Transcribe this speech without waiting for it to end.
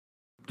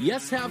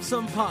Yes Have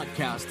Some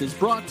podcast is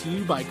brought to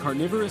you by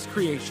Carnivorous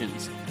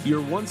Creations, your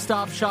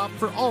one-stop shop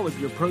for all of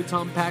your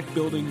Proton Pack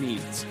building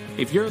needs.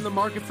 If you're in the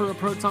market for a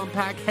Proton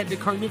Pack, head to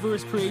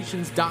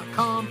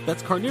carnivorouscreations.com.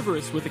 That's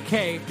carnivorous with a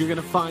K. You're going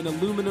to find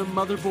aluminum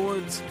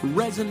motherboards,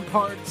 resin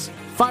parts,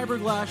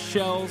 fiberglass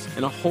shells,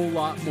 and a whole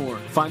lot more.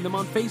 Find them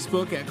on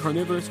Facebook at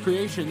Carnivorous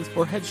Creations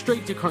or head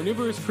straight to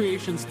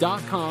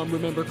carnivorouscreations.com,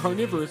 remember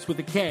carnivorous with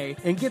a K,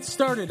 and get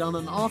started on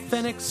an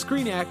authentic,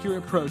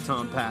 screen-accurate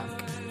Proton Pack.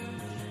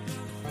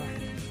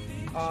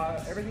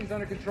 Everything's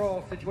under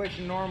control.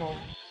 Situation normal. I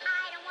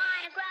don't want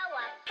to grow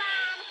up.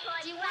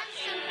 Do you want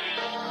some?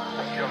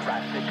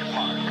 Jurassic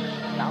Park.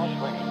 Now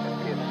playing the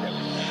theater.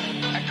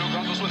 Ecto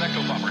goggles with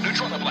Ecto Bomber,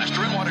 Neutron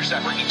Blaster, and Water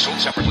Zapper, each sold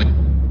separately.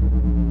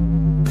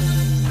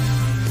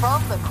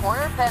 From the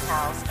corner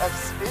penthouse of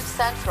Spook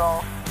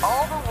Central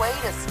all the way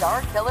to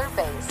Star Killer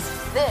Base,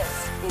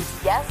 this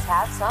is Yes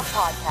Have Some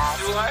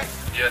podcast. Do I?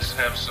 Yes,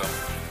 have some.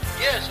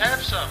 Yes,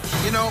 have some.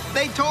 You know,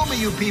 they told me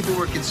you people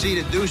were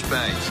conceited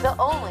douchebags. The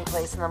only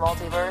place in the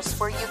multiverse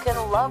where you can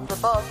love the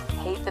book,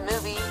 hate the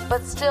movie,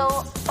 but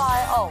still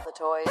buy all the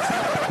toys.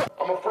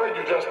 I'm afraid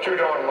you're just too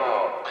darn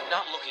loud. I'm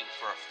not looking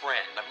for a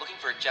friend. I'm looking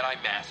for a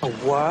Jedi Master.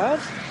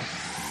 What?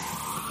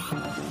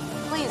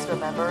 Please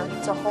remember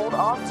to hold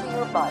on to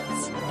your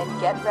butts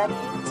and get ready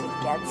to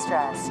get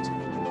stressed.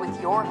 With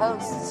your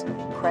hosts,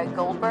 Craig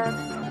Goldberg,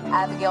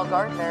 Abigail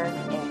Gardner,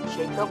 and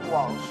Jacob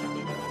Walsh.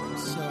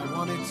 So I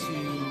wanted to...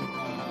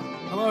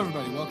 hello,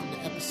 everybody. Welcome to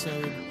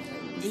episode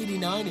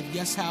 89 of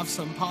Yes Have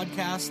Some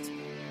podcast.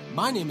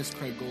 My name is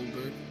Craig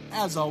Goldberg.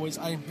 As always,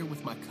 I am here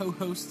with my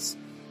co-hosts,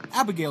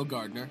 Abigail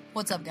Gardner.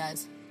 What's up,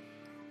 guys?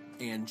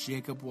 And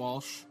Jacob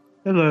Walsh.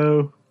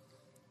 Hello.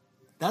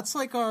 That's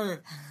like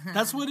our...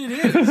 That's what it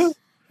is.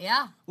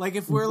 Yeah. Like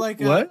if we're like...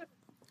 What?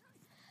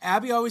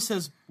 Abby always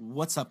says,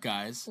 "What's up,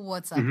 guys?"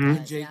 What's up,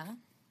 guys? Jake Yeah.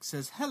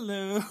 says,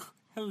 "Hello."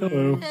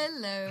 Hello.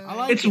 Hello. I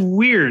like It's it.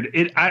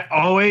 weird. I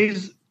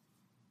always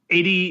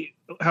 80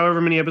 however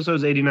many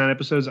episodes, 89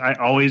 episodes, I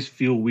always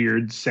feel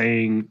weird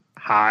saying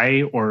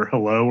hi or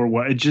hello or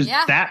what. It just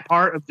that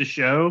part of the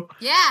show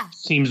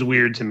seems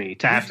weird to me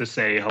to have to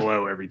say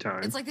hello every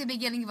time. It's like the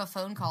beginning of a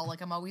phone call. Like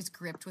I'm always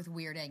gripped with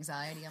weird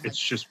anxiety. I'm It's like,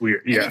 just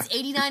weird. and Yeah. it's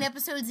 89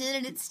 episodes in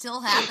and it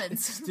still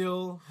happens.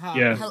 Still happens.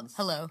 Yeah.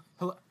 Hello.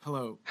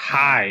 Hello.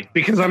 Hi,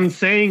 because I'm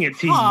saying it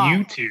to Hi.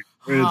 you two.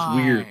 It's Hi.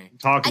 weird. I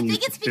Talking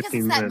think to it's because 15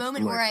 it's that minutes,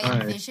 moment I'm where I like, hi.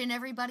 envision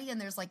everybody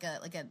and there's like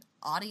an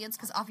audience.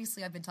 Because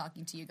obviously I've been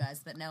talking to you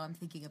guys, but now I'm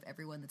thinking of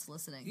everyone that's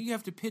listening. You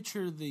have to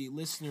picture the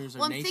listeners are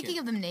Well, I'm naked. thinking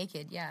of them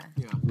naked. Yeah.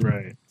 Yeah.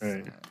 Right. So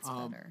it's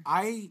better.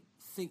 I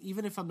think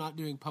even if I'm not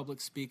doing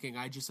public speaking,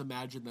 I just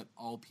imagine that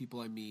all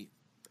people I meet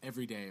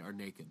every day are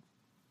naked.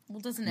 Well,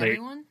 doesn't They-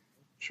 everyone?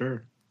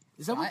 Sure.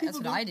 Is that what That's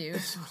people what I do.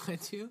 That's what I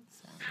do.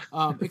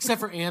 Except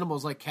for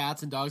animals like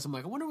cats and dogs. I'm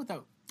like, I wonder what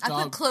that I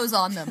dog... put clothes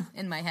on them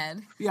in my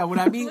head. Yeah, when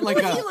I mean like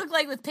What do you look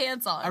like with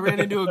pants on? I ran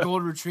into a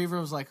golden retriever. I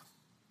was like,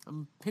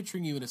 I'm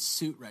picturing you in a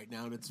suit right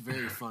now, and it's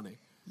very funny.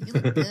 You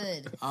look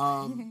good.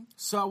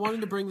 So I wanted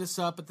to bring this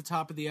up at the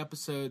top of the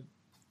episode.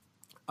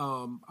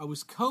 I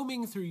was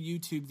combing through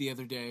YouTube the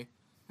other day,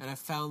 and I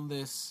found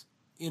this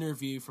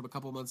interview from a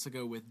couple months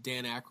ago with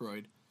Dan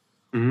Aykroyd.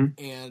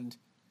 And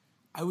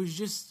I was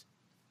just...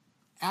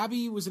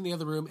 Abby was in the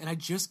other room, and I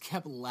just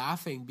kept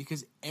laughing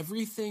because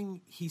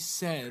everything he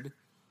said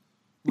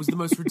was the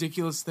most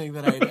ridiculous thing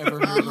that I had ever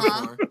heard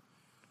before.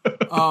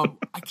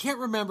 I can't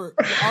remember.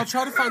 I'll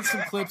try to find some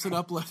clips and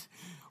upload.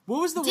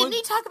 What was the Didn't one?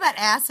 he talk about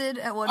acid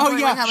at one Oh, point?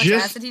 yeah. Like how much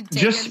acid he'd taken?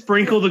 Just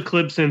sprinkle the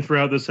clips in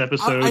throughout this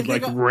episode, I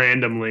think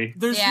randomly.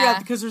 There's Yeah.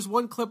 because there's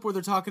one clip where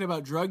they're talking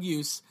about drug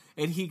use,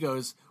 and he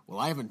goes, "Well,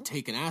 I haven't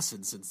taken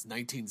acid since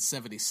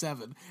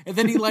 1977," and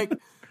then he like,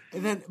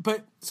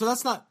 so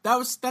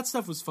that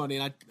stuff was funny,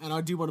 and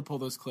I do want to pull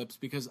those clips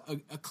because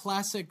a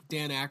classic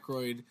Dan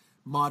Aykroyd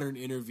modern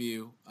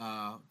interview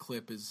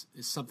clip is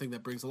something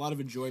that brings a lot of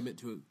enjoyment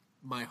to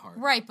my heart.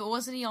 Right, but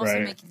wasn't he also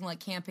Right. making like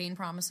campaign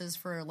promises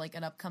for like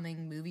an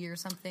upcoming movie or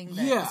something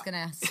that Yeah. was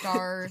going to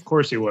star Of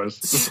course he was.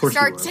 Of course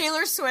star he was.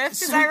 Taylor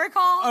Swift, as I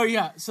recall? Oh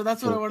yeah, so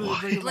that's what I wanted to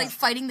bring up. Like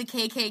fighting the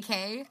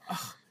KKK.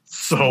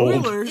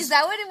 Sold. Spoilers. Is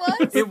that what it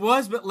was? It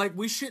was, but like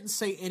we shouldn't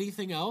say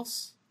anything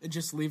else and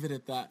just leave it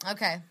at that.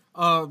 Okay.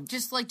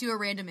 Just like do a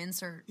random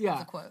insert of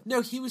the quote.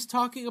 No, he was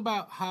talking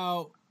about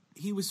how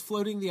he was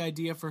floating the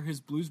idea for his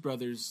Blues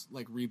Brothers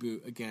like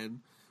reboot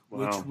again,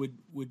 Wow. which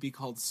would be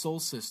called Soul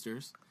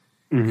Sisters,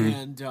 Mm-hmm.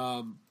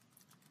 and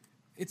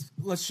it's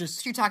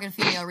So you're talking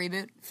female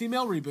reboot?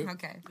 female reboot.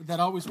 Okay. That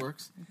always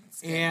works.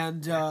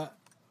 And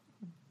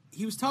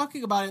he was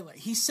talking about it.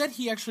 He said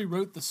he actually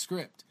wrote the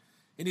script,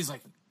 and he's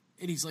like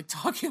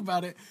talking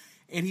about it,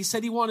 and he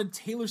said he wanted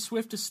Taylor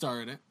Swift to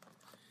star in it,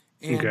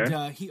 and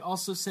Okay. he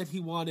also said he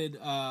wanted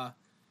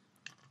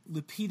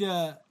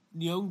Lupita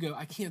Nyong'o.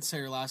 I can't say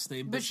her last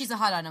name, But she's a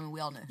hot item, and we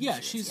all know who yeah, she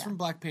is, she's from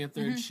Black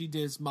Panther, and she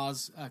does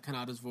Maz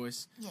Kanata's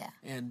voice. Yeah.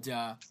 And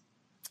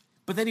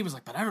but then he was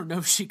like, but I don't know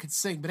if she could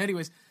sing. But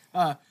anyways,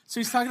 so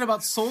he's talking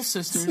about Soul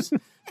Sisters,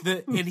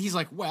 and he's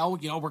like, well,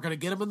 we're going to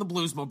get him in the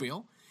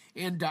Bluesmobile.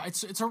 And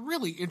it's a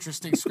really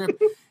interesting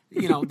script.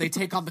 they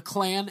take on the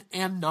Klan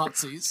and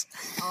Nazis.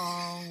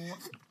 Oh,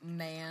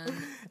 man.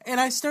 And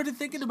I started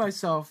thinking to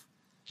myself,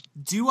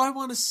 do I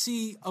want to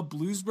see a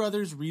Blues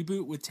Brothers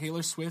reboot with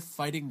Taylor Swift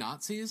fighting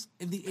Nazis?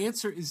 And the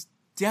answer is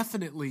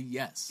definitely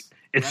yes.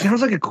 It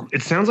sounds like a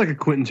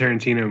Quentin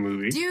Tarantino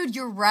movie. Dude,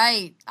 you're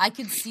right. I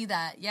could see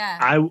that.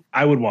 Yeah.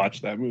 I would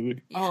watch that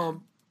movie. Yeah.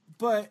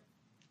 But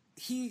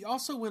he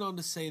also went on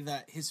to say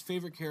that his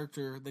favorite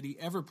character that he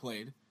ever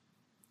played.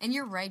 And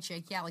you're right,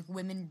 Jake. Yeah, like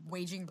women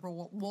waging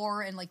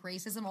war and like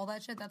racism, all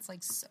that shit. That's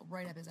like so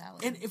right up his alley.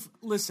 And if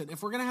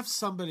we're gonna have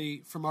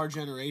somebody from our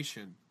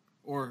generation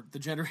or the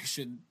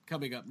generation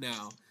coming up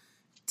now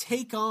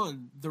take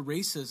on the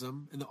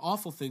racism and the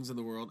awful things in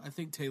the world, I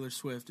think Taylor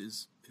Swift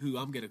is who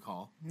I'm gonna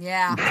call.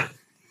 Yeah,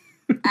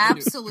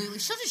 absolutely.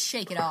 She'll just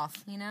shake it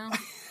off, Well,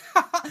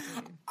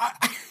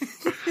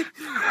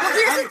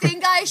 here's the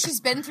thing, guys.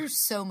 She's been through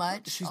so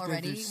much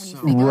already.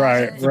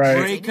 Right.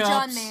 Breakups,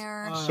 John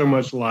Mayer, so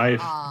much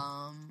life.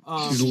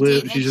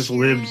 She just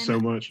lived so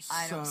much.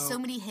 I know, so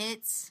many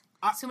hits,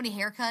 so many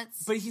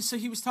haircuts. But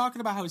he was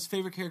talking about how his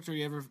favorite character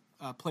he ever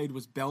played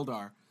was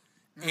Beldar,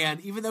 and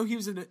even though he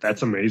was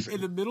that's amazing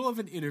in the middle of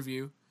an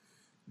interview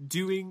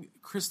doing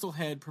Crystal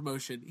Head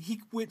promotion,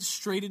 he went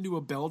straight into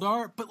a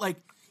Beldar, but like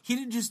he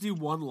didn't just do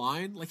one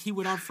line; like he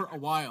went on for a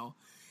while.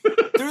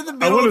 They're in the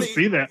middle. I want to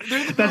see that.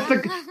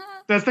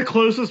 That's the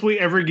closest we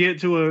ever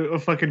get to a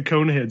fucking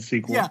Conehead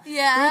sequel. Yeah.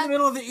 They're in the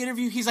middle of the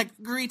interview. He's like,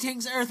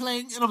 "Greetings,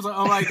 Earthling," and I was like,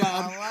 "Oh my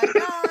god,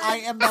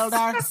 I am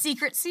Beldar."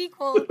 Secret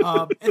sequel.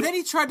 And then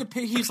he tried to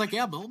pick. He's like,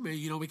 "Yeah, well,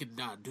 maybe, we can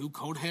do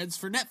Coneheads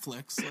for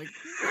Netflix." Like,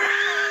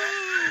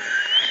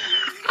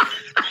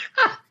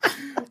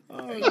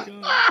 oh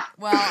god.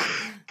 Well,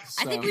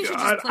 I think we should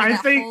just play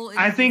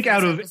I think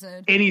out of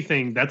episode.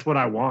 Anything, that's what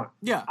I want.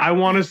 Yeah, I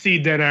want to see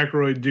Dan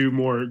Aykroyd do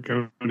more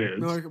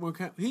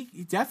Coneheads.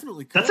 He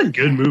definitely could. That's a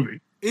good movie.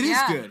 It is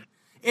good.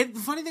 And the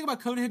funny thing about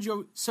Conehead,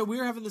 Joe, so we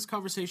were having this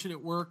conversation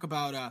at work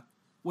about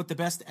what the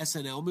best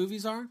SNL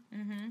movies are.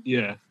 Mm-hmm.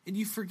 Yeah. And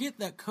you forget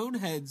that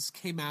Coneheads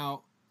came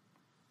out,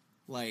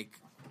 like,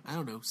 I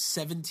don't know,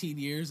 17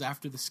 years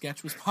after the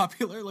sketch was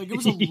popular. Like, it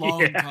was a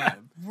long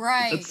time.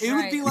 Right. It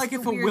would be like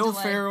if a Will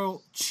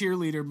Ferrell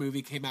cheerleader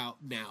movie came out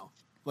now.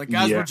 Like,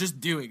 guys were just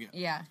doing it.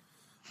 Yeah.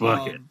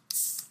 Fuck it.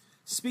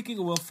 Speaking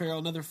of Will Ferrell,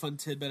 another fun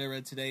tidbit I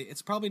read today.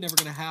 It's probably never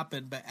going to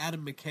happen, but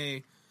Adam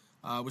McKay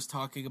was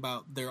talking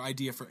about their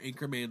idea for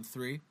Anchorman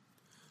 3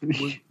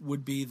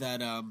 would be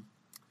that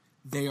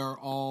they are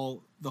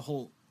all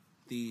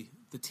the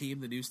team,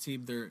 the news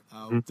team.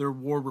 They're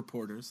war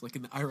reporters, like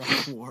in the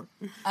Iraq War.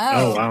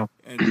 Oh wow!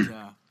 And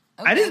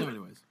I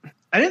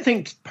didn't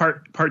think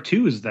part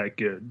 2 is that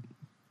good.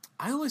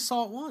 I only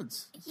saw it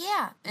once.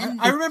 Yeah,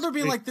 and I remember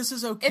being like, "This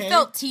is okay." It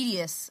felt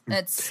tedious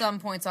at some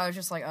points. I was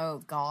just like,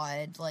 "Oh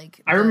God!"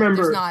 Like I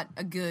remember there's not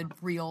a good,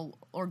 real,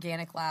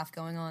 organic laugh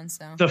going on.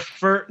 So the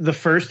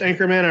first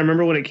Anchorman, I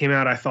remember when it came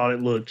out, I thought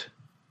it looked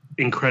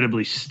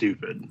incredibly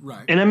stupid.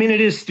 Right. And I mean, it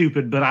is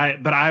stupid, but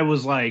I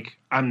was like,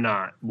 I'm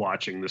not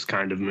watching this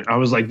kind of movie. I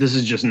was like, this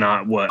is just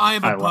not what I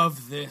am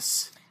above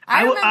this.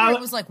 I remember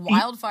it was like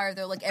wildfire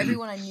though. Like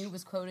everyone I knew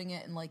was quoting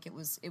it, and like it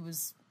was.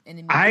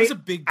 I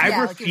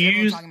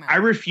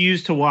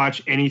refuse to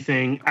watch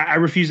anything. I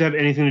refuse to have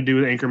anything to do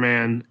with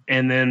Anchorman.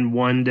 And then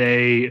one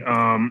day,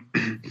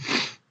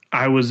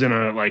 I was in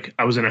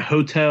a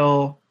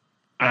hotel.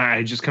 I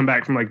had just come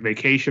back from like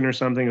vacation or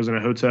something. I was in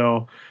a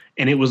hotel,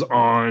 and it was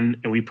on,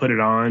 and we put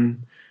it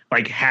on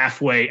like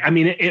halfway. I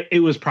mean, it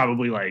was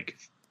probably like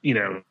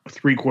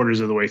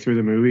 3/4 of the way through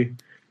the movie.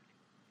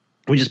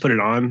 We just put it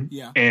on,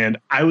 and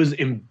I was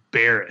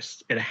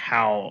embarrassed at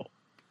how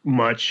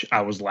much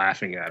I was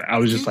laughing at it. I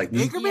was just like,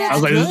 this is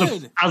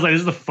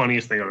the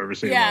funniest thing I've ever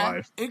seen in my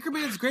life.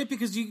 Anchorman's great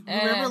because you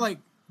remember like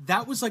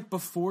that was like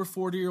before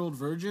 40-Year-Old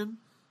Virgin,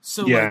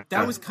 so like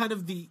that was kind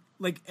of the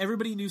like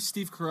everybody knew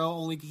Steve Carell,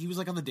 only he was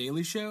like on the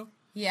Daily Show.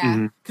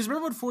 Yeah, because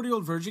remember when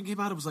 40-Year-Old Virgin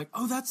came out, it was like,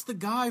 oh, that's the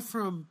guy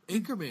from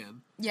Anchorman.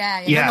 Yeah.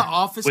 And then The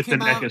Office with came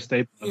the out. NECA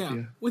staple.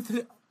 Yeah, with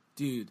the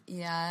dude.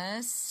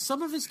 Yes.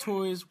 Some of his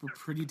toys were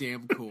pretty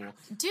damn cool.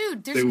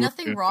 Dude, there's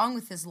nothing wrong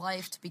with his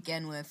life to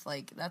begin with.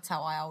 Like, that's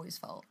how I always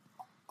felt.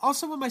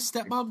 Also, when my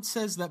stepmom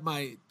says that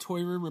my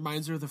toy room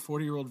reminds her of the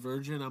 40-Year-Old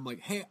Virgin, I'm like,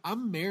 hey,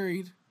 I'm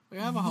married.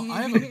 Like,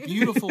 I have a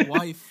beautiful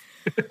wife.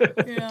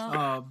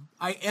 Yeah.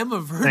 I am a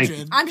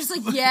virgin. I'm just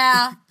like,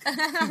 yeah.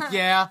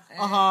 Yeah,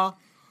 uh-huh.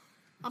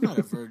 I'm not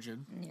a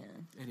virgin. Yeah.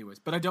 Anyways,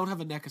 but I don't have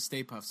a neck of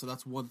Stay Puft, so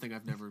that's one thing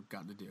I've never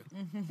gotten to do.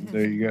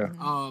 There you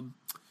go.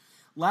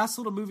 Last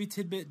little movie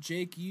tidbit,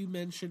 Jake, you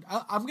mentioned.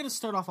 I'm going to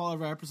start off all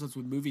of our episodes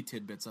with movie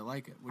tidbits. I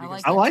like it. What do you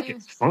guys think? I like it.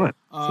 It's fun.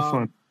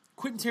 Fun.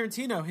 Quentin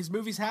Tarantino, his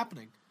movie's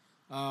happening.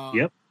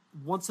 Yep.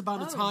 Once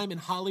Upon a Time in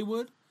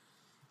Hollywood.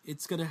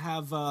 It's going to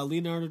have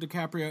Leonardo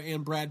DiCaprio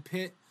and Brad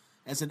Pitt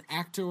as an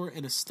actor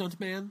and a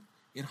stuntman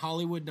in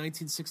Hollywood,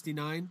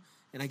 1969.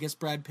 And I guess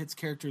Brad Pitt's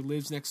character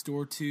lives next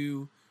door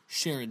to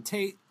Sharon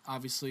Tate,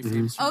 obviously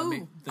famous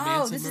from the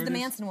Manson this murders. is the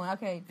Manson one.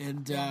 Okay.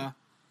 And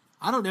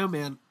I don't know,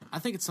 man. I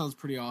think it sounds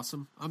pretty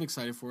awesome. I'm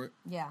excited for it.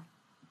 Yeah.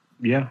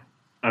 Yeah.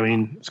 I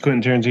mean, it's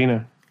Quentin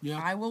Tarantino. Yeah.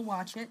 I will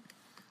watch it.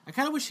 I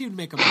kind of wish he would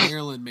make a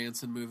Marilyn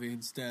Manson movie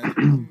instead of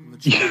a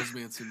Charles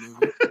Manson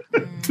movie.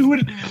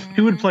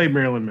 Who would play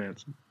Marilyn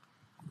Manson?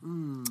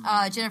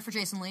 Jennifer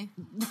Jason Leigh.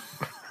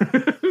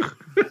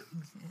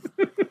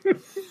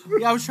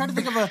 Yeah, I was trying to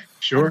think of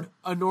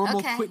a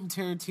normal Quentin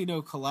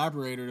Tarantino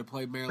collaborator to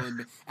play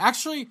Marilyn.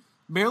 Actually,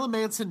 Marilyn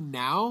Manson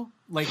now,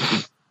 like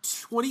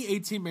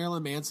 2018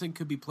 Marilyn Manson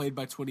could be played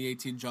by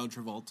 2018 John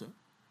Travolta.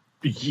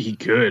 He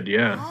could,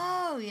 yeah.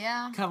 Oh,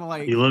 yeah. Kind of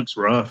like he looks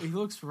rough. He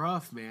looks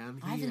rough, man.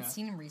 I haven't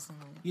seen him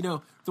recently. You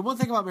know, the one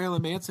thing about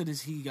Marilyn Manson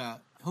is he'll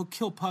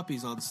kill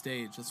puppies on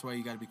stage. That's why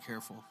you got to be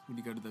careful when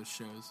you go to those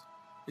shows.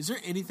 Is there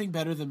anything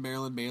better than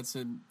Marilyn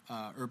Manson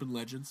Urban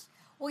Legends?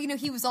 Well, you know,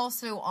 he was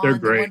also on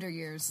The Wonder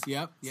Years.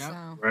 Yep.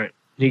 So. Right.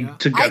 He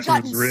took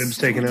out his ribs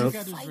taken out.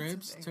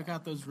 Took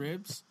out those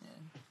ribs.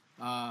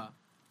 Yeah.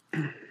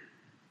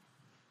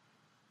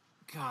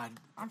 God.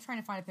 I'm trying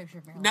to find a picture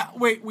of Marilyn. Now,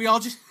 wait, we all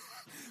just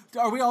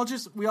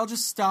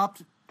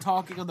stopped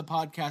talking on the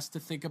podcast to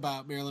think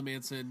about Marilyn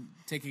Manson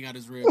taking out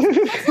his ribs.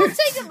 Let's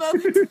take a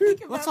moment to think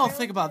about Let's all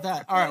think about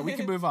that. All right, we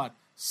can move on.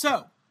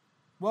 So,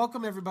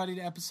 welcome everybody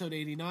to episode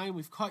 89.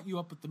 We've caught you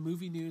up with the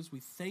movie news. We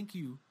thank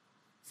you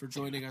for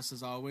joining us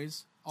as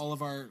always. All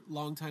of our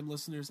longtime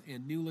listeners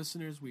and new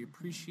listeners, we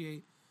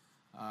appreciate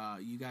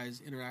you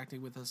guys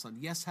interacting with us on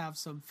Yes Have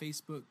Some,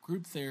 Facebook,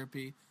 Group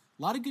Therapy.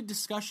 A lot of good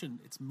discussion.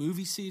 It's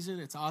movie season.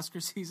 It's Oscar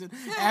season.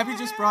 Abby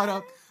just brought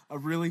up a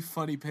really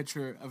funny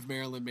picture of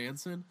Marilyn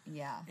Manson.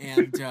 Yeah.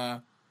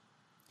 And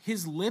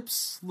his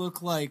lips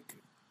look like,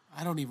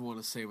 I don't even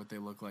want to say what they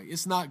look like.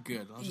 It's not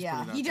good. I'll just put it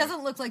out he there.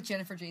 doesn't look like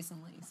Jennifer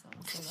Jason Leigh, so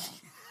we'll say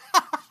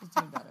that. She's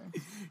doing better.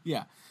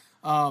 Yeah.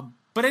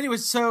 But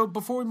anyways, so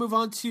before we move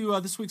on to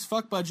this week's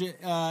fuck budget,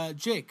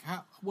 Jake,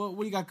 what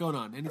do you got going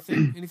on?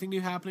 Anything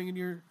new happening in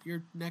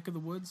your neck of the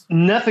woods?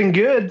 Nothing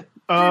good.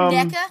 Your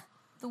neck of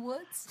the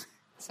woods?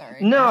 Sorry.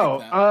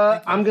 No,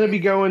 I'm going to be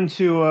going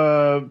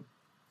to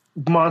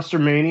Monster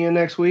Mania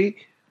next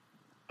week.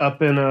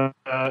 Up in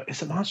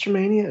is it Monster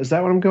Mania? Is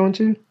that what I'm going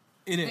to?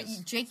 It is.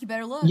 Jake, you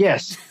better look.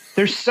 Yes.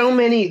 There's so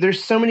many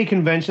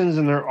conventions,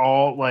 and they're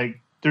all like.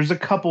 There's a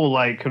couple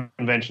like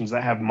conventions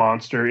that have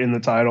Monster in the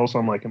title, so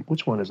I'm like,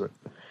 which one is it?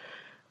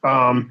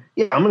 I'm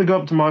gonna go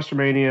up to Monster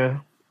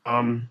Mania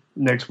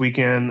next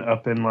weekend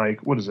up in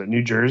like what is it,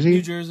 New Jersey?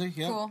 New Jersey,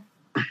 yeah. Cool.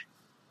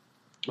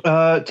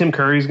 Tim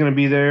Curry's gonna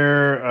be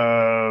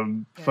there.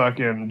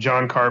 Fucking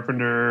John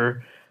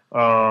Carpenter.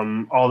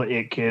 All the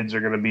It kids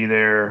are gonna be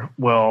there.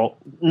 Well,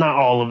 not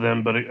all of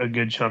them, but a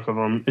good chunk of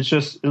them.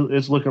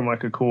 It's looking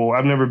like a cool.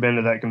 I've never been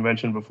to that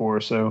convention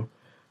before, so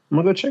I'm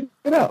gonna go check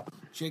it out.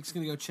 Jake's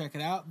going to go check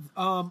it out.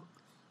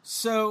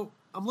 So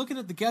I'm looking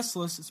at the guest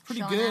list. It's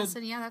pretty Sean good.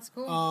 Astin, yeah, that's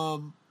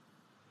cool.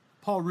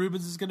 Paul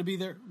Rubens is going to be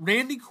there.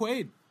 Randy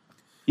Quaid.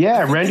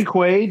 Yeah, Randy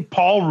Quaid.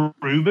 Paul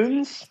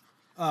Rubens.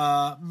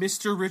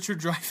 Mr.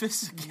 Richard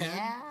Dreyfuss again.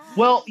 Yeah.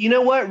 Well, you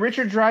know what?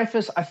 Richard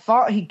Dreyfuss, I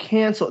thought he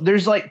canceled.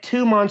 There's like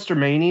 2 Monster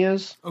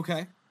Manias.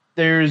 Okay.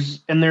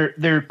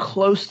 They're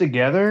close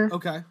together.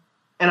 Okay.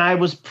 And I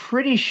was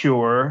pretty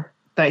sure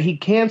that he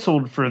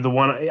canceled for the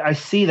one. I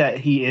see that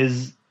he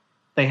is.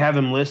 They have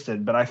him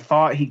listed, but I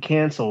thought he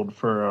canceled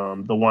for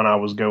the one I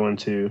was going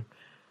to.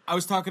 I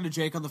was talking to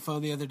Jake on the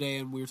phone the other day,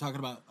 and we were talking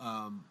about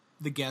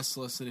the guest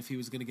list and if he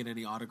was going to get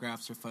any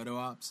autographs or photo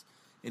ops.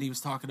 And he was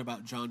talking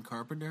about John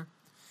Carpenter.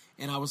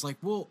 And I was like,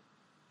 well,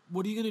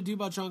 what are you going to do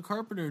about John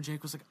Carpenter? And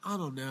Jake was like, I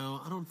don't know.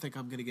 I don't think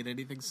I'm going to get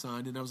anything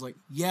signed. And I was like,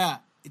 yeah,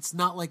 it's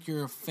not like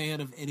you're a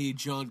fan of any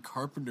John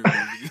Carpenter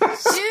movies.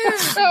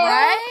 Dude,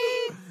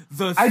 right?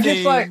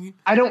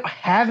 I don't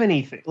have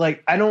anything.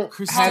 Like, I don't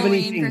have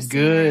anything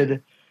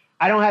good.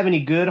 I don't have any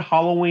good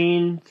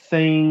Halloween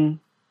thing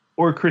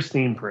or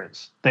Christine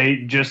prints. They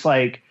just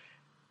like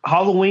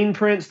Halloween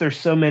prints. There's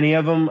so many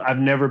of them. I've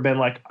never been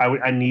like,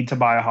 I need to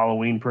buy a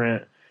Halloween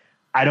print.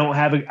 I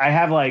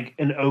have like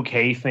an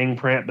okay thing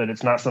print, but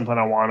it's not something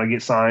I want to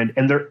get signed.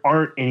 And there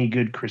aren't any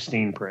good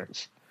Christine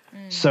prints.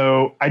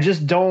 So I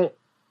just don't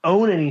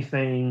own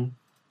anything.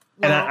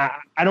 Well, and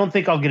I don't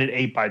think I'll get an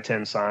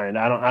 8x10 signed.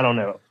 I don't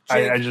know.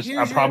 Jake,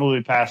 I'll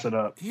probably pass it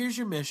up. Here's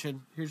your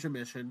mission,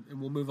 and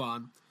we'll move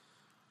on.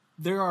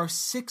 There are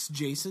 6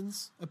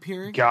 Jasons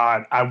appearing.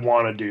 God, I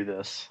want to do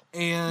this.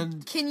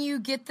 And can you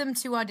get them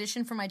to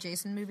audition for my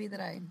Jason movie that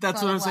I?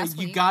 That's what I'm saying.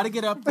 You got to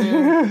get up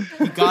there.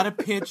 You got to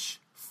pitch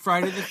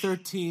Friday the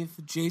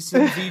 13th.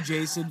 Jason v.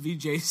 Jason v.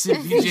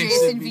 Jason v.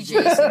 Jason v.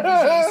 Jason v.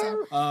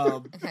 Jason.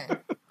 Okay.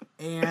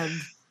 And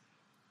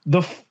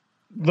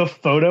the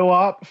photo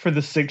op for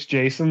the 6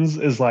 Jasons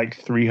is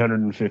like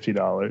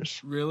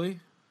 $350. Really?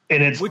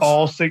 And it's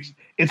all 6.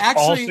 It's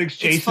actually, all 6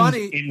 Jasons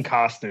in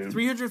costume.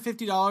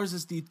 $350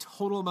 is the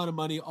total amount of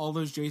money all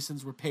those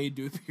Jasons were paid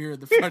to appear in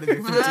the Friday the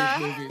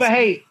 13th movies. But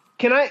hey,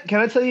 can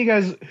I tell you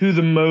guys who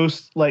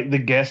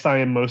the guest I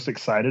am most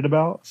excited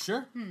about?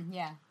 Sure.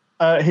 Yeah.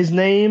 His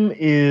name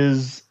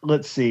is,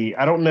 let's see.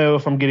 I don't know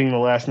if I'm getting the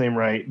last name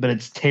right, but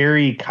it's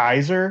Terry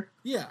Kaiser.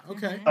 Yeah.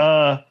 Okay.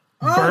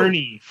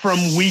 Bernie from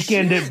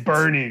Weekend at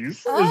Bernie's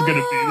is going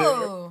to be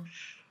there.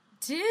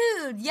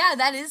 Dude, yeah,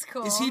 that is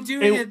cool. Is he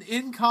doing an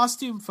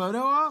in-costume photo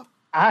op?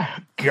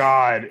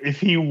 God, if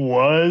he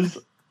was,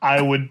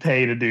 I would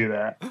pay to do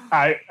that.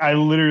 I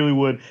literally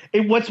would.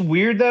 What's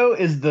weird, though,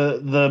 is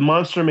the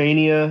Monster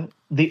Mania,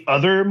 the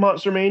other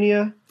Monster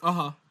Mania.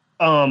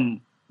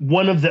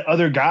 One of the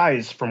other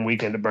guys from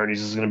Weekend at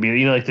Bernie's is going to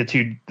be, like the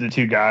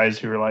two guys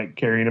who are like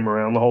carrying him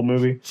around the whole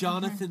movie.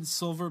 Jonathan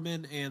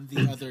Silverman and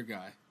the other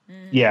guy.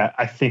 Yeah,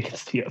 I think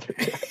it's the other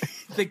guy.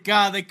 Thank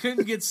God they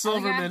couldn't get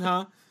Silverman,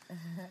 huh?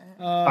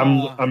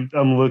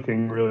 I'm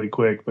looking really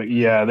quick, but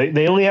yeah,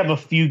 they only have a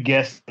few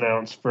guests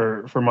announced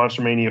for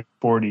Monster Mania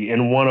 40,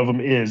 and one of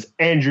them is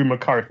Andrew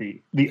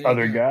McCarthy, the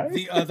other guy.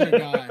 The other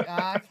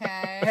guy.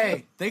 Okay.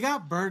 Hey, they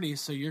got Bernie,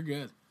 so you're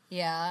good.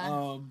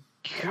 Yeah.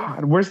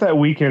 God, where's that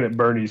Weekend at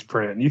Bernie's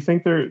print? You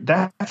think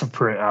that's a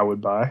print I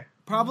would buy?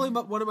 Probably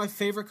one of my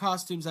favorite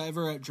costumes I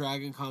ever at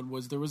Dragon Con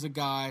was there was a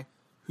guy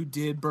who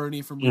did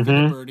Bernie from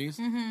Weekend at Bernie's,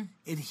 and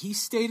he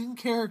stayed in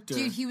character.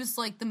 Dude, he was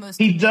like the most.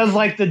 He does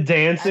like the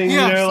dancing,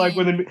 like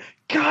when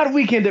God,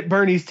 Weekend at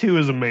Bernie's 2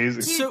 is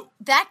amazing. Dude, so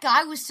that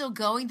guy was still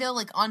going though,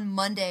 like on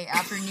Monday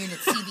afternoon at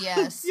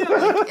CVS,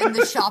 like, in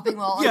the shopping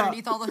mall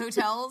underneath all the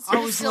hotels. I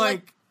was still,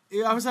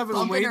 I was having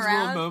a Wayne's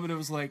World moment. It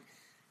was like,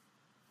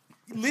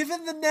 live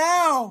in the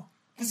now.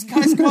 This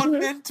guy's gone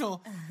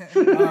mental.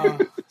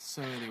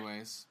 So,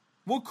 anyways,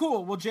 well,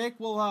 cool. Well, Jake,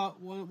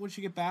 once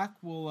you get back,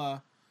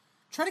 we'll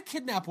try to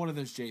kidnap one of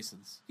those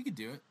Jasons. You can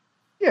do it.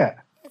 Yeah,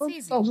 it's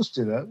easy. I'll just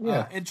do that.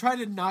 Yeah, and try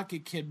to not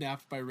get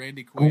kidnapped by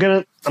Randy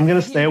Quaid. I'm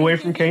gonna stay away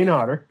from Kane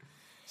Hodder.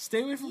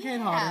 Stay away from Kane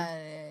Hodder.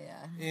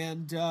 Yeah.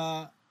 And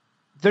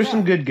there's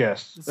some good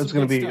guests. It's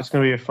gonna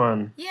be a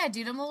fun. Yeah,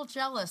 dude, I'm a little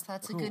jealous.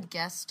 That's a good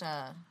guest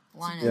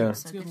lineup. Yeah.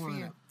 So good for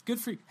you. Good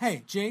for you.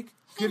 Hey, Jake.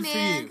 Good for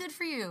you. Good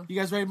for you. You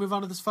guys ready to move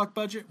on to this fuck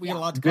budget? We got a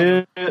lot to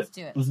cover. Let's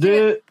do it. Let's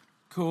do it.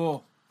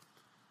 Cool.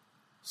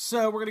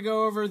 So we're going to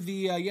go over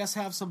the Yes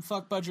Have Some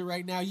Fuck budget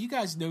right now. You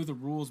guys know the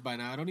rules by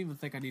now. I don't even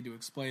think I need to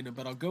explain them,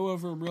 but I'll go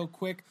over them real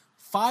quick.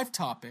 5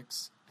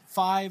 topics,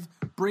 5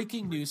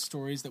 breaking news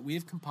stories that we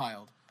have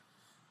compiled.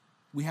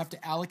 We have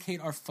to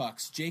allocate our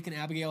fucks. Jake and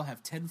Abigail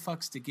have 10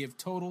 fucks to give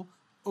total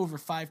over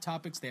 5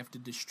 topics. They have to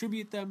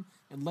distribute them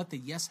and let the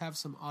Yes Have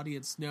Some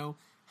audience know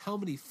how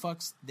many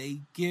fucks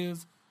they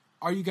give.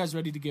 Are you guys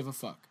ready to give a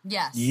fuck?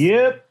 Yes.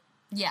 Yep.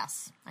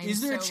 Yes.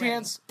 Is there a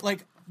chance,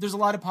 there's a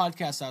lot of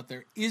podcasts out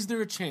there. Is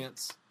there a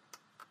chance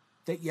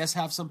that Yes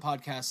Have Some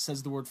podcast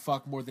says the word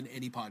fuck more than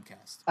any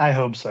podcast? I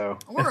hope so.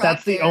 If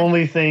that's the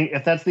only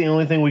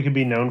thing we could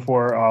be known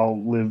for,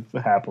 I'll live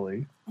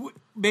happily.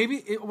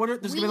 Maybe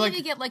we need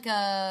to get like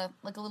a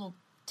little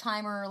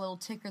timer, a little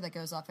ticker that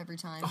goes off every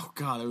time. Oh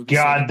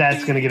God,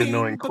 that's gonna get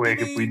annoying quick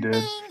if we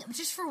did.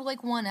 Just for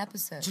like one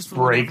episode. Just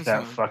break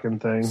that fucking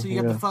thing. So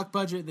you got the fuck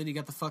budget, then you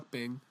got the fuck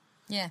bing.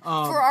 Yeah.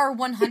 For our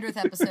 100th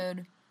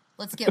episode,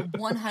 let's get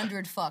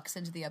 100 fucks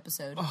into the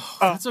episode.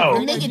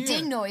 We'll make a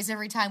ding noise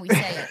every time we say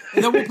it.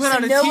 And then we'll put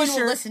on a no t-shirt.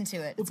 one will listen to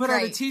it. We'll put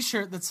on a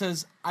t-shirt that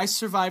says, "I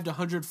survived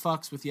 100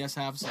 fucks with Yes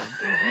Have Some."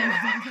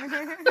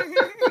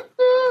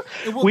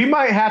 We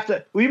might have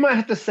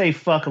to say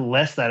fuck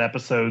less that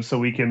episode so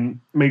we can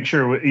make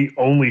sure we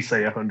only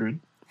say 100.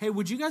 Hey,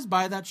 would you guys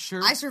buy that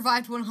shirt? I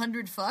survived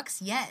 100 fucks.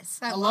 Yes,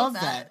 I love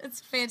that.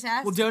 It's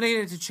fantastic. We'll donate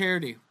it to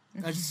charity.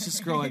 That's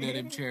just a girl I know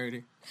named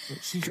Charity.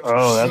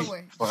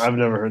 I've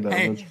never heard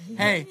that.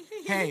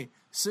 Hey.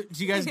 So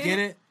do you guys get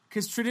it?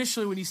 Because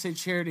traditionally, when you say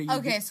charity,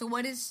 so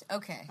what is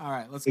okay? All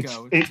right, let's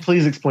go.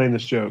 Please explain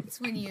this joke. It's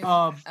when you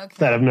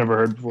that I've never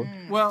heard before.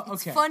 Well, okay.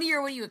 It's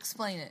funnier when you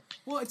explain it.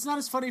 Well, it's not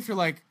as funny if you're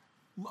like,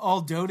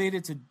 I'll donate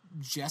it to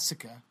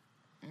Jessica.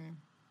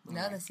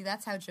 No,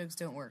 that's how jokes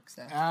don't work.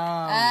 So,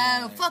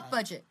 fuck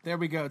budget. There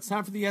we go. It's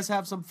time for the Yes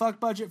Have Some Fuck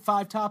budget.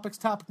 5 topics.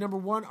 Topic number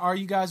 1. Are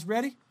you guys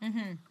ready?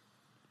 Mm-hmm.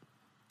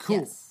 Cool.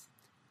 Yes.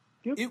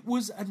 Yep. It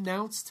was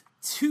announced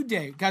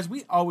today. Guys,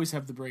 we always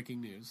have the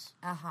breaking news.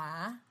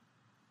 Uh-huh.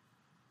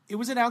 It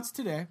was announced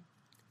today.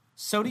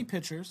 Sony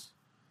Pictures,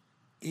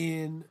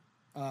 in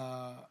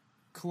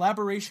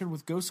collaboration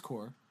with Ghost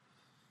Corps,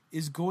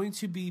 is going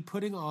to be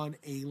putting on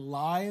a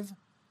live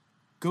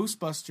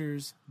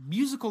Ghostbusters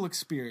musical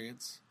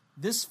experience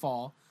this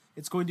fall.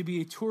 It's going to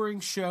be a touring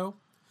show.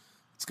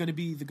 It's going to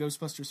be the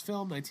Ghostbusters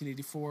film,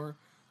 1984,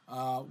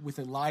 with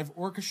a live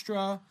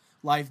orchestra,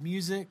 live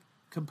music,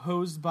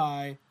 composed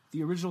by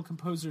the original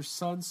composer's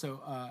son,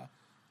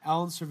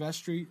 Alan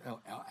Silvestri.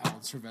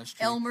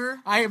 Elmer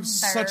I am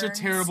such a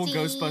terrible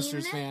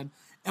Ghostbusters fan.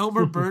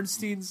 Elmer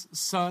Bernstein's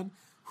son.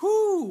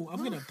 Whoo! I'm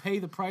going to pay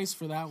the price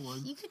for that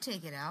one. You could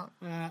take it out.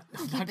 I'm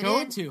not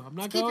going to.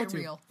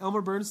 Real.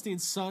 Elmer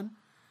Bernstein's son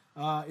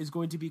is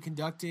going to be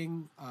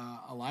conducting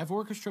a live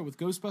orchestra with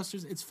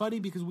Ghostbusters. It's funny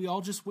because we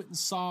all just went and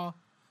saw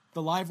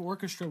the live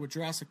orchestra with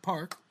Jurassic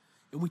Park,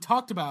 and we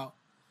talked about,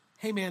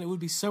 hey man, it would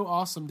be so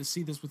awesome to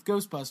see this with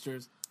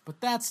Ghostbusters, but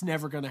that's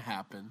never going to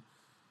happen.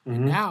 Mm-hmm.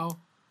 And now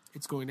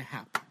it's going to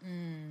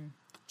happen.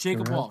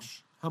 Jacob Walsh,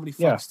 how many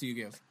fucks do you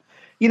give?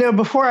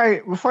 Before I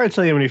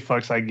tell you how many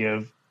fucks I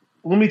give,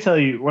 let me tell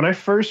you, when I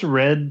first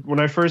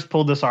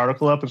pulled this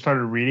article up and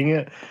started reading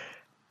it,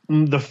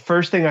 the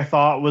first thing I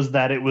thought was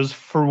that it was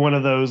for one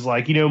of those,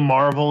 like, you know,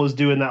 Marvel is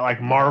doing that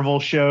like Marvel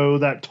show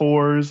that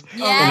tours,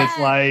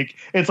 and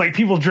it's like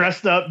people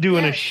dressed up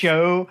doing a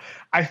show.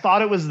 I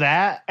thought it was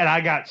that, and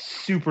I got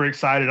super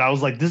excited. I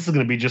was like, this is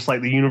going to be just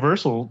like the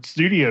Universal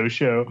Studios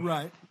show.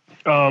 Right.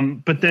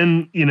 But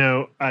then, you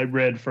know, I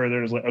read further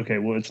and was like, okay,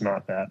 well, it's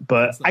not that.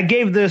 But I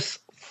gave this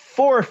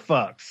 4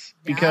 fucks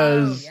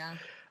because,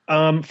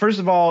 first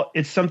of all,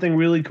 it's something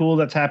really cool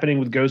that's happening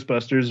with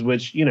Ghostbusters,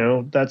 which, you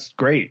know, that's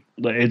great.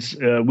 It's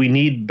we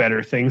need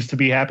better things to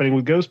be happening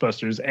with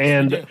Ghostbusters.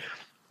 And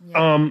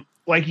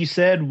like you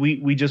said,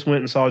 we just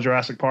went and saw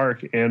Jurassic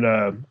Park,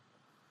 and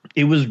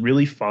it was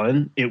really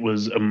fun. It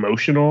was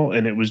emotional,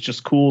 and it was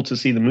just cool to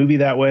see the movie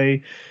that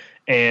way.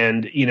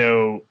 And, you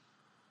know,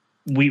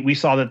 we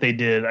saw that they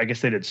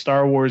did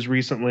Star Wars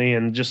recently,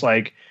 and just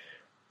like,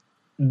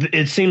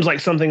 it seems like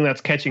something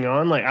that's catching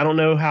on. Like, I don't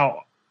know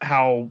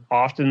how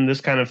often this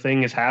kind of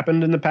thing has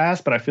happened in the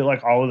past, but I feel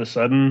like all of a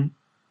sudden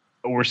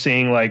we're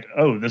seeing like,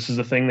 oh, this is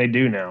a thing they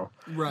do now.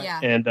 Right.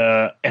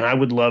 Yeah. And I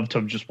would love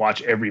to just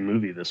watch every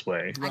movie this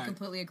way. I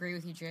completely agree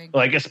with you, Jake.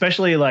 Like,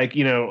 especially like,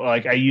 you know,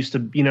 like I used to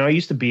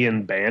be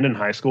in band in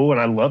high school,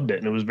 and I loved it,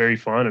 and it was very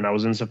fun, and I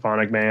was in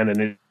symphonic band,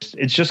 and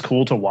it's just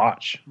cool to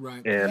watch.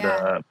 Right.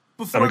 And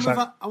before I move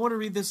on, I want to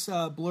read this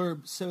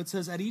blurb. So it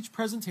says, at each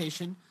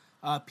presentation,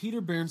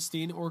 Peter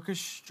Bernstein,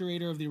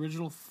 orchestrator of the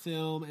original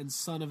film and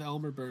son of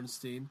Elmer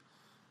Bernstein,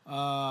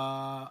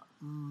 that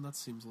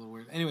seems a little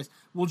weird. Anyways,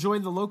 we'll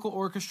join the local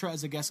orchestra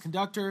as a guest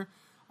conductor.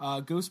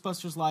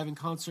 Ghostbusters Live in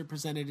Concert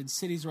presented in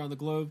cities around the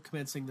globe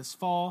commencing this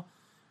fall.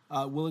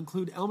 Will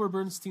include Elmer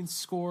Bernstein's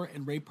score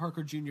and Ray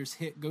Parker Jr.'s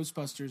hit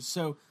Ghostbusters.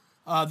 So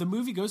the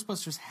movie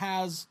Ghostbusters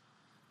has,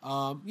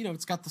 you know,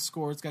 it's got the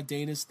score, it's got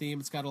Dana's theme,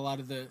 it's got a lot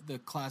of the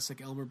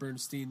classic Elmer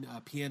Bernstein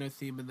piano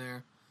theme in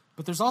there.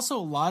 But there's also a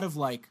lot of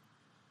like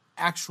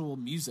actual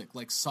music,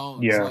 like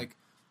songs. Yeah. Like,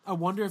 I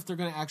wonder if they're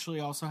going to actually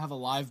also have a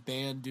live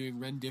band doing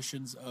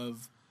renditions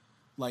of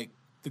like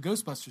the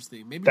Ghostbusters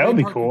theme. Maybe that would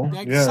be cool.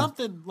 Like,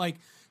 something like,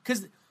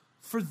 because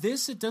for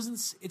this,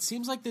 it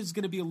seems like there's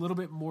going to be a little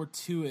bit more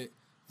to it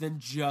than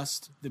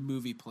just the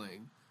movie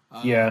playing.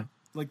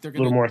 Like they're going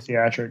a little more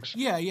theatrics.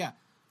 Yeah.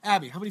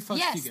 Abby, how many fucks do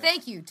you give? Yes,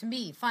 thank you. To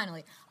me,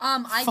 finally.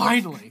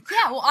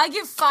 I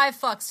give 5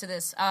 fucks to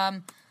this.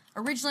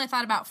 Originally I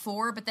thought about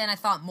 4, but then I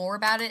thought more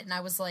about it, and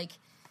I was like,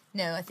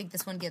 no, I think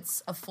this one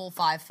gets a full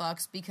 5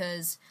 fucks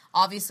because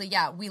obviously,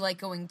 we like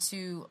going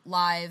to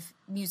live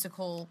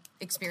musical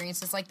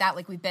experiences like that.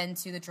 Like, we've been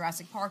to the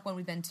Jurassic Park one,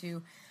 we've been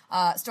to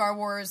Star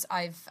Wars,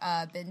 I've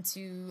been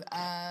to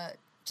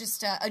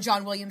just a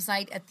John Williams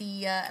night at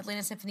the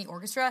Atlanta Symphony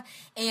Orchestra,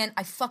 and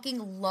I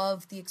fucking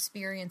love the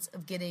experience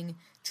of getting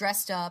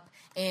dressed up.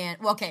 And,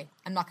 well, okay,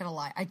 I'm not gonna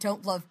lie, I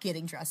don't love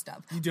getting dressed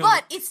up,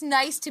 but it's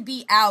nice to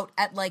be out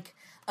at like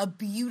a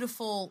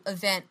beautiful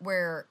event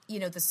where, you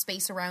know, the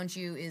space around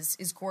you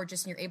is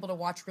gorgeous, and you're able to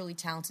watch really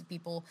talented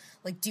people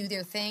like do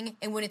their thing.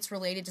 And when it's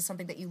related to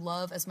something that you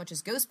love as much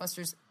as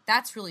Ghostbusters,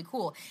 that's really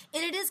cool.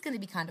 And it is going to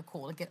be kind of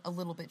cool to get a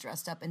little bit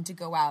dressed up and to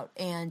go out,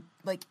 and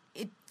like,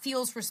 it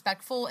feels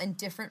respectful and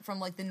different from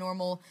like the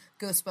normal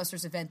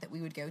Ghostbusters event that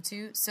we would go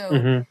to.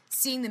 So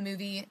seeing the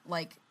movie,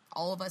 like,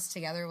 all of us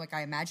together, like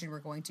I imagine we're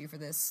going to for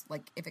this,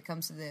 like if it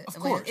comes to the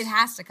Atlanta, it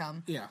has to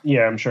come.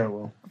 Yeah, I'm sure it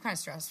will. I'm kind of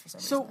stressed for some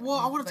reason. So, well,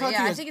 I want to talk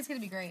to you. I think it's going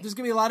to be great. There's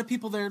going to be a lot of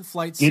people there in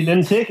flight seats.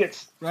 Getting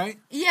tickets. Right?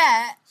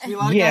 Yeah.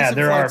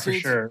 There are for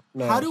sure.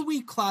 No. How do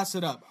we class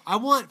it up? I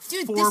want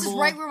formal... this is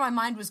right where my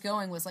mind was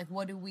going, was like,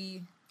 what do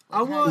we...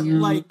 I want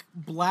like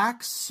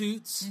black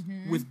suits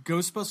with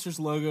Ghostbusters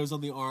logos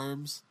on the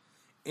arms.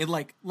 And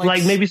like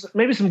maybe some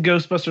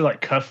Ghostbuster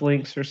like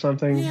cufflinks or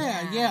something.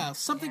 Yeah,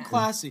 something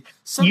classy.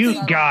 Something,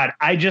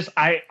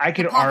 I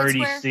can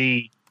already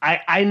see.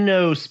 I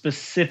know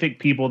specific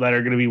people that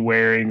are going to be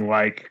wearing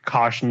like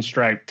caution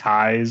stripe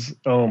ties.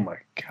 Oh my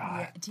god,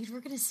 yeah, dude, we're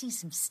going to see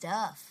some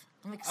stuff.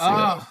 I'm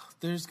excited.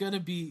 There's going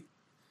to be.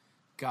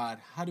 God,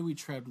 how do we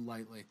tread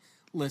lightly?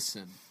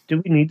 Listen,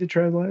 do we need to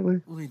tread lightly?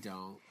 We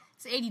don't.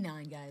 It's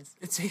 89, guys.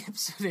 It's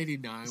episode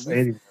 89. It's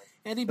 89.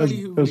 Anybody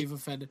who we've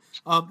offended.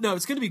 No,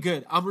 it's going to be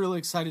good. I'm really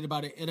excited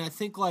about it. And I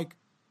think, like,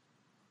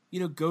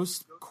 you know,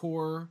 Ghost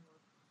Corps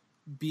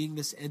being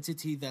this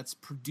entity that's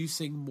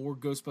producing more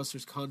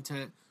Ghostbusters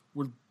content,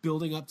 we're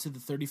building up to the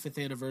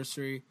 35th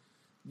anniversary.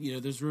 You know,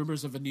 there's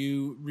rumors of a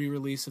new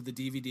re-release of the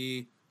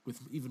DVD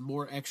with even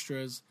more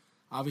extras.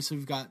 Obviously,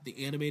 we've got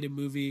the animated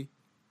movie,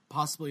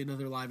 possibly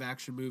another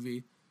live-action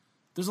movie.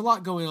 There's a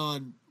lot going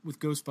on with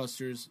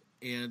Ghostbusters,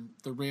 and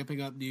they're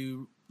ramping up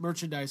new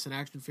merchandise and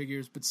action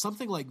figures, but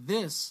something like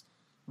this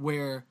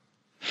where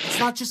it's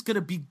not just going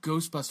to be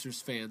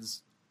Ghostbusters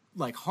fans,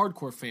 like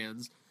hardcore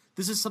fans.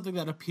 This is something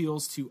that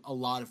appeals to a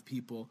lot of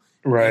people.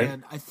 Right.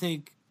 And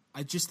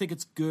I just think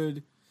it's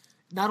good.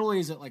 Not only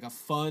is it like a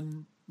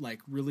fun, like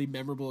really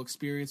memorable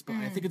experience, but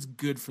I think it's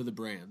good for the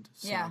brand.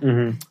 So. Yeah.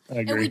 I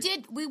agree.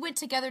 And we went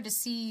together to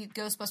see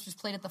Ghostbusters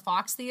played at the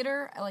Fox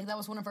Theater. Like, that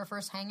was one of our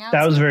first hangouts.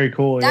 That was very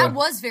cool. That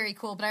was very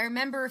cool. But I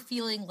remember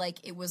feeling like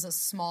it was a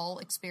small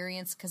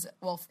experience because,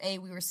 well,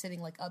 we were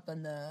sitting like up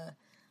in the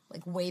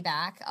like way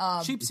back.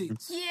 Cheap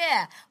seats.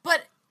 Yeah,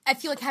 but I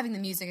feel like having the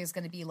music is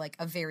going to be like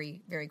a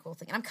very, very cool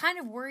thing. And I'm kind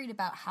of worried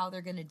about how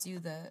they're going to do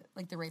the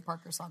Ray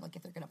Parker song, like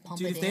if they're going to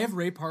pump it in. Dude, if they have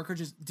Ray Parker,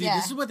 this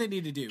is what they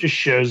need to do. Just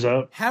shows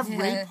up. Have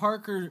Ray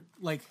Parker,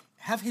 like,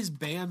 have his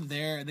band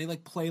there, and they,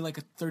 like, play, like,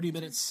 a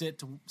 30-minute set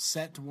to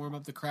warm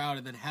up the crowd,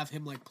 and then have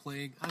him, like,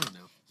 playing, I don't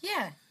know.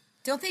 Yeah.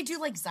 Don't they do,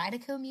 like,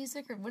 Zydeco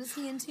music, or what is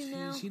he into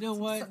now? You know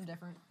what? Something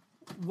different.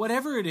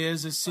 Whatever it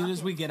is, as soon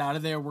as we get out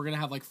of there, we're going to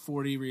have, like,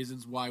 40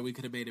 reasons why we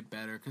could have made it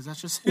better, because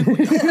that's just who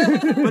we are.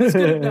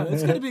 But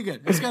it's going to be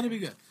good. It's going to be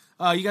good.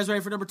 You guys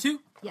ready for number 2?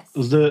 Yes.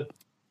 Let's do it.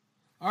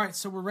 All right,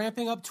 so we're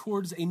ramping up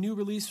towards a new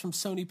release from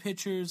Sony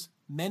Pictures.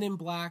 Men in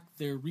Black,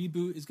 their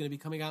reboot, is going to be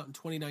coming out in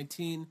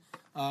 2019.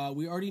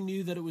 We already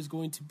knew that it was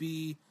going to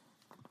be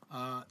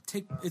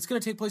it's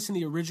going to take place in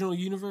the original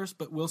universe,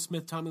 but Will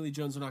Smith, Tommy Lee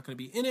Jones are not going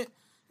to be in it.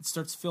 It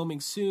starts filming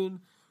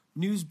soon.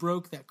 News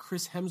broke that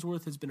Chris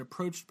Hemsworth has been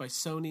approached by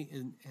Sony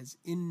and is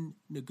in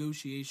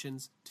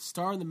negotiations to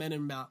star in the Men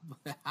in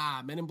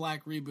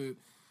Black reboot.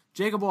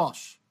 Jacob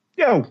Walsh.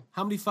 Yo.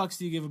 How many fucks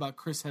do you give about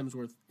Chris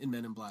Hemsworth in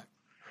Men in Black?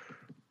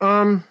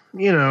 0.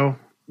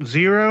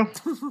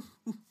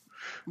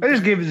 I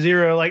just gave it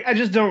 0. Like, I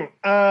just don't.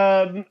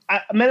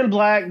 Men in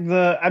Black.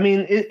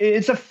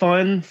 It's a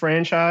fun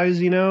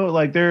franchise.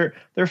 Like they're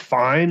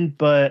fine,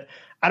 but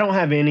I don't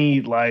have any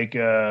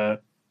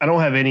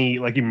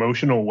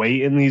emotional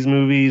weight in these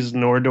movies.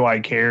 Nor do I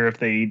care if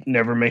they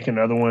never make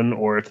another one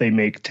or if they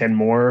make 10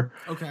 more.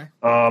 Okay.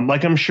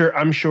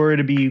 I'm sure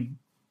it'd be,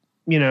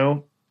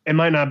 it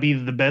might not be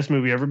the best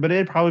movie ever, but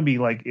it'd probably be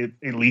like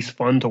at least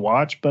fun to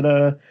watch. But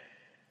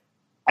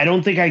I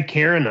don't think I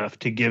care enough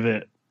to give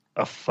it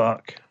a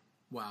fuck.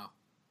 Wow.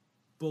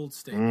 Bold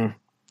statement.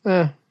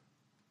 Do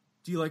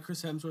you like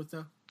Chris Hemsworth,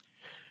 though?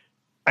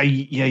 I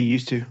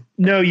used to.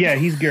 No, yeah,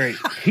 he's great.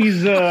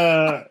 He's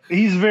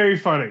very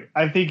funny.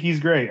 I think he's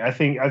great. I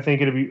think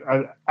it'd be.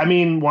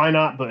 Why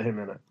not put him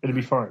in it? It'd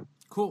be fun.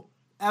 Cool.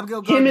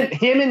 Abigail Gardner.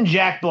 Him and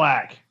Jack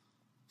Black.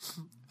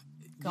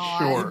 God.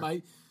 Sure.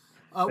 I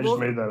just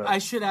made that up. I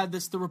should add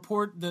this. The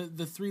report,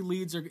 the 3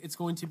 leads are. It's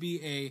going to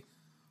be a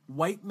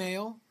white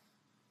male.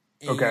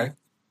 Okay.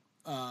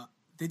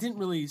 They didn't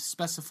really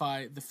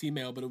specify the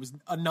female, but it was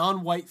a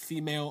non-white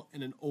female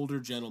and an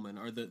older gentleman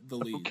are the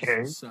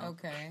leads. Okay.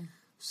 Okay.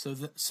 So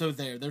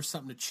there's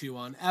something to chew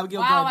on. Abigail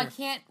Wow, Gardner. I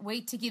can't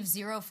wait to give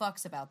 0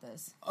 fucks about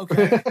this.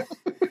 Okay.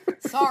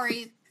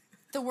 Sorry.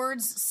 The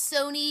words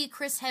Sony,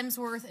 Chris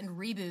Hemsworth, and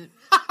reboot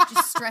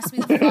just stress me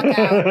the fuck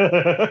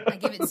out. I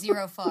give it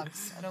 0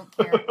 fucks. I don't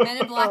care. Men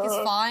in Black is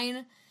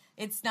fine.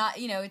 It's not,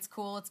 it's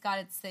cool. It's got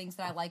its things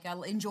that I like. I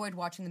enjoyed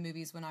watching the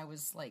movies when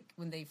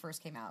they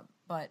first came out.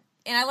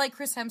 And I like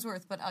Chris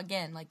Hemsworth, but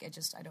again, I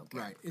don't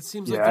care. Right. It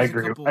seems I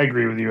agree. I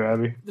agree with you,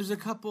 Abby. There's a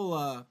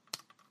couple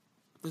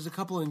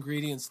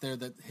ingredients there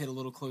that hit a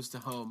little close to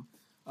home.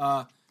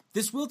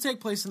 This will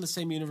take place in the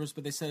same universe,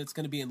 but they said it's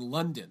going to be in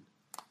London.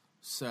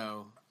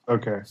 So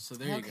okay. So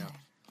there you go.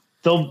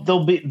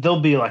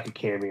 They'll be like a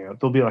cameo.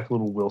 They'll be like a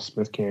little Will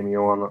Smith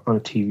cameo on a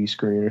TV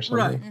screen or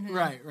something.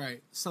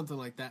 Right. Something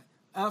like that.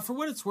 For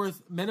what it's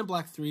worth, Men in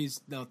Black 3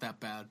 is not that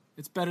bad.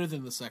 It's better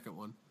than the second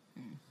one.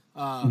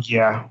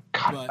 Yeah,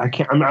 God, I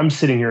can't. I'm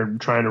sitting here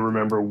trying to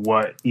remember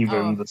what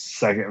even the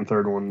second and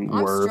third one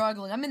were. I'm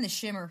struggling. I'm in the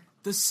shimmer.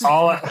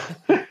 All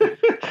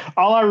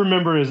I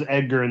remember is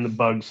Edgar in the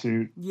bug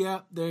suit. Yeah,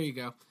 there you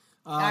go.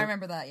 I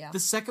remember that. Yeah. The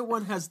second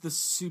one has the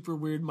super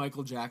weird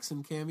Michael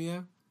Jackson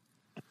cameo.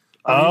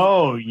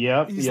 Oh,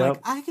 yep. He's like,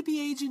 I could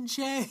be Agent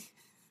J.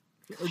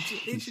 Or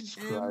Jesus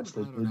Christ,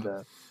 they did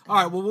that. All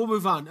right, well, we'll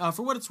move on.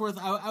 For what it's worth,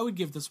 I would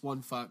give this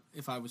 1 fuck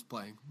if I was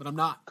playing, but I'm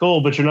not. Cool,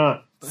 but you're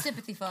not.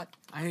 Sympathy fuck.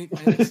 I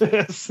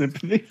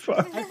Sympathy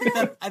fuck.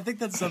 I think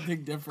that's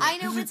something different. I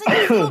know, but it's like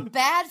you feel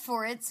bad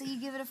for it, so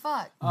you give it a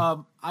fuck.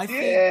 I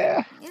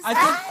think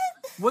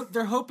what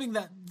they're hoping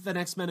that the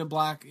next Men in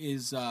Black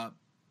is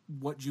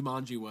what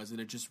Jumanji was,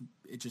 and it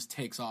just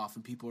takes off,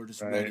 and people are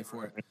just ready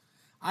for it.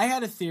 I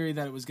had a theory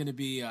that it was going to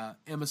be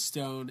Emma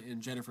Stone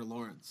and Jennifer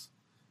Lawrence,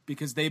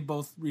 because they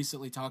both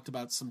recently talked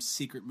about some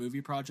secret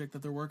movie project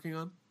that they're working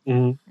on.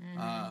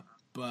 Mm-hmm.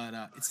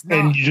 But it's not.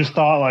 And you just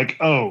thought like,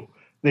 oh,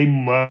 they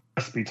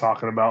must be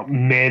talking about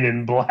Men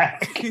in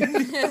Black.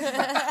 It's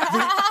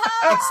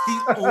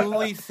the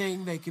only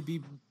thing they could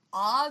be.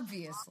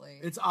 Obviously.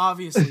 It's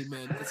obviously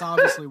men. It's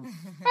obviously.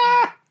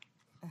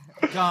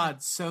 God,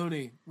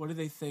 Sony, what are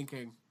they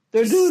thinking?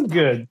 They're doing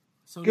good.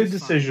 Sony's good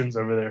decisions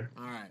over there.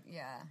 All right.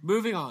 Yeah.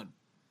 Moving on.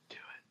 Do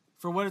it.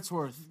 For what it's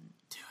worth.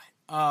 Do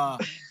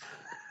it.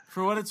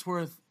 For what it's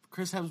worth,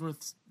 Chris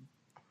Hemsworth,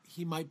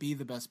 he might be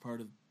the best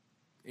part of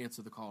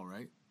Answer the Call,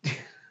 right?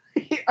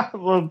 I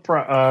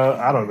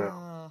don't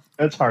know.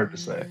 That's hard to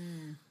say.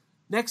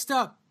 Next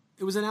up,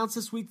 it was announced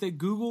this week that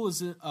Google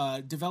is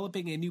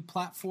developing a new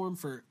platform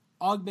for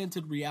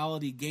augmented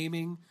reality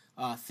gaming.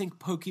 Think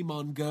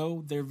Pokemon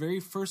Go. Their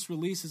very first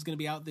release is going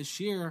to be out this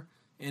year,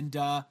 and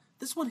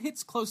this one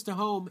hits close to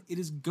home. It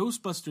is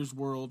Ghostbusters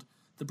World,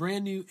 the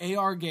brand new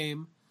AR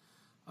game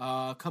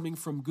coming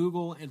from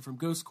Google and from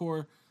Ghost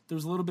Corps. There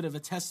was a little bit of a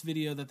test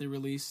video that they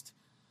released,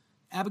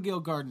 Abigail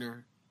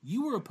Gardner,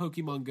 you were a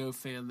Pokemon Go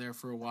fan there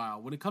for a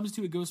while. When it comes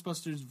to a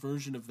Ghostbusters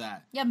version of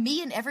that. Yeah,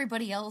 me and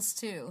everybody else,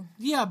 too.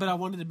 Yeah, but I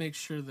wanted to make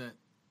sure that...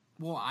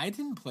 Well, I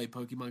didn't play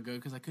Pokemon Go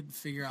because I couldn't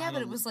figure out... Yeah,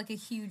 but it was like a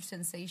huge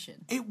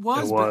sensation. It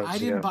was, but I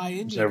didn't buy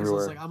into it because I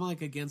was like, I'm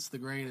like against the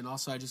grain, and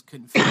also I just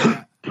couldn't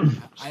figure out...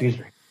 Excuse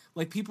me.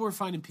 Like, people were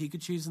finding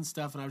Pikachus and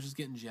stuff, and I was just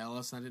getting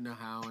jealous, and I didn't know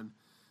how, and...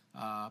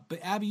 but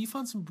Abby, you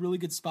found some really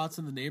good spots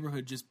in the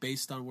neighborhood just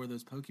based on where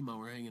those Pokemon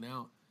were hanging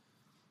out.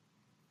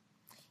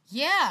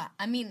 Yeah,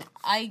 I mean,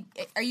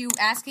 are you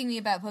asking me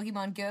about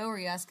Pokemon Go, or are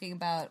you asking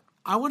about...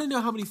 I want to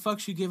know how many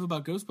fucks you give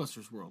about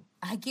Ghostbusters World.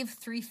 I give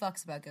 3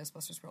 fucks about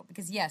Ghostbusters World,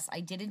 because yes, I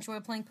did enjoy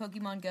playing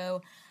Pokemon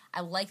Go. I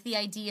like the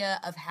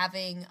idea of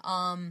having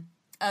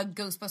a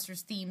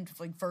Ghostbusters-themed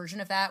like version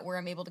of that, where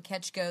I'm able to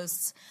catch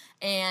ghosts,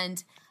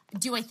 and...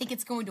 Do I think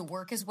it's going to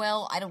work as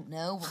well? I don't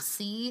know. We'll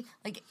see.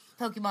 Like,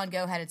 Pokemon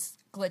Go had its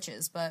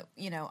glitches, but,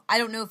 you know, I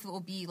don't know if it will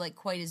be, like,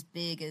 quite as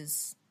big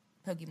as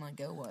Pokemon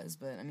Go was,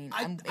 but, I mean,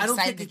 I'm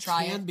excited to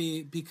try it. I don't think it can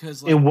be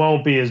because, like... It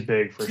won't be as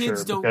big, for kids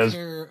sure, don't because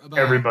care about...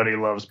 everybody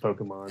loves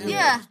Pokemon.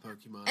 Yeah.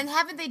 Loves Pokemon. And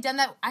haven't they done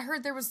that? I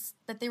heard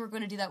that they were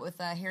going to do that with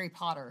Harry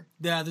Potter.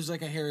 Yeah, there's,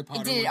 like, a Harry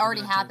Potter... Did it already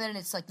happen, and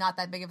it's, like, not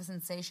that big of a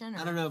sensation? Or?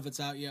 I don't know if it's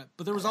out yet.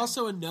 But there was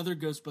also another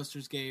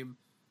Ghostbusters game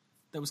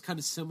that was kind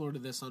of similar to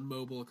this on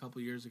mobile a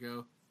couple years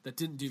ago. That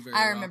didn't do very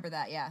well. I remember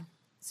that, yeah.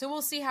 So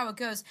we'll see how it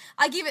goes.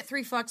 I give it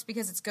 3 fucks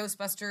because it's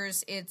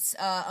Ghostbusters. It's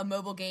a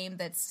mobile game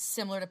that's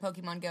similar to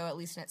Pokemon Go, at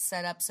least in its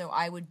setup, so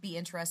I would be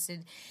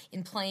interested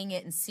in playing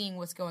it and seeing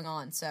what's going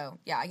on. So,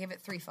 yeah, I give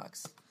it 3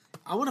 fucks.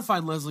 I want to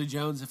find Leslie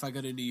Jones if I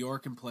go to New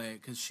York and play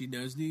it, because she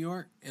knows New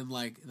York, and,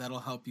 like,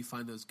 that'll help you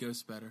find those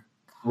ghosts better.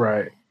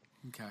 Right.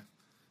 Okay.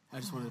 I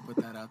just wanted to put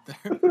that out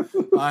there.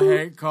 I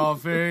hate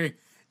coffee.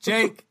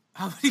 Jake,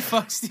 how many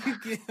fucks do you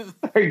give?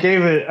 I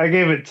gave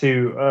it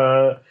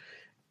 2.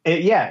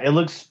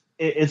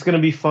 It's going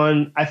to be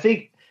fun. I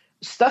think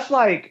stuff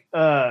like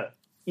when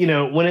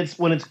it's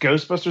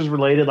Ghostbusters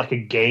related, like a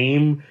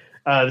game.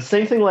 The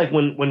same thing like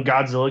when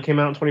Godzilla came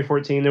out in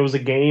 2014, there was a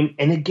game,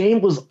 and the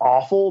game was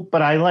awful,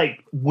 but I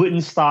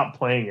wouldn't stop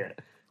playing it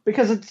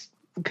because it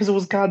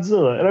was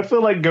Godzilla. And I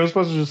feel like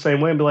Ghostbusters is the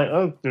same way, and be like,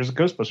 oh, there's a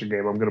Ghostbuster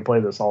game, I'm going to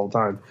play this all the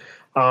time.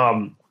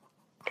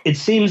 It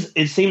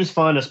seems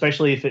fun,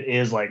 especially if it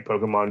is like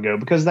Pokemon Go,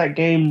 because that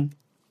game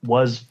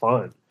was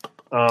fun.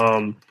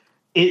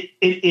 It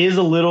is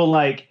a little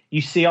like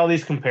you see all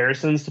these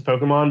comparisons to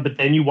Pokemon, but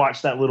then you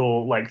watch that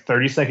little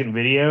 30-second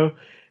video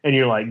and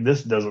you're like,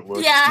 this doesn't look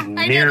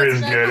near as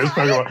good as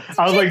Pokemon.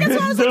 I was like,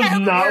 this does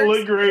not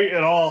look great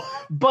at all.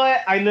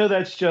 But I know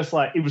that's just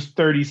it was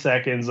 30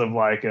 seconds of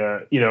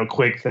a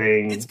quick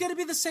thing. It's gonna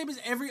be the same as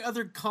every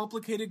other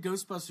complicated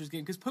Ghostbusters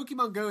game, because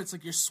Pokemon Go, it's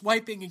like you're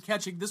swiping and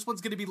catching. This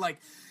one's gonna be like,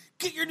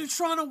 get your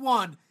Neutrona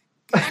wand.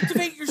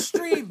 Activate your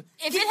stream.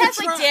 If it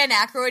has Dan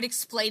Aykroyd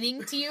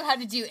explaining to you how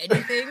to do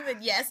anything, then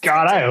yes.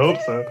 God, I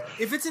hope so.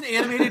 If it's an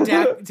animated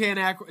Dan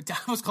Aykroyd, I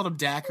almost called him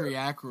Daiquiri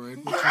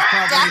Aykroyd. Which is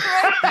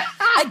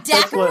probably, a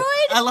Daiquiri?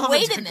 I love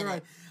Wait a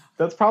minute.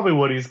 That's probably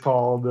what he's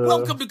called.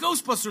 Welcome to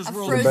Ghostbusters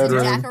World. Frozen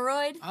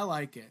Daiquiri? I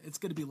like it. It's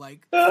going to be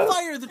like,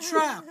 fire the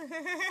trap.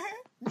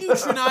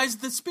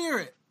 Neutronize the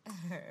spirit.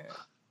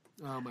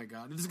 Oh my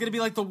God. It's going to be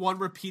like the one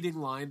repeating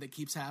line that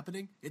keeps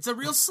happening. It's a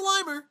real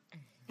Slimer.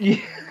 Yeah.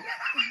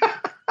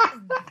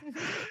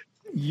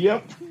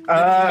 Yep.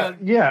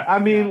 Yeah. I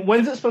mean,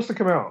 when's it supposed to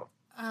come out?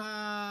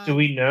 Do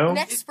we know?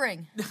 Next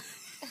spring.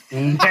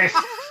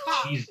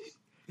 Jesus.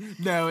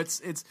 No,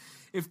 it's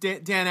if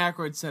Dan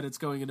Aykroyd said it's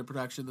going into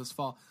production this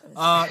fall.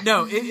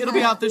 No, it'll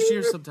be out this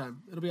year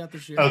sometime. It'll be out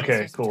this year.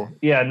 Okay, cool.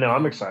 Yeah, no,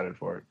 I'm excited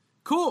for it.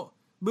 Cool.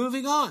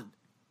 Moving on.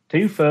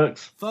 2 fucks.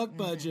 Fuck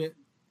budget.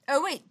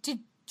 Oh wait, did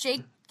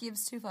Jake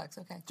gives 2 fucks?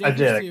 Okay. Jake I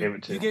did. I gave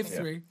it 2. You gave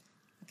 3.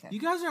 Okay. You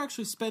guys are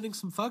actually spending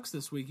some fucks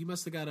this week. You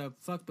must have got a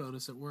fuck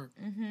bonus at work.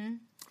 Mm-hmm.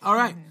 All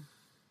right.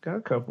 Got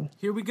a couple.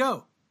 Here we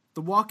go.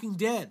 The Walking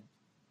Dead.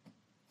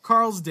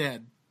 Carl's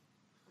dead.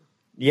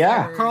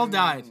 Yeah. Carl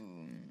died.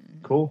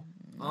 Cool.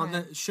 On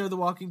the show The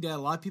Walking Dead. A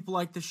lot of people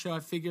like the show. I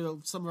figure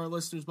that some of our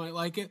listeners might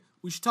like it.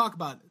 We should talk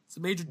about it. It's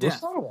a major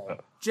death.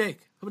 Jake,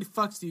 how many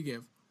fucks do you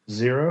give?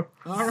 0.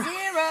 All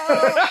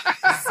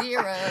right.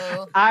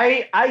 0.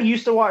 I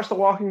used to watch The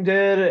Walking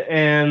Dead,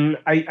 and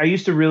I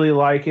used to really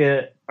like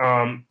it.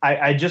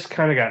 I just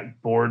kind of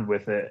got bored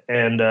with it.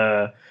 And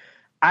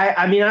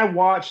I mean, I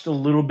watched a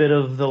little bit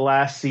of the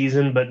last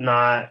season, but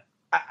not...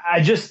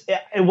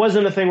 it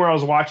wasn't a thing where I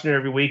was watching it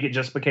every week. It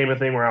just became a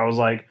thing where I was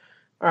like,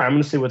 all right, I'm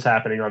going to see what's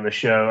happening on the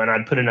show. And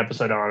I'd put an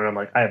episode on, and I'm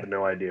like, I have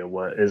no idea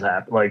what is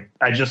happening.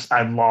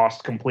 I've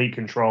lost complete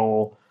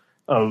control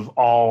of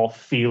all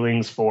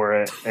feelings for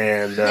it.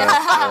 And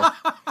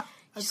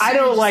I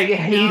don't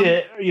hate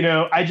it.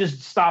 I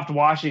just stopped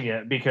watching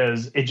it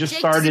because it just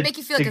started does it make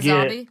you feel like a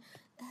zombie?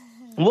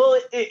 Well,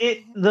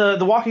 the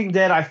Walking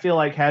Dead, I feel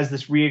like, has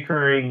this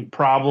reoccurring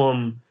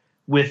problem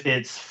with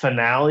its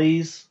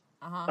finales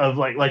of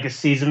like a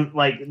season.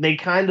 They're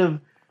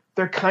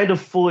kind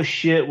of full of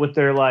shit with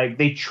their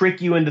they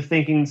trick you into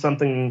thinking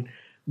something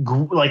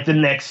like the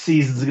next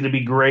season's going to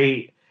be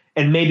great,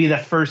 and maybe the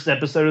first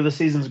episode of the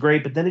season's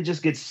great, but then it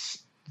just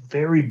gets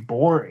very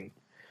boring.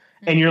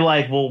 And you're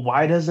like, well,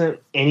 why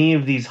doesn't any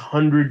of these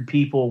 100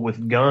 people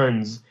with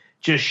guns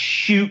just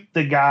shoot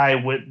the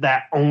guy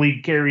that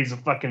only carries a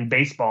fucking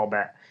baseball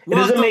bat?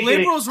 Well, if the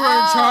liberals were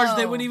in charge,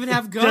 they wouldn't even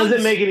have guns.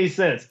 Doesn't make any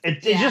sense.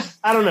 It just,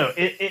 I don't know.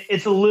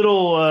 It's a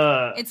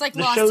little. It's like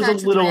the lost show's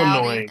touch a little with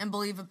reality annoying and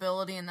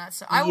believability and that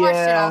stuff. I watched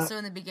it also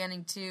in the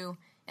beginning too,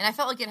 and I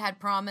felt like it had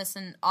promise.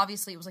 And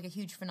obviously, it was like a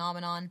huge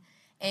phenomenon.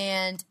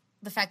 And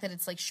the fact that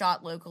it's like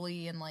shot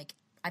locally, and like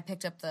I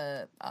picked up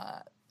the.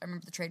 I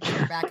remember the trade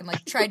paperback and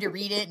like tried to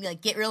read it and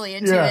like get really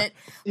into it.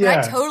 But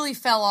I totally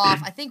fell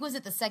off. I think was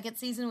it the second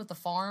season with the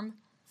farm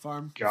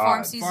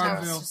season. I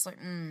was just like,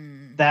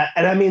 that,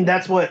 and I mean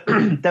that's what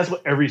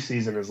every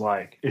season is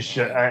like. It's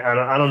just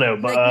I don't know,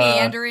 but like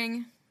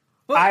meandering.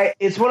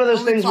 It's one of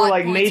those things where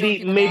like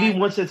maybe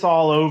once it's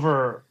all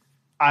over,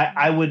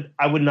 I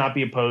would not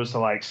be opposed to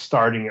like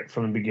starting it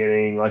from the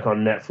beginning, like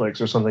on Netflix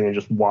or something, and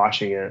just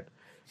watching it.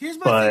 Here's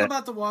my thing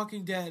about The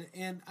Walking Dead,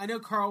 and I know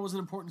Carl was an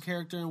important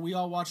character, and we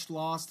all watched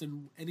Lost,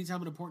 and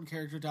anytime an important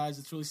character dies,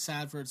 it's really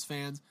sad for its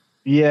fans.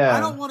 Yeah. I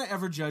don't want to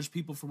ever judge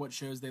people for what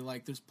shows they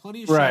like. There's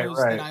plenty of shows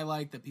that I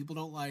like that people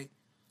don't like.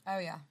 Oh,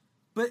 yeah.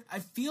 But I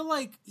feel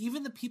like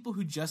even the people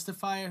who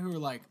justify it, who are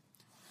like,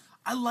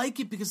 I like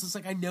it because it's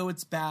like, I know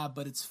it's bad,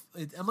 but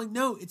I'm like,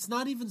 no, it's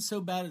not even so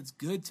bad it's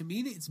good. To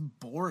me, it's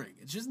boring.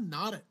 It's just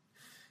not it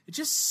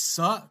just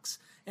sucks.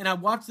 And I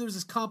watched, there was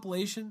this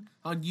compilation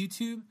on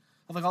YouTube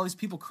of like all these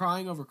people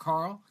crying over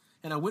Carl,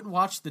 and I went and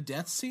watched the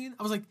death scene.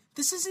 I was like,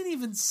 this isn't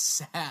even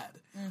sad.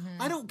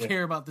 I don't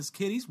care about this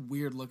kid. He's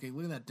weird looking.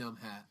 Look at that dumb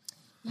hat.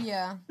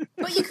 Yeah.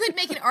 But you could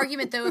make an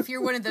argument, though, if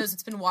you're one of those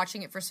that's been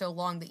watching it for so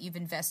long that you've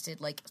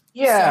invested like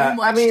so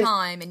much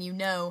time,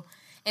 and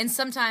and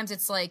sometimes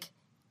it's like,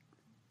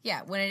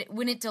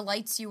 when it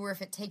delights you, or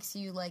if it takes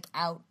you like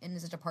out and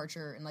is a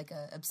departure and like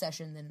a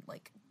obsession, then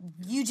like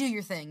you do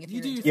your thing.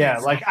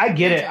 Like I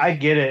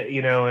get it,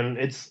 you know, and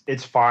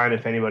it's fine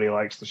if anybody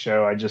likes the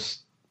show. I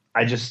just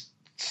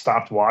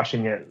stopped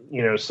watching it,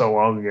 you know, so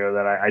long ago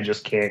that I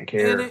just can't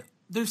care.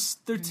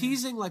 They're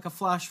teasing like a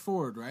flash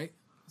forward, right?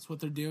 That's what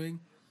they're doing.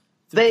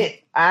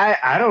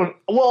 I don't.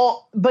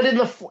 Well, but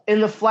in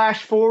the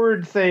flash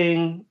forward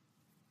thing,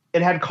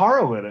 it had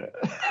Carl in it,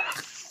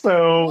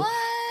 so. What?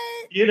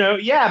 You know,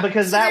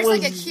 because so that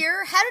was like a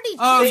cure. How did he?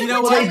 Oh, you know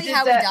what? Tell me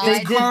how he died. They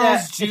did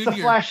that. It's the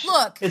flash.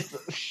 Look, it's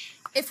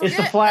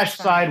the flash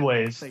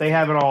sideways. They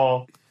have it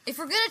all. If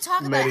we're gonna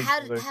talk about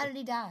how did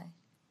he die?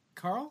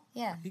 Carl?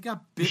 Yeah, he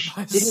got bit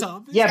by a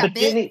zombie. Yeah,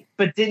 didn't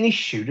he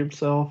shoot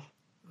himself?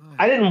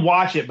 I didn't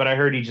watch it, but I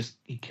heard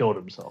he killed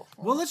himself.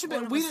 Well, let's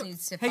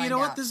hey, you know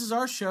what? This is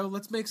our show.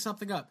 Let's make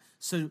something up.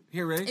 So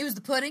here, ready? It was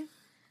the pudding.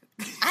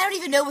 I don't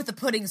even know what the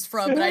pudding's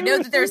from, but I know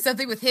that there's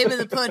something with him and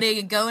the pudding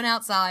and going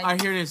outside. All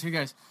right, here it is. Here,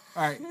 guys.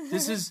 All right,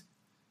 this is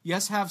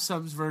Yes Have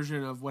Some's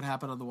version of what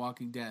happened on The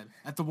Walking Dead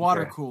at the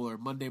water cooler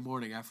Monday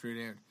morning after it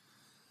aired.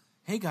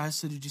 Hey, guys,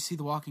 so did you see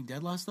The Walking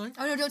Dead last night?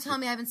 Oh, no, don't tell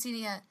me. I haven't seen it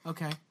yet.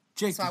 Okay.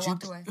 Jake, so I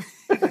walked away.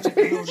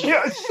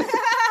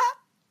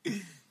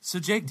 So,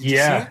 Jake, did you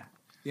see it?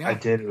 Yeah, I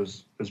did. It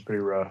was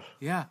pretty rough.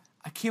 Yeah.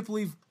 I can't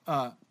believe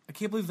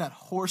that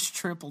horse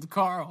trampled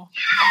Carl.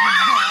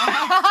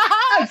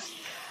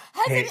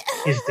 Hey,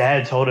 his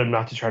dad told him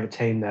not to try to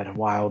tame that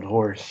wild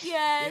horse.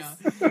 Yes.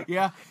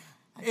 Yeah.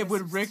 And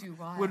when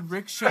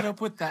Rick showed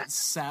up with that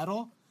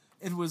saddle,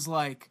 it was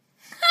like,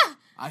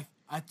 I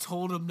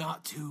told him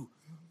not to,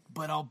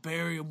 but I'll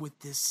bury him with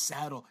this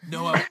saddle.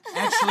 No,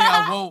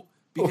 I won't,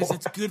 because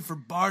it's good for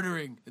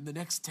bartering in the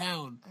next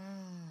town.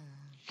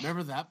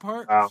 Remember that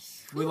part? Wow.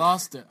 We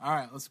lost it. All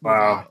right, let's move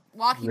on.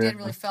 Walking Dead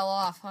really fell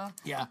off, huh?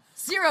 Yeah.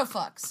 0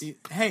 fucks.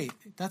 Hey,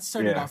 that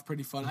started off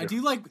pretty fun. I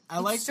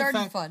like the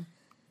fact fun.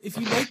 If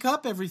you make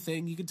up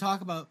everything, you can talk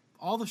about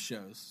all the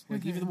shows,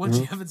 like even the ones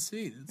you haven't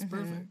seen. It's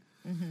perfect.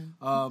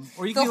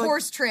 Or you the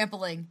horse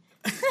trampling.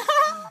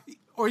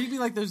 Or you'd be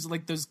like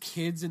those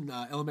kids in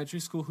elementary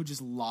school who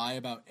just lie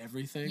about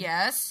everything.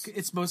 Yes.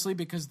 It's mostly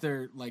because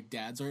their like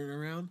dads aren't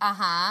around.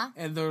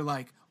 And they're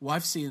like, well,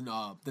 I've seen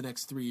the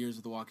next 3 years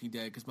of The Walking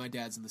Dead because my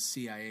dad's in the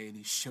CIA and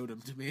he showed them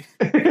to me.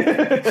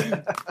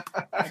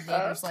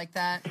 Neighbors like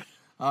that.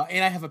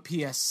 And I have a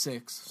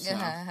PS6. So. All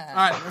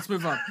right, let's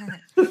move on.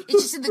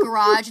 It's just in the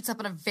garage. It's up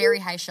on a very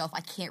high shelf.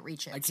 I can't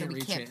reach it.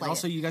 Play it.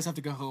 Also, you guys have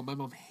to go home. My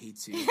mom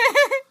hates you.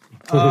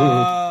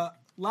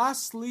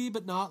 Lastly,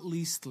 but not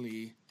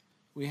leastly,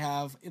 we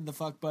have in the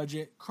fuck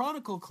budget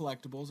Chronicle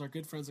Collectibles. Our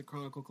good friends at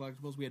Chronicle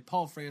Collectibles. We had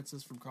Paul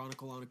Francis from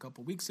Chronicle on a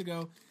couple weeks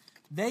ago.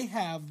 They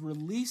have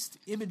released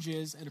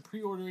images and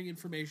pre-ordering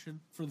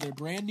information for their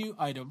brand new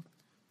item.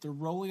 They're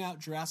rolling out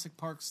Jurassic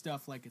Park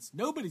stuff like it's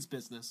nobody's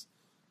business.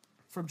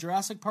 From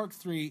Jurassic Park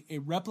 3, a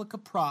replica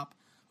prop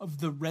of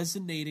the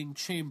resonating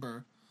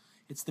chamber.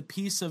 It's the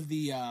piece of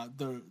the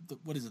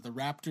what is it? The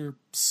raptor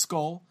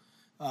skull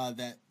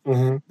the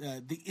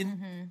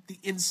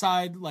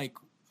inside like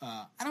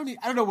I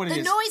don't know what it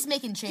is. The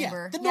noise-making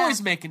chamber. Yeah, the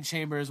noise-making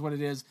chamber is what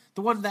it is.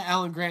 The one that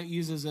Alan Grant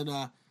uses in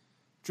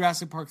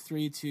Jurassic Park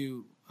 3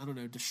 to, I don't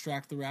know,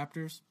 distract the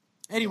raptors.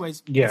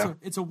 Anyways, yeah.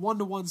 it's a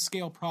 1-to-1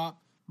 scale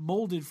prop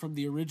molded from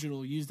the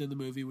original used in the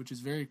movie, which is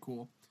very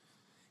cool.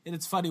 And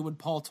it's funny when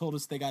Paul told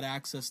us they got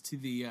access to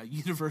the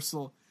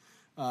Universal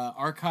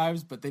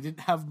archives, but they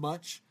didn't have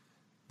much.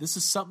 This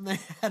is something they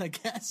had, I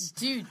guess.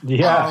 Dude,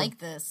 yeah. I like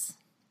this.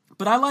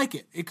 But I like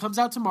it. It comes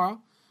out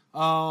tomorrow.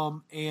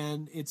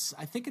 And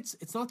I think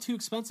it's not too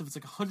expensive. It's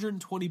like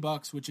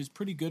 $120, which is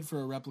pretty good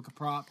for a replica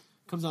prop.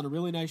 Comes on a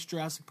really nice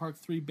Jurassic Park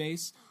 3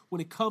 base.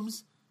 When it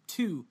comes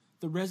to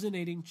the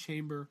Resonating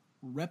Chamber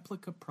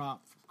replica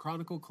prop from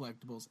Chronicle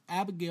Collectibles,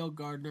 Abigail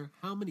Gardner,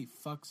 how many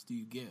fucks do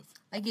you give?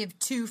 I give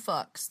 2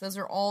 fucks. Those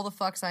are all the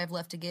fucks I have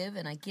left to give,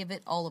 and I give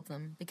it all of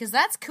them. Because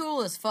that's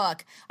cool as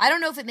fuck. I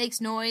don't know if it makes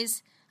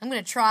noise. I'm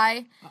going to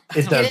try.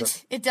 It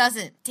doesn't. It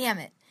doesn't. Damn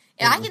it.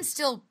 I can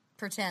still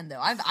pretend,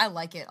 though. I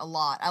like it a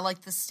lot. I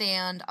like the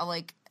stand. I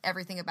like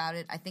everything about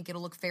it. I think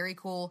it'll look very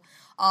cool.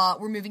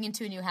 We're moving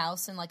into a new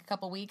house in like a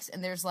couple weeks,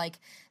 and there's like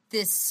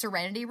this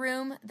Serenity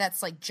room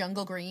that's like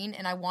jungle green,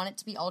 and I want it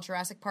to be all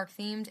Jurassic Park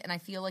themed, and I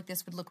feel like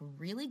this would look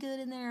really good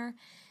in there,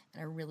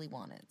 and I really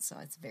want it. So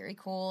it's very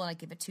cool, and I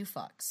give it 2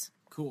 fucks.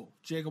 Cool.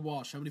 Jacob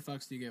Walsh, how many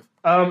fucks do you give?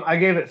 I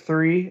gave it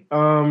 3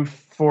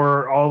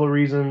 for all the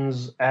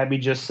reasons Abby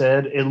just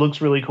said. It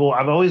looks really cool.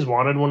 I've always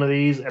wanted one of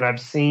these, and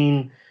I've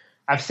seen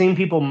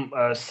people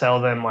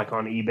sell them like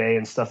on eBay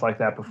and stuff like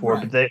that before.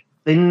 Right. But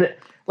they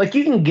like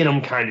you can get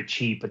them kind of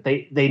cheap, but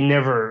they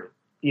never,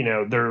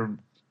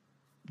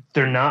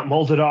 they're not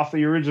molded off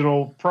the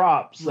original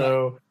prop.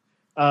 So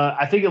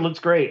I think it looks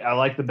great. I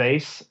like the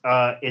base.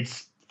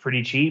 It's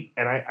pretty cheap,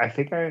 and I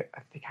think I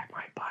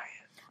might buy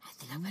it. I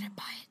think I'm gonna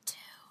buy it too.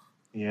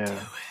 Yeah. Do it.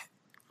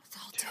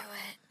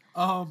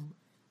 I'll do it.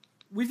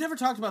 We've never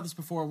talked about this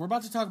before. We're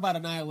about to talk about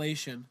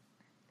Annihilation,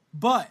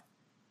 but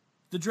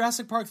the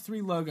Jurassic Park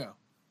 3 logo,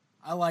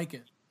 I like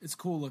it. It's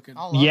cool looking.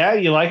 Yeah,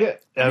 you like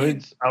it? I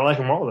like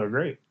them all. They're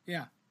great.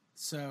 Yeah.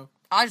 So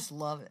I just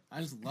love it.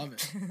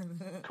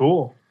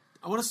 Cool.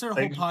 I want to start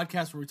a whole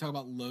podcast where we talk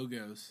about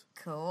logos.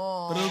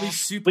 Cool. But it'll be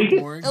super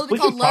boring. It'll be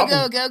called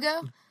Logo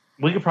Go-Go?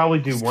 We could probably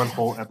do one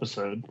whole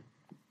episode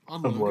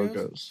of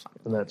logos.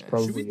 And that's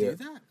probably Should we do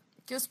that?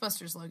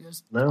 Ghostbusters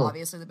logos. No.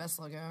 Obviously the best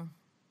logo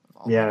of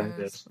all yeah, logos.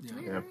 it is.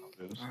 Yeah,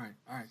 it is. All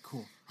right,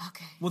 cool.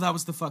 Okay. Well, that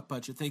was the fuck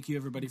budget. Thank you,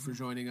 everybody, for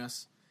joining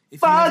us.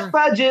 Fuck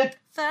budget!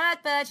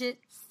 Fuck budget.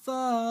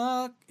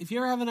 Fuck. If you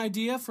ever have an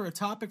idea for a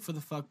topic for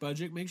the fuck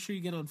budget, make sure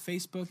you get on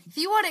Facebook. If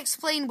you want to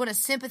explain what a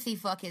sympathy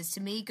fuck is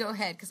to me, go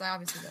ahead, because I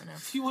obviously don't know.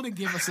 If you want to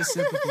give us a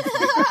sympathy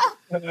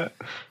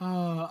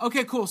fuck.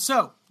 Okay, cool.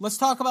 So, let's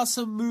talk about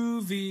some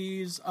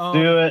movies.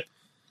 Do it.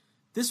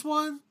 This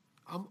one,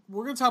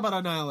 we're going to talk about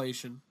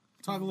Annihilation.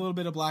 Talk a little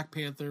bit of Black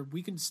Panther.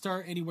 We can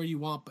start anywhere you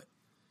want, but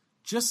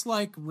just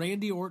like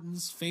Randy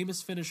Orton's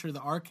famous finisher,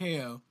 the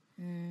RKO,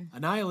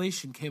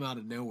 Annihilation came out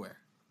of nowhere.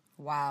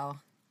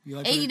 Wow.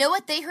 You you know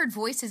what? They heard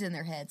voices in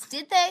their heads.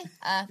 Did they?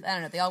 I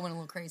don't know. They all went a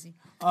little crazy.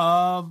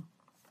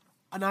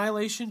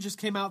 Annihilation just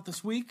came out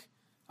this week.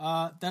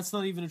 That's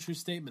not even a true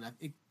statement.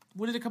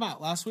 When did it come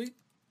out? Last week?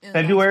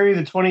 February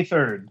the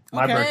 23rd.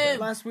 My birthday.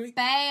 Last week.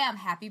 Bam!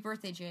 Happy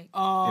birthday, Jake.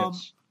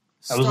 Yes.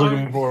 I was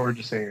looking forward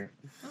to seeing it.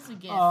 That was a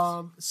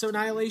gift. So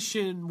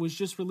Annihilation was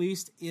just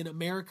released in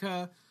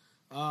America,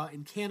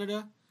 in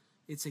Canada.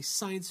 It's a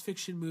science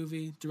fiction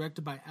movie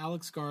directed by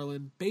Alex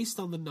Garland, based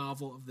on the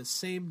novel of the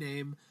same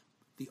name.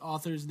 The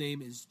author's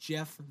name is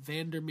Jeff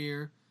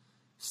Vandermeer,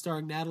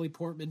 starring Natalie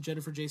Portman,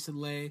 Jennifer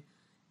Jason Leigh,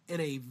 and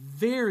a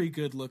very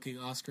good-looking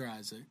Oscar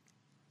Isaac.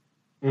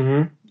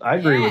 Mm-hmm. I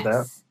agree with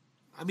that.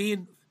 I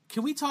mean,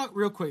 can we talk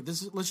real quick?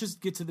 Let's just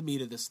get to the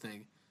meat of this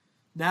thing.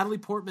 Natalie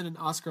Portman and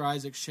Oscar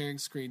Isaac sharing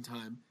screen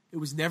time. It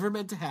was never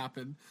meant to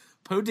happen.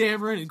 Poe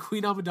Dameron and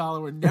Queen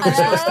Amidala were never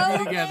supposed to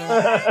be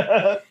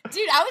together.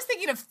 Dude, I was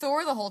thinking of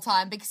Thor the whole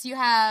time because you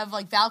have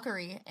like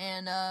Valkyrie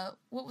and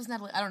what was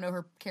Natalie? I don't know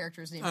her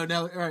character's name. Oh,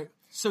 no, all right.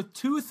 So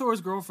 2 of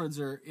Thor's girlfriends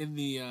are in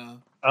the.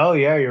 Oh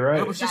yeah, you're right.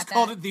 I was just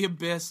called it the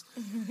Abyss.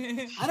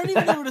 I don't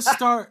even know where to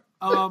start.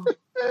 Well,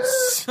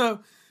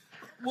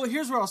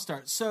 here's where I'll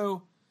start.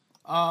 So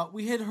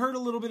we had heard a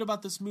little bit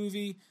about this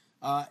movie.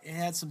 It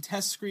had some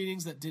test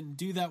screenings that didn't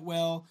do that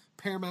well.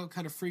 Paramount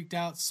kind of freaked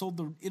out, sold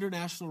the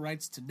international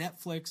rights to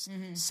Netflix,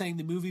 saying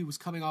the movie was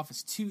coming off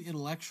as too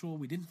intellectual.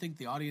 We didn't think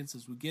the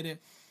audiences would get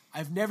it.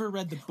 I've never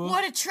read the book.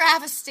 What a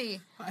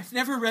travesty. I've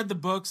never read the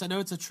books. I know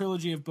it's a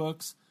trilogy of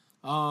books.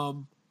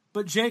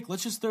 But Jake,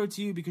 let's just throw it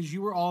to you because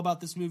you were all about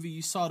this movie.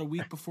 You saw it a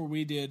week before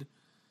we did.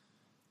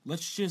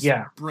 Let's just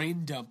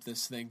brain dump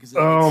this thing.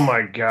 Oh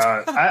my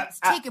God. Let's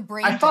take a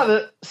brain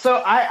dump.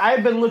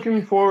 I've been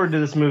looking forward to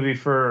this movie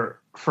for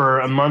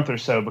a month or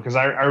so because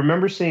I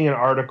remember seeing an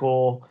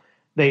article.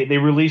 They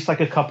released like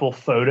a couple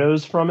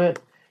photos from it,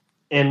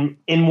 and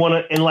the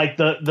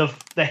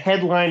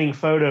headlining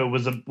photo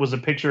was a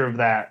picture of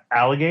that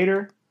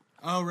alligator.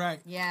 Oh right,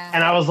 yeah.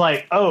 And I was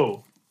like,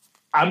 oh,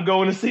 I'm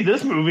going to see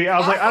this movie. I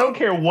was like, I don't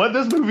care what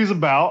this movie's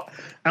about.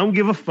 I don't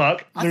give a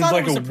fuck. There's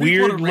like a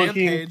weird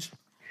looking.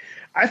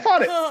 I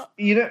thought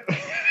it.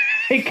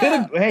 It could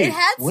have. Hey,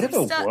 what if it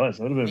was? That would have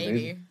been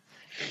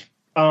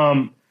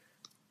amazing.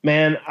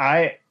 Man,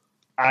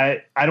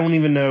 I don't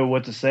even know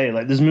what to say.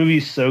 Like, this movie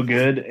is so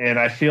good, and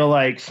I feel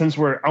like I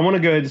want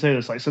to go ahead and say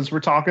this. Like, since we're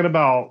talking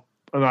about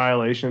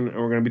Annihilation and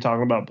we're going to be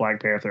talking about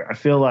Black Panther, I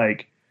feel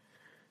like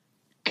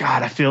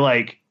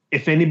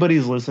if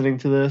anybody's listening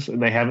to this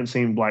and they haven't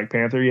seen Black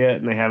Panther yet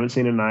and they haven't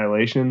seen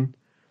Annihilation,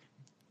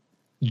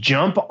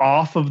 jump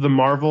off of the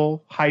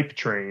Marvel hype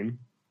train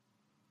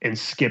and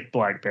skip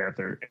Black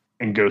Panther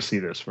and go see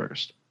this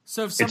first.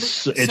 So if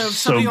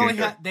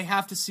somebody, they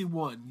have to see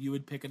one, you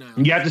would pick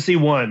Annihilation. You have to see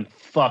one.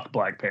 Fuck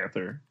Black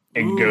Panther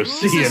and go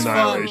see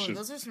Annihilation.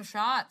 Those are some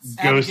shots.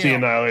 Go see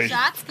Annihilation.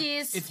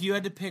 Shotskis. If you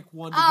had to pick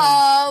one.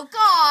 Guys,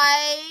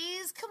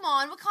 come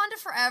on, Wakanda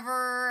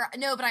forever.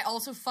 No, but I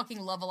also fucking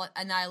love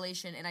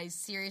Annihilation, and I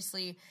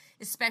seriously,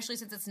 especially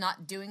since it's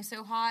not doing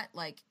so hot,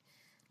 like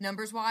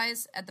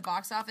numbers-wise at the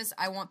box office,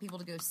 I want people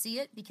to go see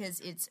it because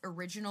it's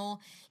original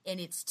and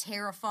it's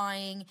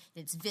terrifying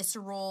and it's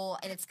visceral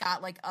and it's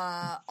got like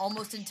a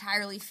almost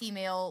entirely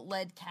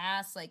female-led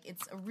cast. Like,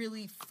 it's a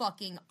really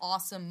fucking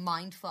awesome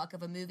mindfuck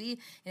of a movie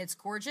and it's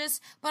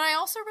gorgeous. But I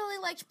also really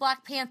liked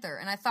Black Panther,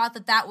 and I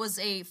thought that was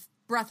a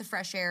breath of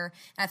fresh air,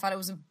 and I thought it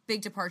was a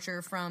big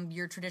departure from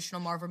your traditional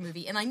Marvel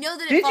movie. And I know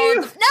that it followed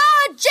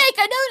no, Jake,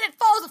 I know that it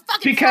follows the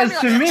fucking because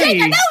formula. To me,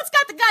 Jake, I know it's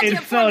got the goddamn it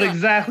felt formula.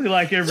 exactly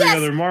like every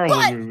other Marvel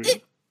movie.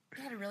 It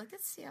had a really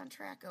good C on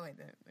track. Oh wait,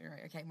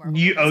 right, okay, Marvel.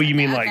 You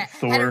mean like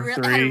Thor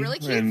 3? Had a really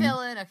cute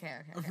villain. Okay.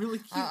 A really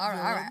cute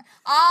villain.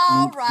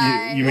 All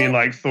right. You mean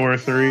like Thor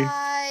 3?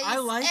 I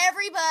like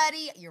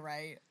everybody. You're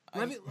right.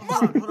 Hold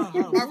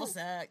on. Marvel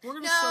sucked.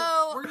 We're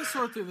gonna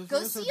sort through this.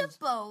 Go see them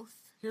both.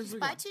 Just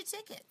buy 2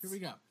 tickets. Here we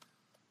go.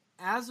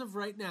 As of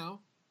right now,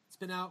 it's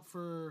been out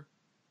for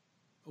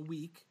a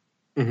week.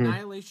 Mm-hmm.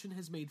 Annihilation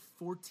has made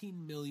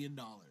 $14 million.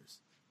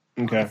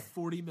 Okay. On a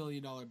 $40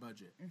 million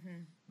budget.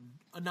 Mm-hmm.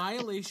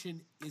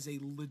 Annihilation is a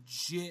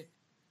legit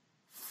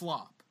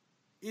flop.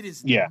 It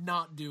is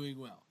not doing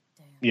well.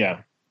 Damn. Yeah.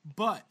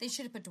 But they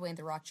should have put Dwayne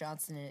The Rock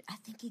Johnson in it. I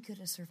think he could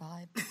have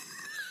survived.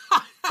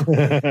 That would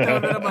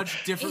have been a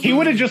much different he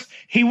would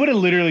have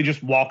literally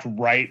just walked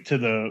right to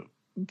the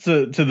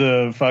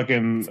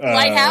fucking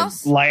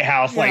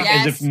lighthouse,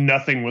 as if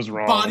nothing was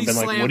wrong. Body been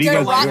slam. Like, what are you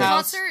guys rock doing?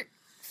 concert.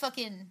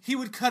 Fucking. He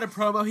would cut a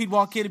promo. He'd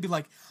walk in and be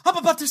like, "I'm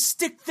about to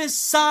stick this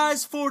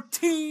size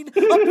 14 up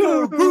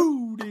your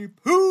booty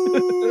poo."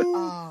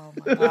 Oh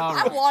my god!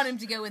 Right. I want him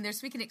to go in there so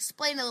we can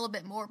explain a little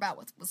bit more about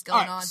what's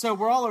going on. So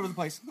we're all over the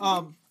place.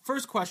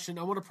 First question,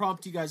 I want to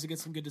prompt you guys to get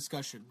some good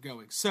discussion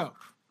going. So,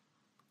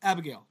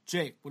 Abigail,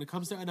 Jake, when it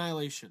comes to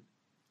Annihilation,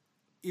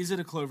 is it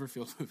a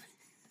Cloverfield movie?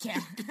 Yeah.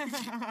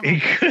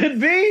 It could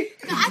be.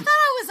 No, I thought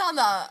I was on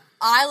the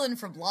island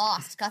from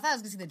Lost. I thought I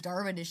was going to see the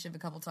Darwin Initiative a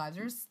couple times.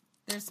 There's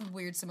some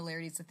weird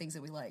similarities to things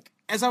that we like.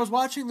 As I was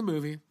watching the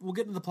movie, we'll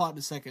get into the plot in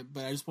a second,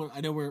 but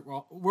I know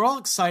we're all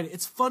excited.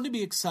 It's fun to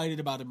be excited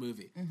about a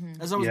movie.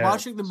 Mm-hmm. As I was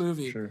watching the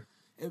movie,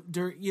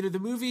 the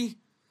movie,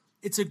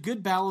 it's a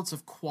good balance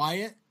of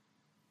quiet,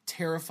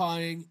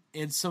 terrifying,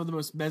 and some of the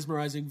most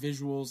mesmerizing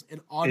visuals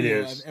and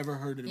audio I've ever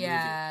heard in a movie.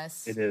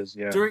 Yes. It is,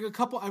 yeah. During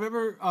I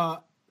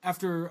remember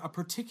after a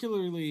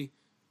particularly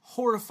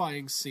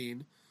horrifying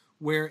scene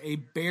where a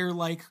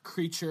bear-like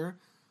creature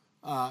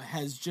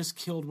has just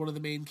killed one of the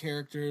main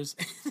characters,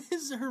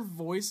 and her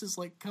voice is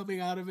like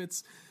coming out of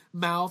its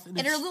mouth, and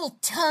her little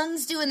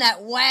tongue's doing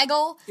that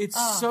waggle. It's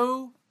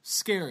so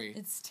scary.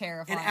 It's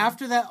terrifying. And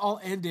after that all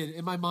ended,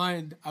 in my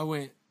mind, I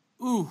went,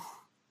 "Ooh,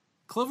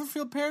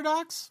 Cloverfield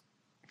Paradox?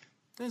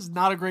 That is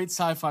not a great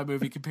sci-fi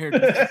movie compared to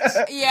this."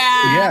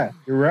 Yeah,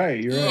 you're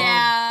right.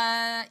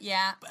 Yeah.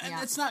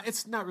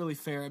 It's not really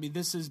fair. I mean,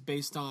 this is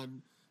based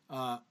on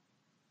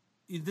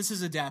this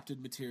is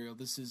adapted material.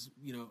 This is,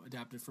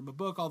 adapted from a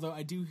book, although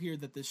I do hear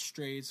that this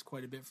strays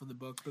quite a bit from the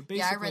book. But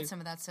basically, I read some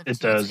of that stuff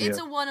too. It's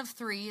a one of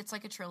 3. It's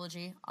like a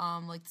trilogy,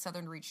 like the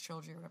Southern Reach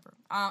trilogy or whatever.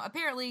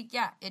 Apparently,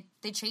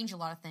 they change a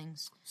lot of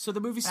things. So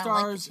the movie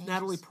stars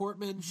Natalie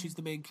Portman. Mm-hmm. She's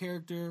the main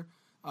character.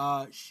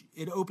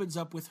 It opens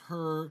up with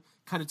her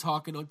kind of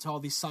talking to all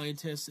these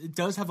scientists. It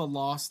does have a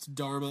Lost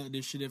Dharma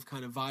Initiative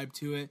kind of vibe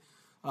to it.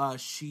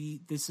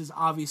 This is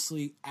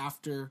obviously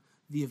after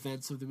the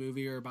events of the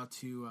movie are about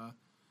to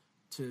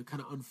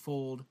kind of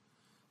unfold.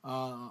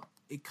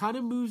 It kind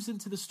of moves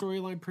into the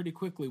storyline pretty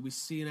quickly. We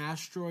see an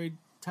asteroid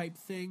type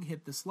thing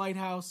hit this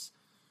lighthouse.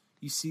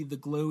 You see the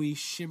glowy,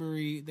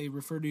 shimmery. They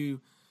refer to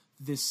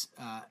this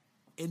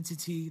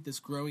entity, this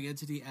growing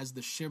entity, as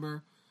the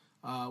Shimmer.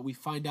 We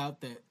find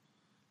out that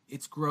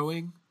it's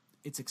growing,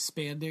 it's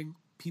expanding.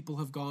 People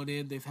have gone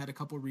in. They've had a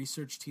couple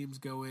research teams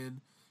go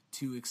in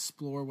to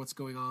explore what's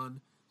going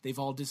on. They've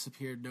all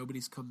disappeared.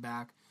 Nobody's come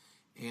back.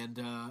 And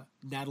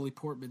Natalie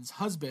Portman's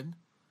husband,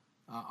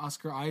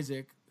 Oscar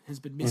Isaac, has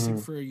been missing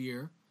for a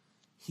year.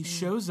 He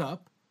shows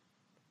up.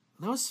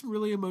 And that was some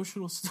really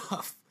emotional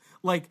stuff.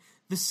 Like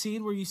the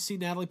scene where you see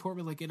Natalie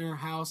Portman like in her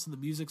house and the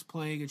music's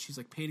playing and she's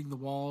like painting the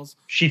walls.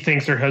 She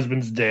thinks her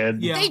husband's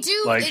dead. Yeah. They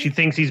do. Like she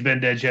thinks he's been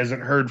dead. She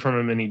hasn't heard from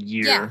him in a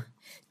year. Yeah.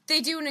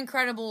 They do an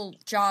incredible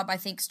job, I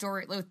think,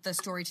 with the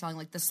storytelling,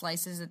 like the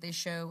slices that they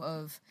show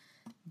of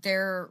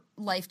their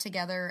life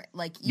together,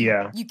 like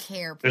you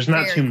care. There's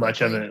not too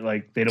much of it.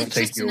 Like they don't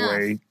take you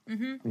away.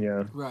 Mm-hmm.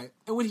 Yeah. Right.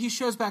 And when he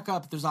shows back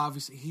up,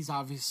 he's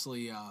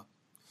obviously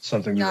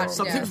something's wrong.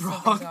 Something's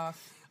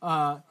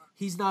wrong.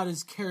 He's not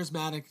as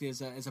charismatic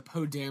as a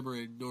Poe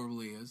Dameron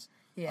normally is.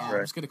 Yeah.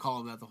 I'm just gonna call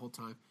him that the whole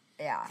time.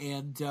 Yeah.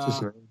 And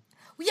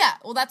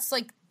well, that's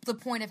like the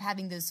point of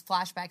having those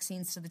flashback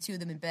scenes to the two of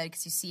them in bed,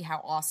 because you see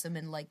how awesome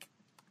and like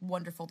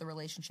wonderful the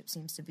relationship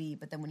seems to be,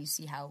 but then when you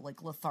see how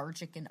like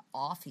lethargic and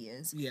off he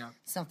is,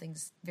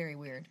 something's very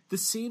weird. The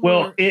scene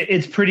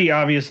it's pretty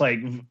obvious like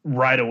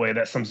right away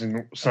that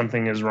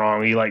something is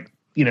wrong. He like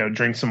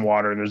drinks some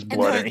water and there's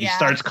blood and he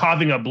starts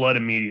coughing up blood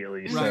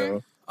immediately.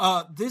 Right.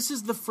 So this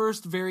is the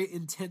first very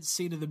intense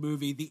scene of the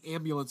movie, the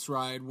ambulance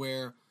ride,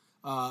 where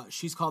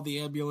she's called the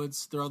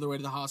ambulance, they're on their way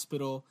to the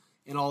hospital,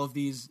 and all of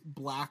these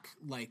black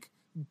like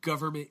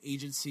government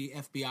agency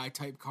FBI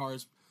type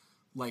cars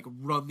like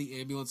run the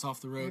ambulance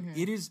off the road.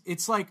 Mm-hmm.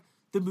 It's like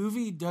the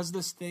movie does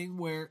this thing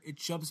where it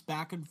jumps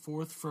back and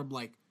forth from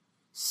like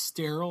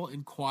sterile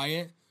and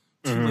quiet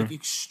to like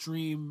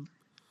extreme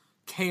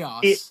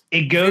chaos.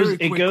 It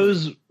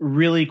goes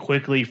really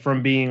quickly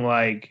from being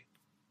like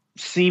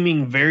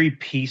seeming very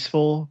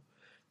peaceful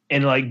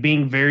and like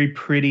being very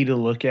pretty to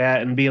look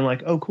at and being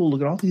like, oh cool,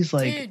 look at all these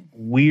like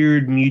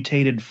weird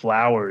mutated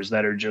flowers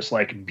that are just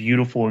like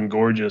beautiful and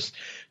gorgeous,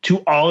 to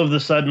all of the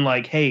sudden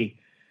like, hey,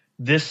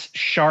 this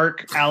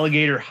shark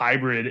alligator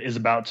hybrid is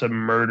about to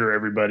murder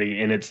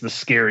everybody, and it's the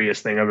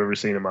scariest thing I've ever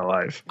seen in my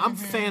life. I'm a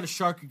fan of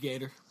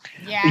Sharkagator.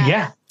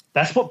 Yeah.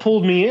 That's what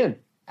pulled me in.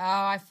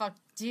 Oh,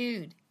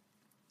 dude.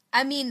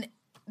 I mean,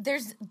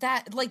 there's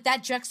that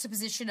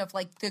juxtaposition of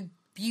like the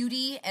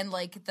beauty and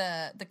like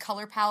the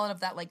color palette of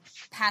that like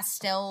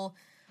pastel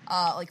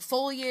like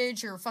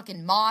foliage or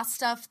fucking moss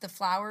stuff, the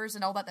flowers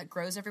and all that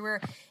grows everywhere.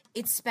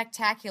 It's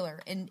spectacular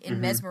and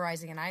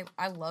mesmerizing, and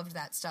I loved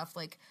that stuff.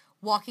 Like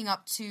walking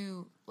up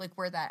to like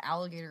where that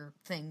alligator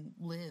thing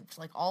lived,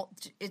 like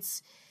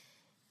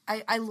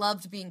I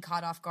loved being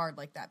caught off guard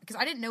like that, because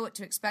I didn't know what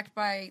to expect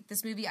by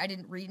this movie. I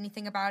didn't read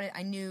anything about it.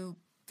 I knew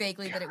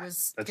vaguely that it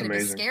was going to be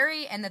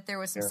scary and that there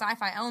was some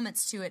sci-fi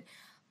elements to it.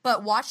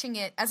 But watching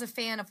it as a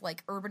fan of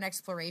like urban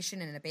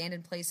exploration and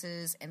abandoned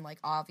places and like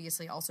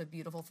obviously also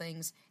beautiful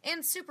things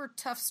and super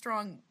tough,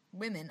 strong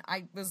women,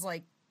 I was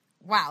like,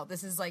 wow,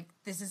 this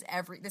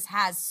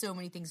has so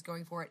many things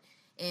going for it,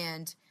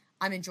 and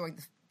I'm enjoying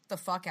the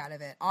fuck out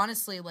of it.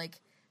 Honestly, like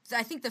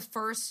I think the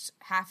first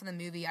half of the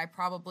movie I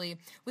probably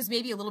was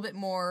maybe a little bit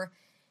more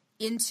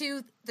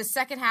into. The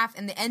second half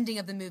and the ending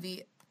of the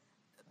movie,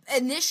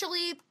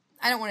 initially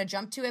I don't want to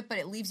jump to it, but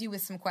it leaves you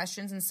with some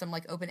questions and some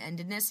like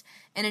open-endedness,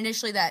 and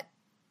initially that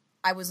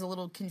I was a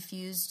little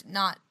confused,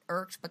 not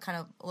irked, but kind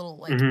of a little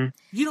like.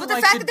 But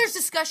the fact that there's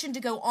discussion to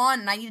go on,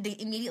 and I needed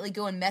to immediately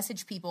go and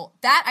message people,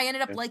 that I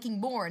ended up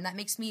liking more, and that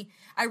makes me.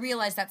 I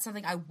realize that's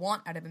something I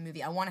want out of a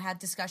movie. I want to have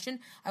discussion.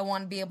 I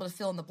want to be able to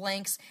fill in the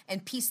blanks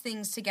and piece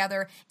things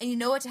together. And you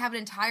know what? To have an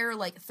entire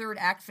like third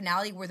act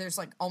finale where there's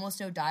like almost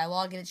no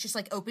dialogue and it's just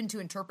like open to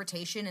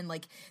interpretation and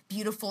like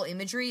beautiful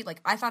imagery.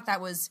 Like I thought that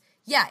was.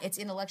 Yeah, it's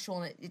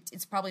intellectual, and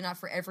it's probably not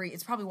for every.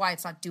 It's probably why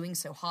it's not doing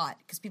so hot,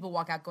 because people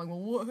walk out going, "Well,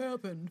 what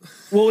happened?"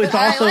 Well, it's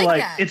also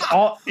like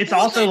it's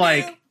also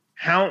like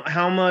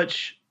how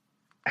much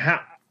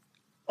have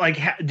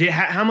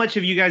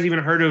you guys even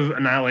heard of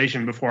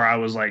Annihilation before I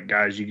was like,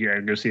 guys, you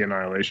gotta go see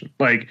Annihilation.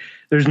 Like,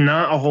 there's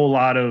not a whole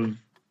lot of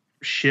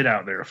shit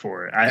out there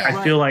for it.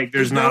 I feel like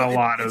there's not a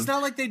lot of. It's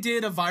not like they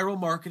did a viral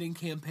marketing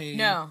campaign.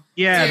 No.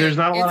 Yeah, there's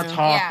not a lot of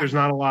talk. There's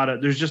not a lot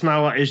of. There's just not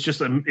a lot. It's just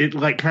it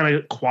like kind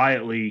of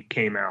quietly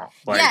came out.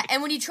 Like, yeah,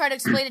 and when you try to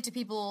explain it to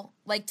people,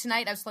 like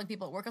tonight, I was telling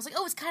people at work, I was like,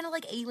 "Oh, it's kind of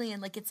like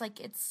Alien. Like it's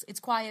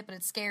quiet, but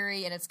it's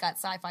scary, and it's got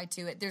sci-fi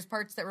to it. There's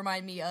parts that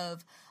remind me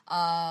of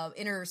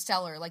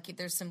Interstellar. Like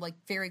there's some like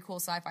very cool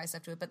sci-fi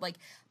stuff to it, but like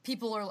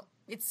people are."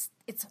 It's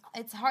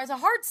hard. It's a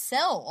hard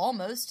sell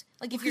almost.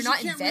 Like if you're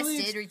not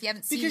invested or if you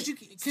haven't seen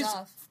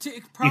stuff.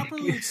 To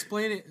properly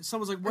explain it,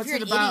 someone's like, "What's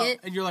it about?" Idiot.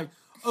 And you're like,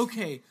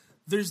 "Okay,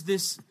 there's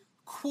this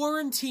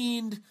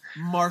quarantined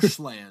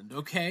marshland."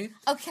 Okay.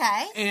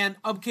 And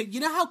you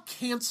know how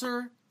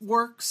cancer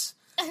works?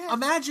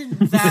 Imagine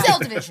that. Cell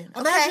division.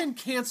 Imagine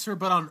cancer,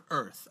 but on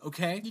Earth.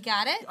 Okay. You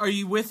got it. Are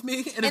you with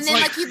me? And then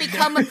like you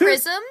become a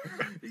prism.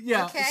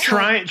 Yeah. Okay.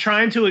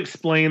 Trying to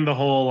explain the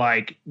whole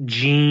like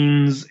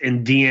genes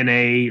and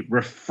DNA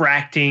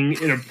refracting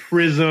in a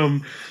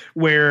prism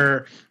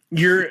where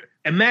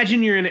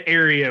imagine you're in an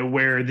area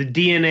where the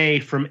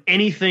DNA from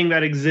anything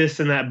that exists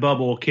in that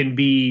bubble can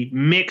be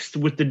mixed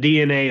with the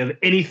DNA of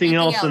anything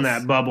else in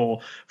that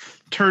bubble,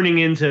 turning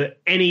into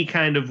any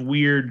kind of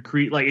weird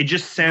like it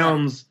just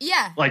sounds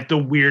like the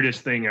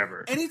weirdest thing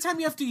ever. Anytime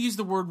you have to use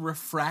the word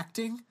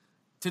refracting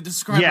to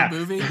describe a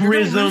movie,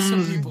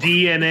 prisms,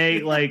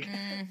 DNA, like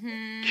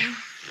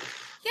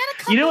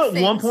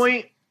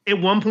at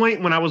one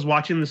point when I was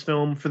watching this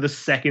film for the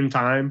second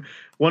time,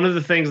 one of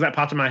the things that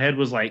popped in my head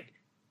was like,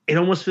 it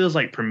almost feels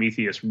like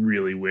Prometheus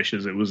really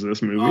wishes it was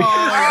this movie.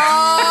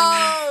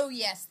 Oh,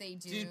 yes, they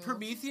do. Dude,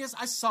 Prometheus,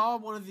 I saw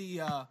one of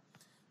the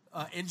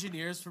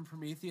engineers from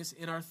Prometheus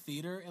in our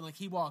theater, and like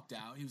he walked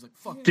out. He was like,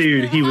 "Fuck."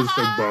 Dude, he was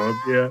so bummed.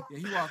 Yeah. Yeah,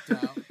 he walked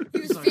out. He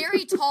was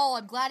very tall.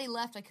 I'm glad he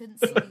left. I couldn't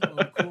see.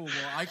 Oh, cool.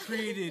 Well, I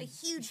created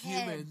huge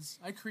humans.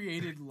 I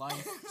created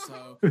life.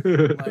 So,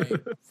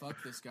 like,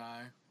 fuck this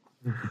guy.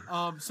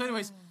 So,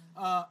 anyways,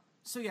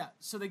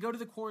 so they go to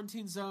the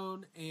quarantine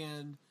zone,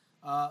 and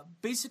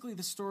basically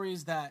the story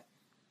is that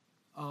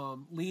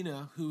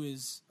Lena, who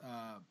is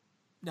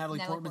Natalie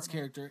Portman's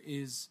character,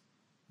 is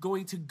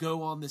going to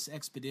go on this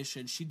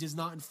expedition. She does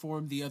not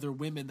inform the other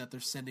women that they're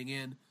sending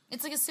in.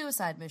 It's like a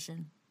suicide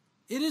mission.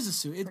 It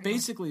is It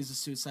basically is a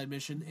suicide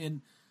mission,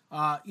 and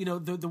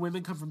the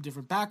women come from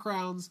different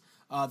backgrounds.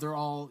 They're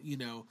all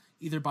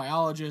either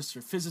biologists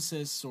or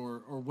physicists or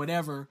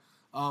whatever.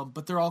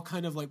 But they're all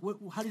kind of like,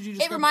 how did you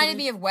just... It reminded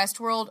me of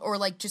Westworld, or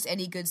like just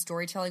any good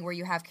storytelling where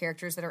you have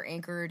characters that are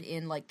anchored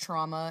in like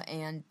trauma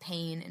and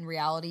pain and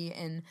reality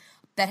and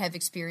that have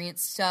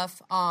experienced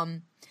stuff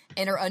and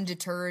are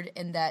undeterred,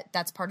 and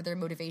that's part of their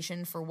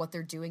motivation for what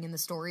they're doing in the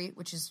story,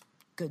 which is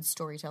good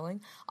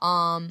storytelling.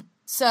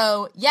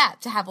 So yeah,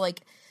 to have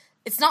like...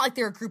 It's not like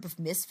they're a group of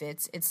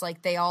misfits. It's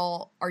like they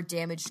all are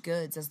damaged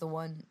goods, as the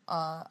one...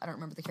 I don't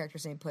remember the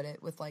character's name put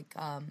it, with like...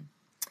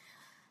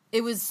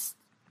 It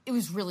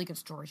was really good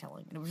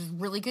storytelling, and it was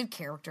really good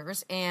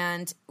characters.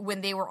 And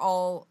when they were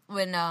all,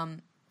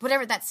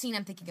 whatever that scene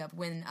I'm thinking of,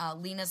 when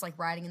Lena's like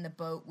riding in the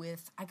boat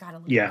with, I gotta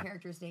look at the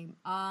character's name.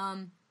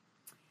 I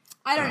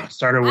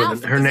don't know.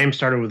 Her name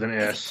started with an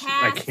S.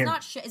 I can't. It's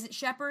not. Is it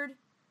Shepard?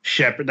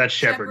 Shepard. That's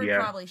Shepard. Yeah,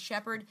 probably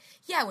Shepard.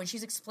 Yeah, when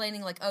she's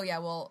explaining like, oh yeah,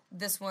 well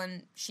this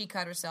one she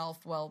cut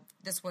herself. Well,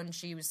 this one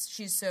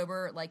she's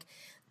sober. Like.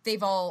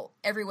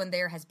 Everyone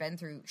there has been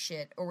through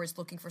shit or is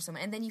looking for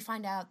someone. And then you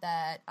find out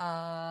that,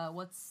 I'm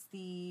going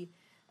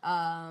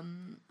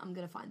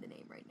to find the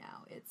name right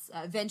now. It's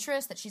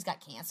Ventress, that she's got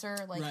cancer.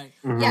 Like, right.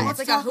 Yeah, it's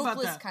like a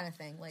hopeless kind of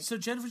thing. Like, so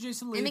Jennifer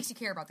Jason Leigh... It makes you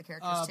care about the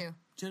characters, too.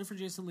 Jennifer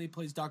Jason Leigh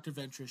plays Dr.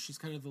 Ventress. She's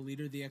kind of the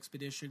leader of the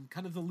expedition,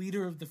 kind of the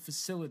leader of the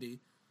facility,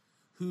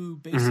 who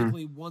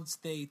basically, once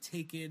they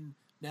take in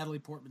Natalie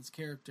Portman's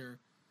character,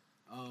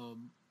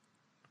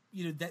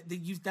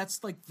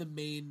 that's like the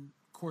main...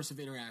 course of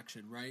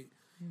interaction, right?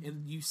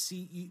 And you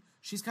see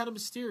she's kind of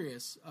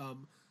mysterious.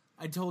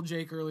 I told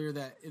Jake earlier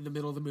that in the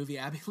middle of the movie,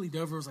 Abby leaned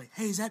over and was like,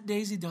 "Hey, is that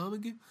Daisy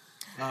Domergue?"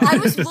 I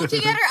was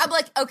looking at her, I'm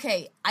like,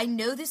 okay, I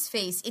know this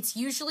face. It's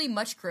usually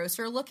much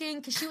grosser looking,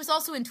 because she was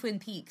also in Twin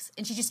Peaks,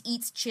 and she just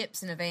eats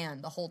chips in a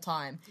van the whole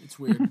time. It's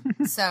weird.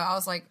 So I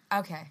was like,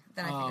 okay,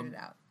 then I figured it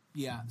out.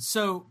 Yeah,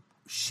 so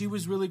she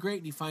was really great,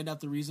 and you find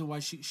out the reason why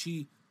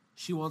she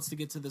wants to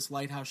get to this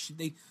lighthouse.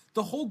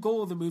 The whole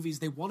goal of the movie is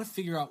they want to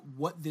figure out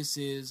what this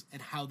is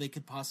and how they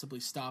could possibly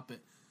stop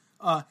it.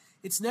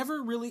 It's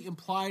never really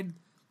implied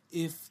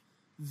if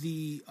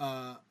the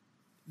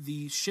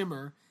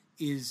Shimmer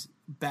is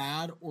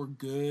bad or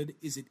good.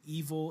 Is it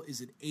evil? Is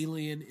it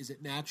alien? Is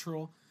it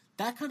natural?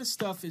 That kind of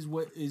stuff is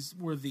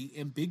where the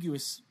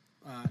ambiguous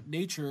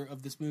nature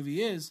of this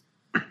movie is.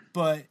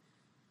 But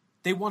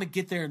they want to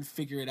get there and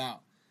figure it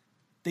out.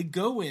 They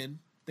go in.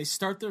 They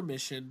start their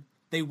mission.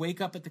 They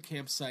wake up at the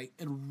campsite,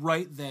 and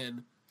right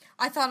then...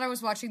 I thought I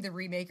was watching the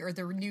remake or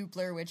the new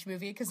Blair Witch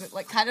movie, because it,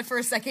 like, kind of for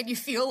a second you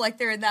feel like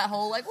they're in that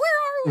whole, like,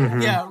 where are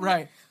we? Yeah,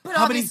 right. But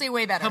obviously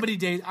way better. How many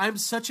days? I'm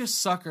such a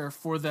sucker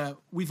for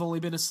we've only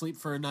been asleep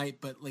for a night,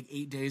 but, like,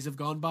 8 days have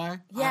gone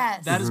by.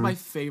 Yes. That is my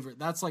favorite.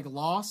 That's, like,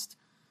 Lost.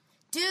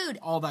 Dude.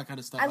 All that kind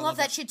of stuff. I love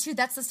that shit, too.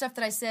 That's the stuff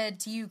that I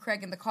said to you,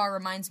 Craig, in the car.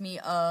 Reminds me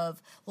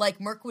of,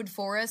 like, Mirkwood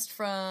Forest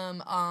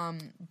from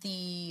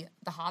the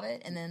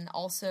Hobbit, and then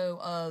also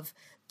of...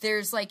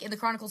 There's, like, in the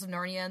Chronicles of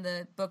Narnia, in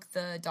the book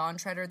The Dawn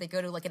Treader, they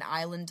go to, like, an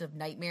island of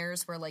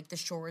nightmares where, like, the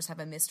shores have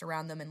a mist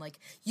around them and, like,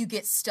 you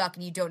get stuck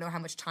and you don't know how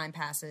much time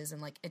passes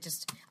and, like, it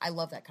just... I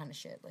love that kind of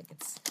shit. Like,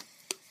 it's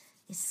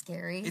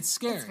scary. It's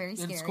scary. It's very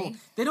scary. It's cool.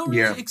 They don't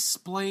really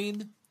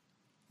explain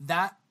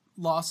that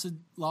loss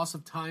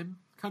of time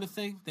kind of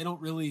thing. They don't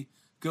really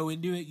go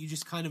into it. You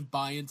just kind of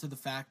buy into the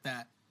fact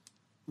that,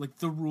 like,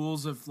 the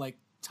rules of, like,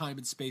 time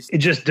and space... It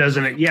just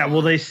doesn't... Yeah,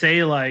 well, they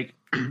say, like...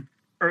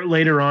 Or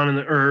later on,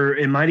 or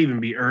it might even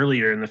be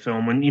earlier in the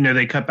film when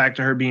they cut back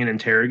to her being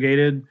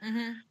interrogated.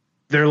 Mm-hmm.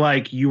 They're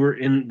like,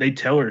 they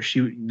tell her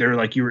they're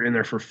like, you were in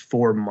there for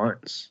 4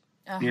 months.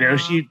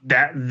 Uh-huh.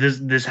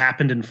 This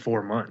happened in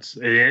 4 months,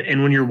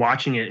 and when you're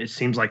watching it, it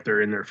seems like they're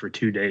in there for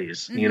 2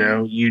 days.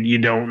 Mm-hmm. You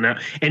don't know,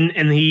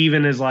 and he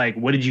even is like,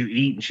 what did you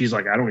eat? And she's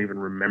like, I don't even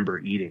remember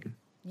eating.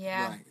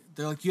 Yeah. Right.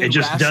 They're like, it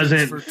just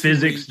doesn't.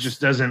 Physics just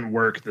doesn't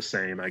work the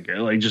same. I guess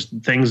just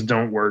things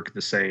don't work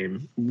the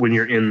same when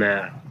you're in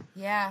that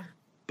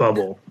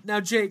bubble.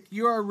 Now, Jake,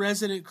 you're a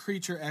resident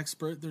creature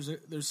expert.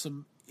 There's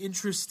some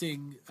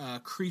interesting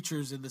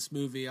creatures in this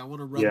movie. I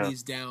want to run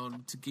these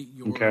down to get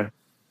your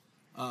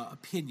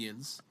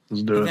opinions.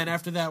 Let's do it. And then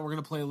after that, we're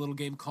gonna play a little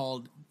game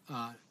called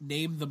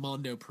Name the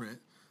Mondo Print.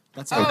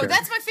 That's my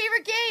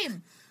favorite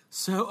game.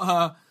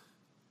 So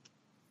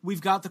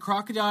we've got the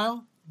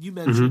crocodile. You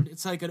mentioned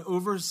it's like an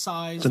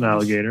oversized... It's an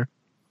alligator.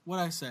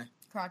 What'd I say?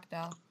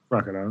 Crocodile.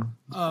 Crocodile.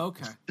 Oh,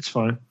 okay. It's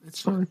fine.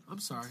 It's fine. I'm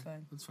sorry.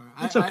 It's fine.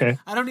 It's okay.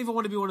 I don't even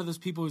want to be one of those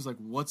people who's like,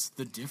 "What's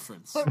the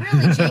difference?" But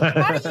really, Jake,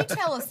 why don't you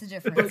tell us the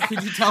difference? But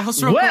could you tell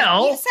us real quick?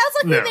 Well, It sounds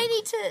like we may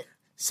need to.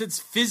 Since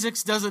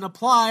physics doesn't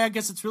apply, I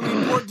guess it's really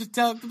important to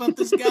talk about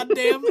this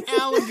goddamn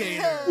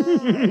alligator.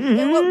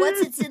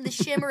 Once it's in the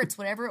shimmer, it's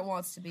whatever it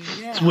wants to be.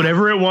 Yeah. It's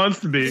whatever it wants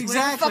to be.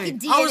 Exactly.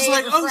 I was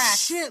like, oh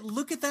shit,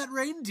 look at that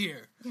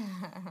reindeer.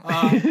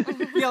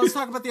 Yeah, let's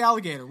talk about the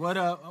alligator.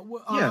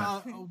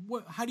 How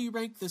do you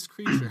rank this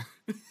creature?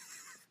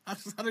 I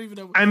don't even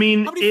know. I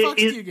mean, how many fucks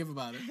do you give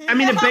about it? I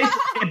mean,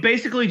 it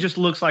basically just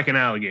looks like an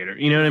alligator.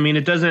 You know what I mean?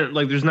 It doesn't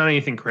there's not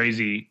anything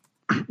crazy.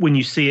 When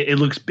you see it, it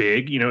looks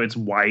big. It's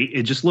white.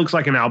 It just looks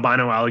like an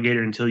albino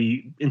alligator until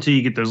you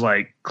get those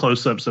like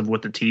close-ups of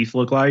what the teeth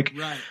look like.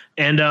 Right.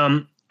 And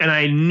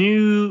I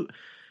knew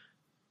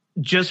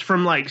just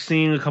from like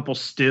seeing a couple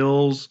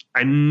stills,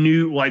 I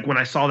knew like when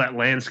I saw that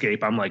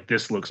landscape, I'm like,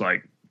 this looks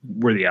like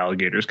where the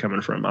alligator's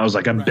coming from. I was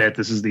like, I bet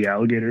this is the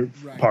alligator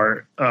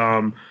part.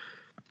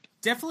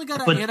 Definitely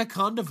got an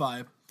anaconda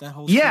vibe. That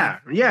whole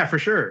yeah, for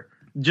sure.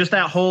 Just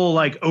that whole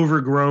like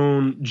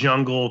overgrown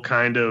jungle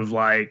kind of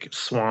like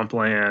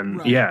swampland.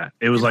 Right. Yeah,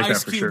 it was like Ice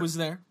that for Cube sure. Was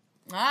there?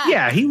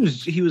 Yeah, he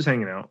was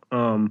hanging out.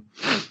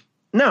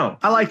 No,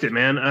 I liked it,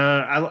 man.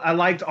 I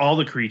liked all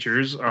the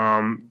creatures.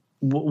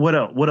 What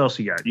else? What else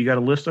you got? You got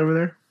a list over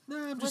there?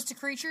 No, list of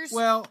creatures.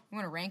 Well, you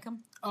want to rank them?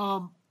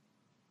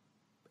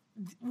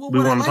 We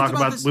want to talk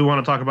about. We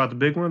want to talk about the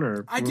big one,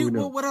 or I do.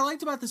 Well, what I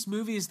liked about this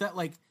movie is that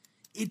like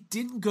it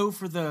didn't go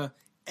for the.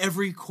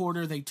 Every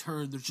corner they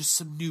turn, there's just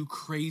some new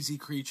crazy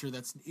creature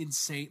that's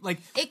insane. Like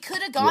it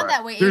could have gone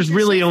that way. There's Andrew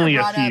really Schaefer only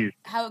a few.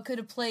 How it could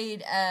have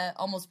played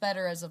almost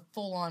better as a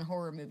full-on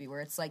horror movie,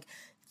 where it's like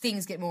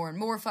things get more and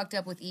more fucked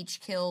up with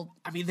each kill.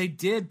 I mean, they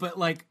did, but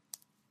like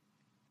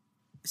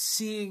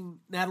seeing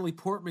Natalie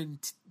Portman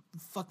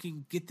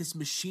fucking get this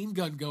machine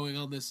gun going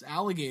on this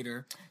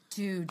alligator.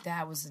 Dude,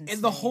 that was insane.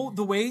 And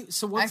the way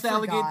once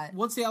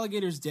the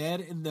alligator's dead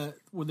and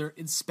when they're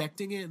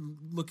inspecting it and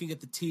looking at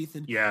the teeth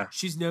and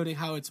she's noting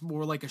how it's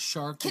more like a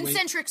shark.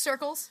 Concentric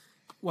circles.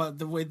 Well,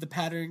 the way the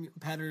patterning, the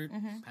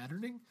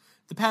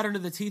pattern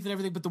of the teeth and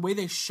everything, but the way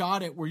they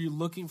shot it, where you're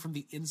looking from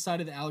the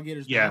inside of the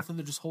alligator's mouth and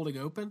they're just holding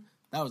open,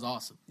 that was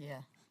awesome. Yeah.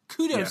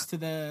 Kudos to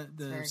the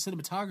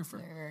cinematographer.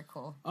 Very, very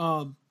cool.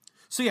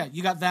 So yeah,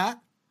 you got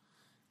that.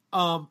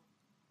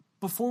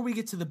 Before we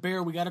get to the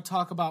bear, we got to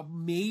talk about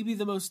maybe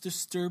the most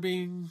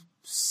disturbing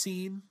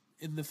scene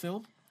in the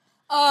film.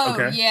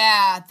 Oh,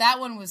 yeah.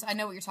 That one was... I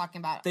know what you're talking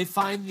about. They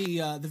find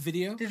the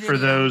video. For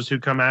those who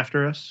come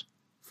after us?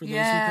 For those who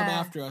come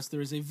after us,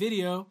 there is a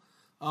video.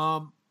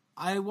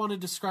 I want to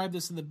describe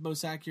this in the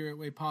most accurate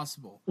way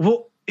possible.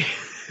 Well,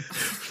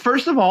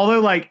 first of all, though,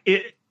 like,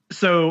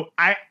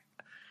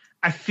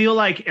 I feel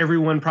like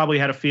everyone probably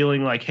had a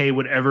feeling like, hey,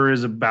 whatever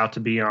is about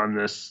to be on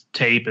this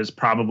tape is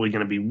probably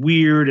going to be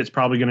weird. It's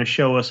probably going to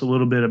show us a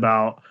little bit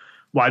about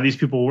why these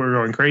people were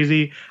going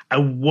crazy. I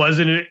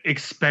wasn't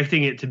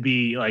expecting it to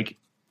be like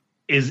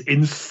as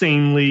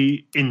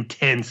insanely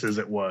intense as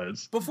it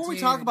was. Before we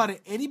talk about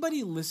it,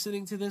 anybody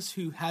listening to this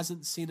who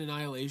hasn't seen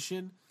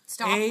Annihilation,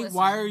 stop listening.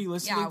 Why are you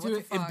listening to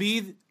it? Fuck? And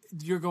B,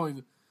 you're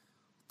going...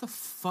 The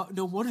fuck?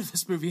 No wonder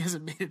this movie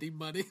hasn't made any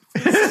money.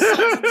 This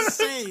sounds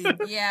insane.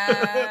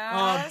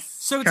 Yeah.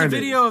 So it's a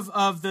video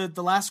of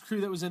the last crew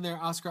that was in there.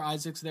 Oscar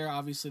Isaac's there.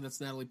 Obviously, that's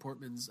Natalie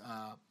Portman's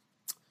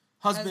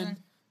husband.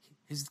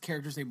 His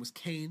character's name was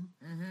Kane,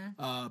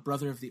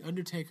 brother of the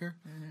Undertaker.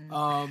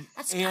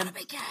 That's gotta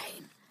be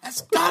Kane.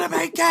 That's gotta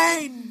be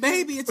Kane.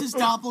 Maybe it's his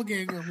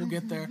doppelganger. We'll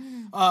get there.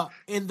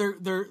 And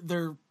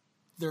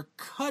they're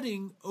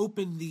cutting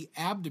open the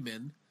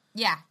abdomen.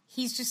 Yeah,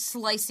 he's just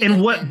slicing.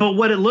 And open.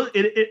 what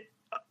it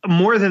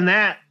more than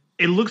that,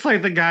 it looks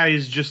like the guy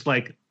is just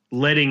like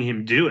letting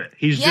him do it.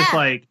 He's just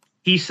like,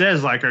 he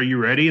says like, "Are you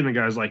ready?" And the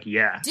guy's like,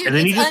 "Yeah." Dude, and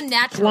then he just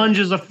unnatural.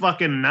 plunges a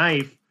fucking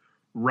knife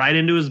right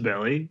into his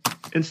belly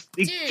and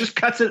he just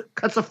cuts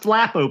a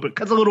flap open,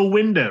 cuts a little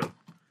window.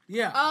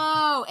 Yeah.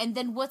 Oh, and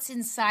then what's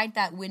inside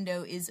that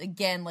window is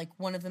again like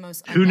one of the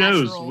most Who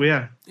knows?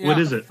 Yeah. What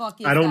is it?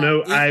 I don't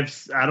know. I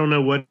don't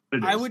know what it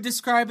is. I would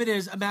describe it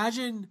as,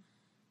 imagine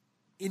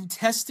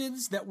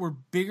intestines that were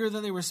bigger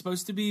than they were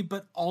supposed to be,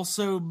 but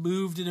also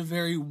moved in a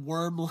very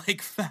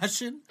worm-like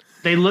fashion.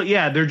 They look,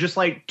 they're just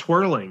like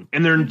twirling,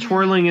 and they're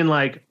twirling in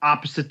like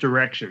opposite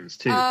directions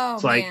too. Oh,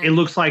 it's like man. it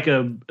looks like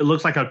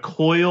a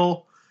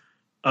coil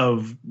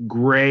of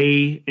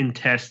gray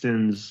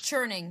intestines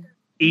churning.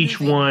 Each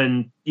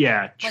one,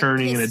 like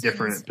churning in a pistons,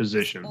 different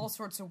position. All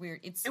sorts of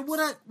weird. And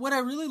what I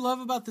really love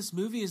about this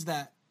movie is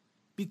that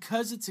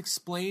because it's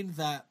explained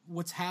that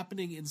what's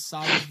happening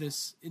inside of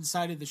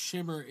the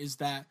shimmer is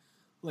that,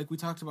 like we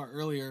talked about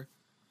earlier,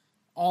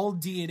 all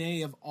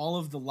DNA of all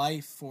of the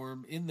life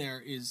form in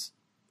there is,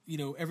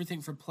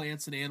 everything from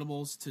plants and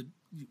animals to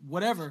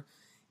whatever,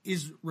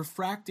 is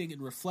refracting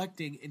and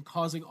reflecting and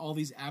causing all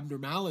these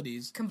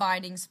abnormalities.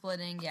 Combining,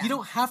 splitting, yeah. You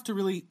don't have to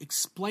really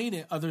explain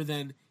it other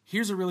than,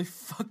 here's a really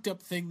fucked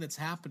up thing that's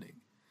happening.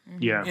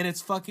 Yeah. And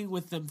it's fucking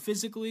with them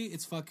physically,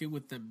 it's fucking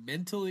with them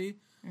mentally.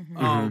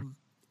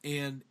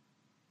 and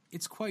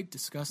it's quite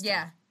disgusting.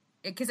 Yeah,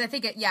 because I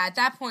think at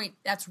that point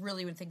that's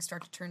really when things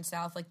start to turn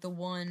south. Like the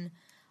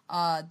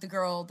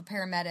girl, the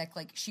paramedic,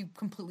 like she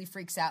completely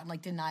freaks out and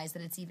like denies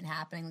that it's even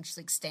happening. Like she's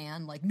like,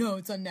 Stan, like, no,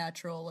 it's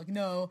unnatural. Like,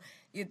 no,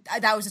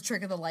 that was a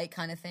trick of the light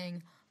kind of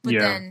thing. But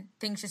then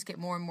things just get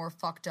more and more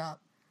fucked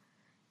up.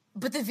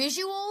 But the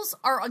visuals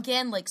are,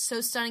 again, like, so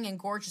stunning and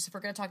gorgeous. If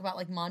we're going to talk about,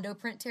 like, Mondo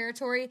print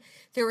territory,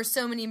 there were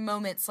so many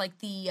moments, like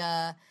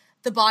the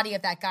body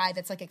of that guy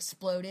that's, like,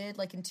 exploded,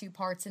 like, in 2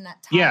 parts in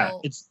that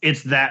tile. Yeah,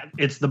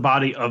 it's the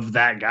body of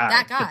that guy.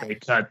 That guy. That they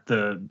cut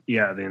the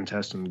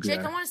intestine. Jake,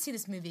 I want to see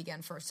this movie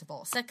again, first of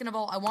all. Second of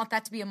all, I want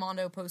that to be a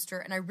Mondo poster,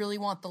 and I really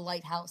want the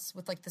lighthouse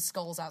with, like, the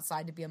skulls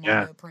outside to be a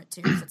Mondo print,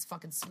 too, because it's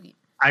fucking sweet.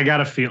 I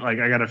got a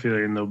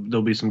feeling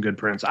there'll be some good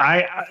prints.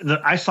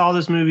 I saw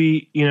this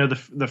movie,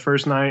 the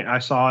first night I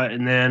saw it,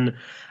 and then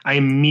I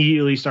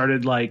immediately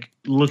started like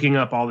looking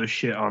up all this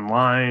shit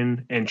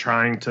online and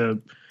trying to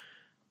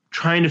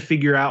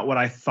figure out what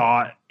I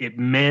thought it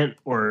meant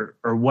or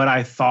what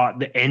I thought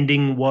the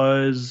ending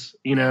was,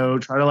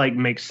 try to like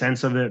make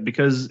sense of it,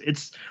 because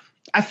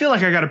I feel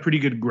like I got a pretty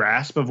good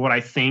grasp of what I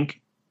think,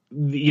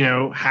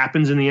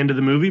 happens in the end of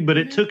the movie, but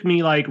it took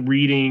me like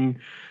reading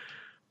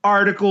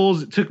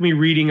articles. It took me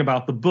reading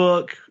about the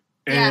book,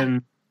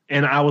 and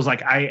I was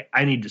like, I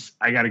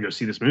got to go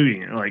see this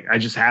movie. Like, I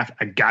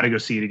got to go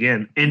see it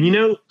again. And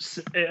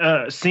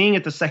seeing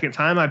it the second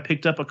time, I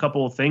picked up a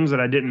couple of things that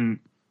I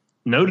didn't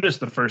notice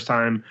the first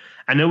time.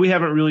 I know we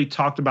haven't really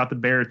talked about the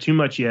bear too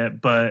much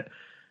yet, but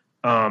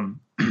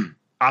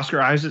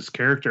Oscar Isaac's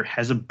character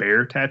has a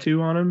bear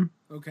tattoo on him.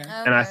 Okay.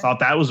 And I thought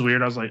that was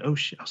weird. I was like, oh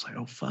shit. I was like,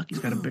 oh fuck, he's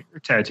got a bear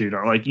tattooed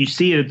on. Like, you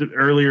see it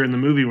earlier in the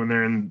movie when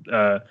they're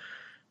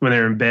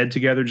in bed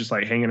together, just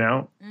like hanging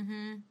out.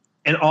 Mm-hmm.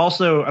 And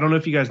also, I don't know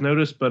if you guys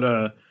noticed,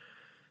 but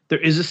there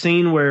is a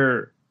scene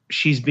where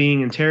she's being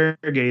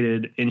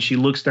interrogated and she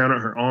looks down at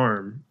her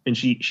arm and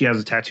she has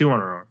a tattoo on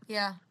her arm.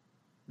 Yeah.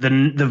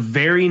 The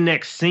very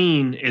next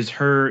scene is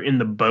her in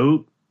the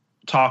boat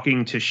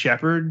talking to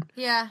Shepard.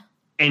 Yeah.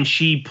 And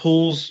she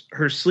pulls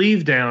her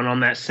sleeve down on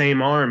that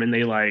same arm, and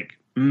they like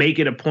make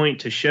it a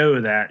point to show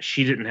that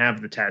she didn't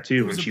have the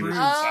tattoo when she was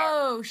inside.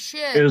 Oh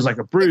shit! It was like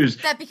a bruise.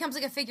 That becomes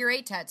like a figure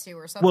 8 tattoo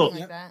or something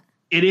like that.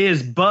 It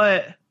is,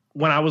 but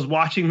when I was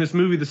watching this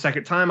movie the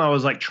second time, I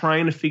was like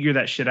trying to figure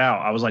that shit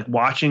out. I was like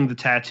watching the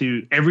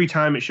tattoo every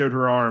time it showed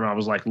her arm. I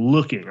was like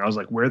looking. I was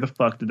like, where the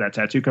fuck did that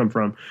tattoo come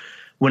from?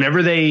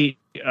 Whenever they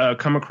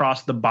come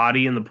across the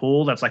body in the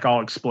pool that's like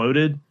all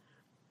exploded,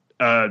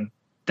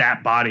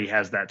 that body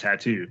has that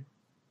tattoo.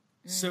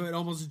 So it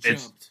almost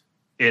jumped.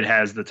 It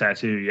has the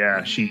tattoo,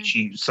 yeah. Mm-hmm.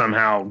 She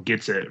somehow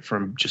gets it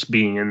from just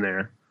being in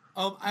there.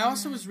 I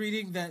also was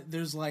reading that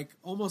there's like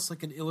almost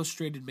like an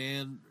Illustrated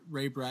Man,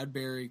 Ray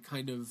Bradbury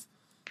kind of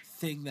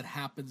thing that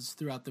happens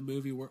throughout the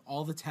movie where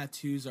all the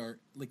tattoos are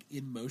like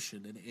in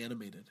motion and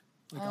animated.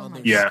 Like on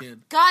their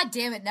skin. God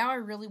damn it. Now I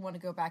really want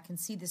to go back and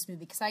see this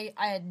movie because I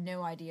had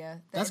no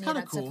idea that any of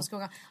that stuff was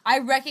going on. I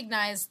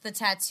recognized the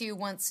tattoo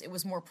once it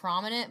was more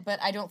prominent, but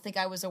I don't think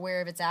I was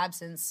aware of its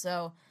absence.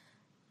 So,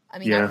 I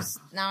mean,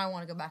 now I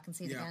want to go back and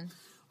see it again.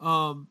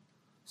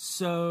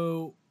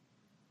 So,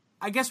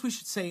 I guess we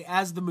should say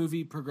as the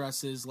movie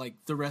progresses, like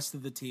the rest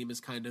of the team is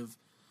kind of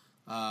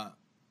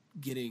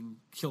getting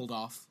killed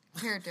off.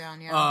 Teared down,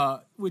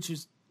 yeah. Which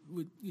is,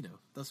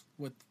 that's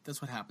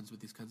what happens with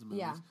these kinds of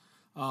movies. Yeah.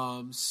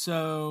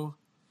 So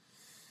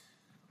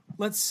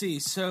let's see.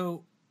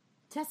 So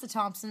Tessa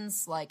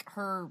Thompson's like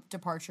her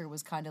departure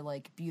was kind of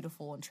like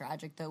beautiful and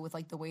tragic though, with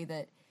like the way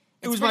that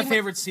it was my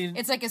favorite scene.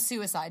 It's like a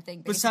suicide thing,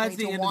 basically, besides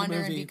the to end wander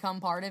of the movie. And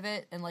become part of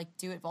it and like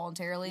do it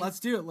voluntarily. Let's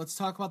do it. Let's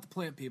talk about the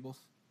plant people.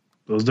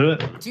 Let's do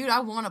it, dude. I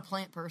want a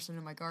plant person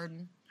in my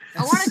garden.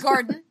 I want a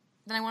garden,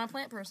 then I want a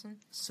plant person.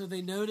 So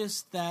they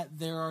noticed that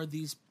there are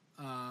these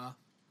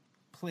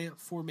plant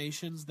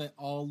formations that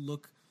all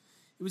look.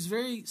 It was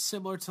very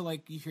similar to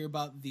like you hear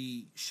about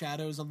the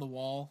shadows on the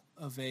wall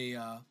of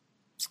a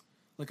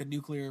like a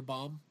nuclear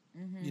bomb,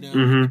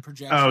 Mm-hmm. The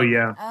projection. Oh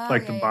yeah,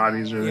 the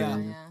bodies are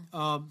there.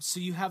 Yeah. So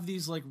you have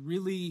these like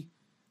really,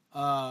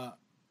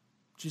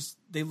 just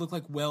they look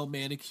like well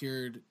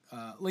manicured,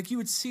 like you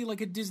would see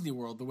like at Disney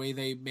World the way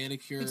they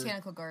manicure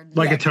botanical garden,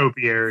 like a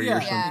topiary or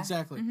something. Yeah,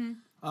 exactly.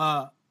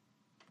 Mm-hmm.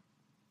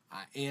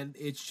 And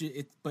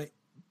but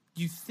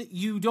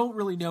you don't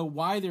really know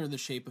why they're in the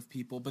shape of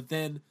people, but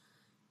then.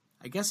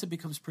 I guess it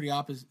becomes pretty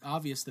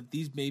obvious that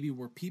these maybe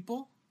were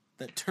people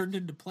that turned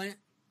into plant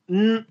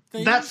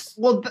things.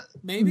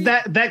 Maybe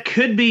that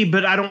could be,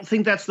 but I don't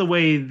think that's the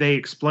way they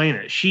explain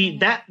it.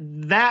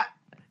 That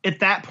at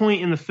that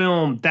point in the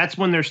film, that's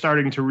when they're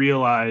starting to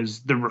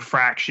realize the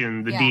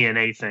refraction, the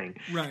DNA thing.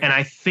 Right. And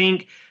I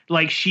think,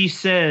 like she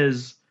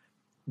says,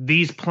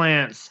 these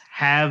plants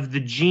have the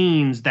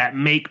genes that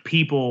make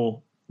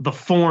people the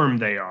form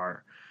they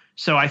are.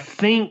 So I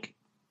think.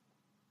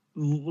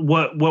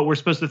 What we're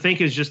supposed to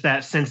think is just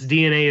that since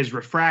DNA is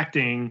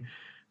refracting,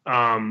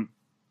 that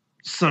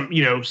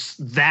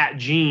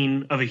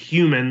gene of a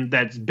human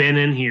that's been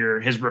in here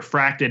has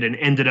refracted and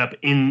ended up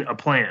in a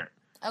plant.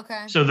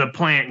 Okay. So the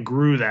plant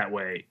grew that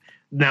way.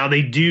 Now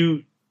they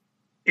do.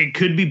 It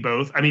could be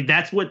both. I mean,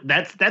 that's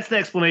the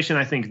explanation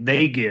I think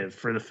they give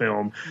for the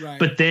film. Right.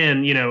 But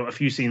then, a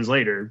few scenes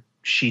later,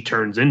 she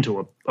turns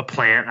into a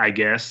plant, I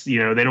guess. They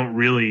don't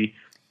really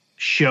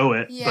show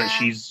it, but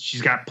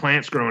she's got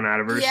plants growing out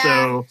of her.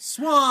 So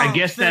I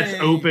guess that's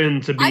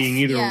open to being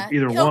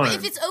either one.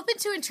 If it's open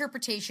to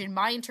interpretation,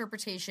 my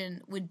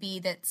interpretation would be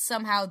that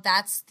somehow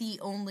that's the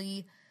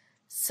only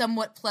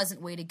somewhat pleasant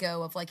way to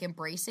go of like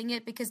embracing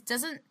it, because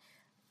doesn't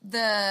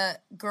the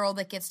girl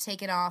that gets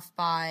taken off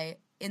by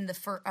in the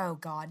first, oh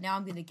god, now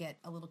I'm gonna get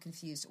a little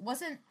confused.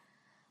 Wasn't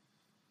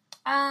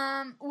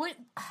what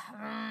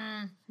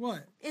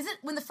is it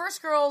when the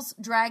first girl's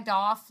dragged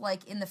off,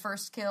 like in the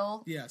first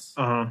kill? Yes.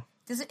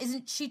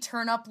 Isn't she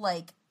turn up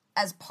like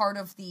as part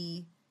of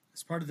the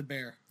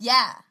bear?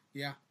 Yeah.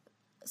 Yeah.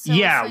 So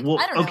yeah. like, well,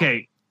 I don't know.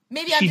 Okay.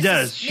 Maybe she I'm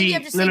does. Maybe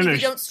I'm just saying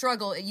if you don't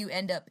struggle, you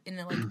end up in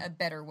like a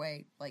better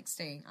way, like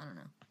staying. I don't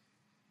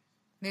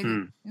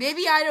know.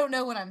 Maybe I don't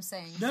know what I'm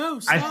saying. No,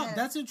 stop.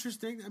 That's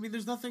interesting. I mean,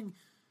 there's nothing.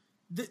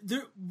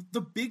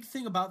 The big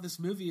thing about this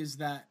movie is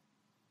that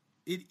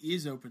it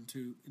is open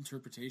to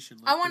interpretation.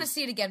 Like I want to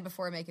see it again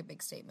before I make a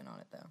big statement on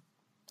it, though.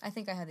 I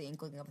think I had the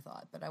inkling of a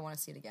thought, but I want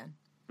to see it again.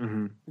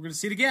 Mm-hmm. We're going to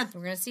see it again.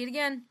 We're going to see it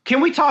again.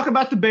 Can we talk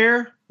about the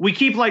bear? We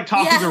keep like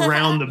talking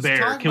around the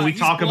bear. Can we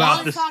talk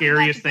about the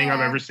scariest thing I've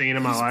ever seen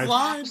in my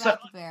life? So,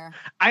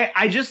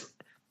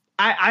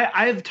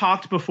 I've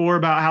talked before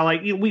about how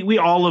like we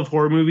all love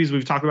horror movies.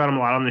 We've talked about them a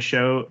lot on the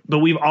show, but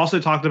we've also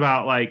talked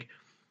about like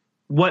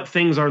what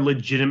things are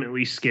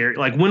legitimately scary.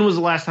 Like, when was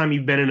the last time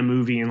you've been in a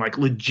movie and like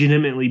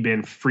legitimately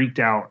been freaked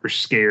out or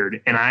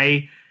scared? And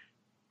I,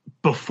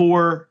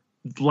 before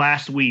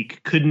last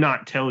week, could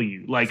not tell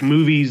you. Like,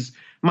 movies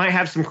might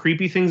have some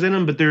creepy things in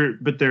them, but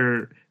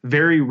they're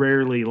very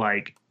rarely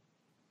like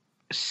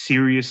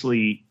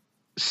seriously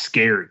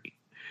scary.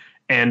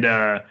 And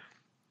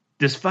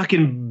this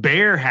fucking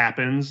bear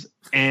happens,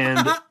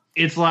 and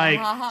it's like,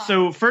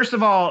 so first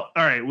of all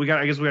right,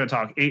 I guess we gotta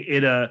talk.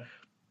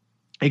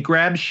 It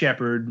grabs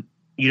Shepard.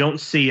 You don't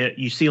see it.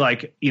 You see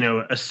like,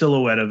 a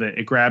silhouette of it.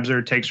 It grabs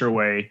her, takes her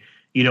away.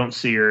 You don't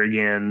see her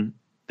again.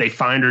 They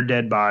find her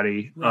dead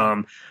body.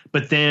 Right.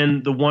 But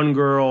then the one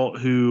girl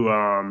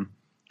who,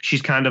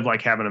 she's kind of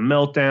like having a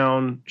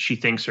meltdown. She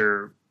thinks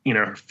her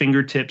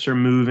fingertips are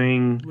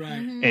moving. Right.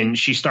 Mm-hmm. And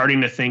she's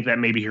starting to think that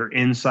maybe her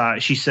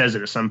inside, she says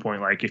it at some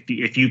point, like,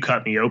 if you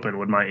cut me open,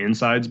 would my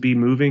insides be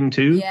moving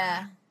too?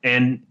 Yeah.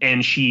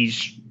 And she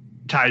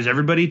ties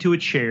everybody to a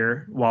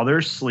chair while they're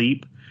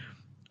asleep.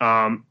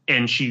 And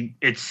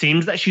it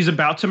seems that she's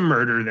about to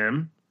murder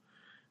them.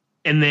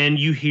 And then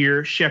you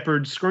hear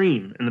Shepard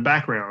scream in the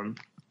background,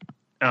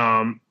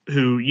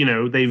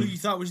 who,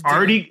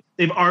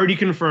 they've already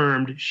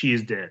confirmed she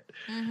is dead.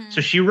 Mm-hmm.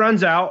 So she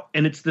runs out,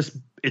 and it's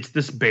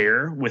this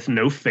bear with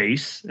no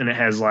face, and it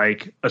has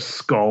like a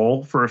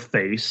skull for a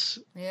face.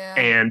 Yeah.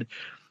 And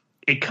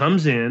it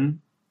comes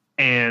in,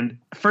 and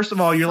first of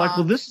all, you're like,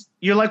 well, this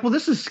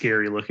is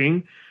scary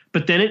looking.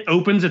 But then it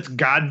opens its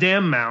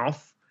goddamn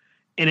mouth,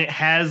 and it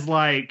has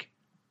like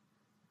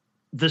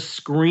the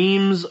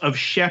screams of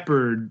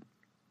Shepard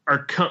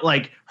are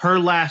like her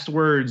last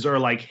words are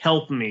like,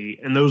 help me.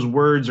 And those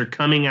words are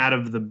coming out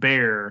of the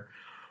bear,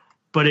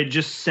 but it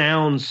just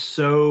sounds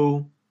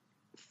so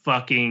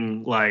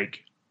fucking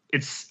like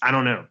I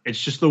don't know. It's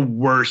just the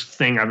worst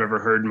thing I've ever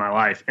heard in my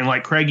life. And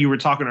like, Craig, you were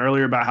talking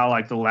earlier about how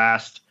like the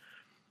last,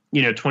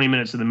 20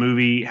 minutes of the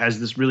movie has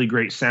this really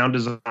great sound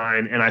design.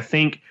 And I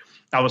think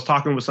I was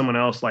talking with someone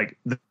else, like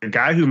the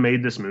guy who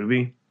made this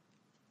movie,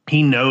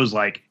 he knows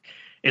like,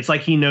 it's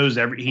like he knows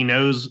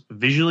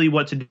visually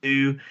what to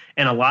do.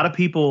 And a lot of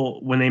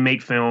people, when they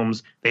make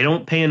films, they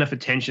don't pay enough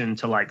attention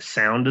to like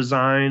sound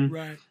design.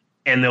 Right.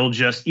 And they'll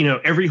just,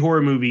 every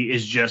horror movie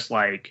is just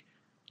like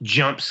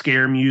jump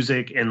scare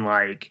music and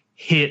like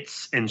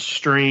hits and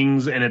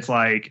strings. And it's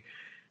like,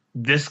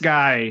 this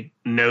guy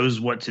knows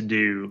what to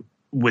do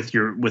with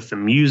the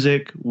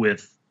music,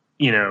 with,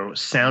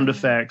 sound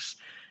effects.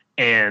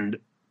 And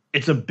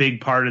it's a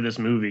big part of this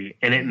movie,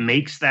 and it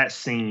makes that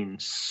scene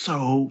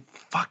so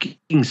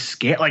fucking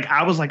scary. Like,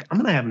 I was like, I'm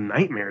going to have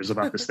nightmares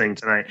about this thing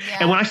tonight. Yeah.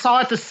 And when I saw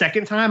it the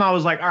second time, I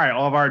was like, all right,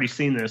 I've already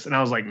seen this. And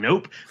I was like,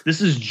 nope, this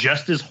is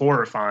just as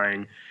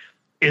horrifying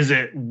as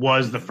it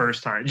was the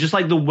first time. Just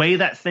like the way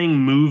that thing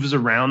moves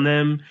around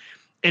them.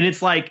 And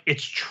it's like,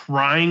 it's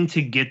trying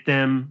to get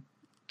them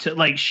to,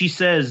 like, she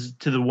says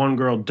to the one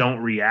girl, don't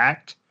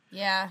react.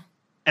 Yeah.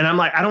 And I'm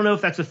like, I don't know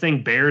if that's a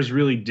thing bears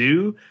really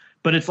do.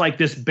 But it's like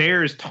this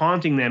bear is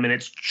taunting them, and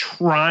it's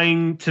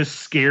trying to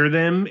scare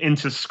them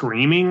into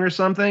screaming or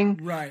something.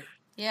 Right.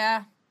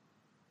 Yeah.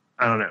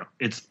 I don't know.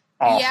 It's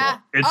awful. Yeah.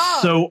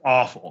 It's so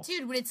awful.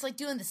 Dude, when it's like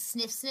doing the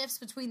sniffs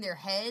between their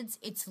heads,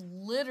 it's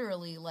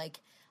literally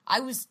like,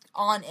 I was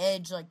on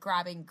edge, like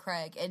grabbing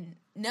Craig. And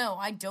no,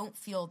 I don't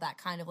feel that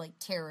kind of like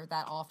terror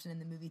that often in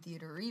the movie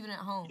theater or even at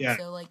home. Yeah.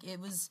 So like it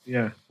was.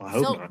 Yeah. Well, I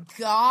hope not.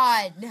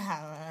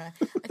 God.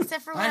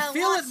 Except for when I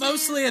feel it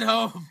mostly at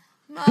home.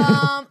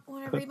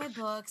 When I read my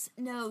books,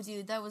 no,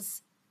 dude, it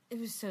was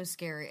so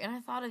scary. And I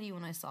thought of you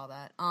when I saw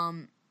that.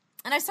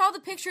 And I saw the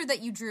picture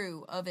that you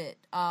drew of it.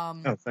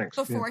 Thanks.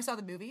 Before I saw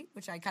the movie,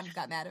 which I kind of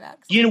got mad about.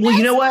 You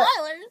know what?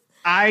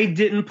 I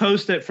didn't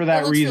post it for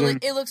that reason.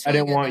 It looks really I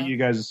didn't good, want you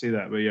guys to see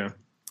that, but yeah.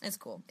 It's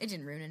cool. It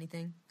didn't ruin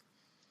anything.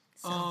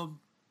 So.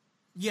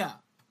 Yeah.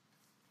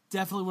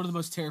 Definitely one of the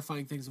most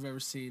terrifying things I've ever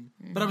seen.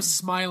 Mm-hmm. But I was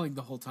smiling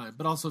the whole time,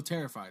 but also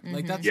terrified. Mm-hmm.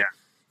 Like that's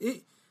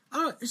it. I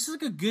don't know. It's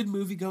just like a good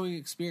movie going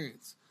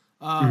experience.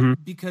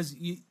 Because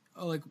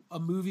a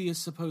movie is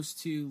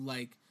supposed to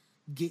like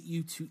get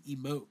you to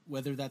emote,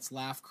 whether that's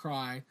laugh,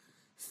 cry,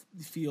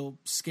 feel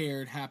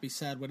scared, happy,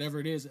 sad, whatever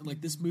it is. And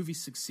like this movie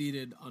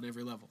succeeded on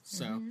every level.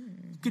 So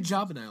good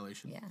job,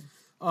 Annihilation.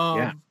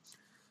 Yeah.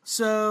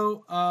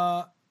 So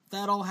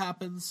that all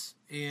happens,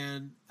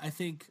 and I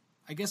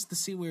guess the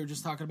scene we were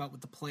just talking about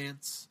with the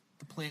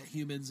plant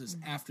humans is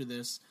after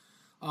this.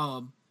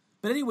 But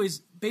anyways,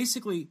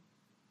 basically,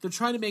 they're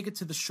trying to make it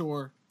to the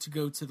shore to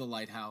go to the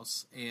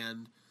lighthouse,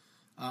 and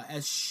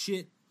as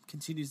shit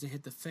continues to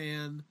hit the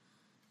fan,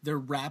 they're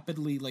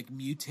rapidly like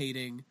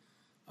mutating.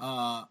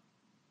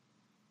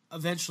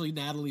 Eventually,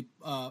 Natalie.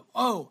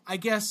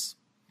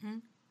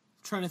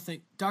 Trying to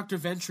think. Dr.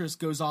 Ventress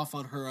goes off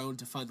on her own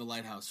to find the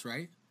lighthouse,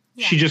 right?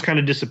 Yeah. She just kind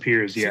of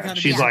disappears. Yeah,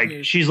 she's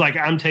like,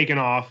 I'm taking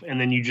off,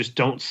 and then you just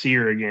don't see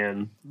her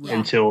again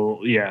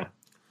until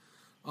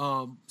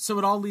So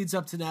it all leads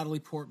up to Natalie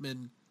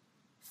Portman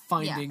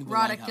finding the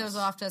lighthouse. Roddick goes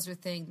off, does her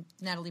thing.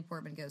 Natalie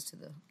Portman goes to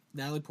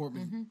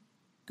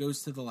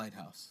the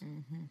lighthouse.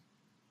 Mm-hmm.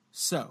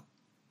 So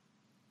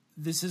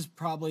this is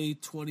probably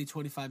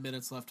 20-25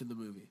 minutes left in the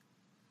movie.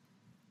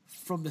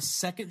 From the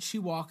second she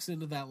walks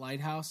into that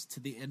lighthouse to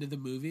the end of the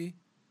movie,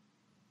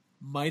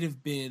 might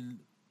have been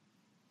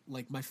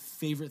like my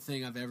favorite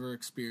thing I've ever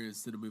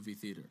experienced in a movie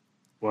theater.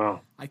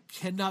 Wow. I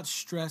cannot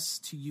stress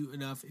to you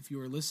enough, if you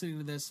are listening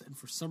to this and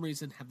for some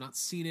reason have not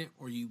seen it,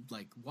 or you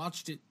like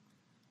watched it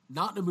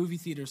not in a movie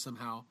theater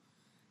somehow,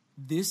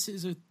 this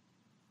is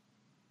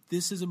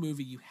a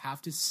movie you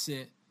have to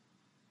sit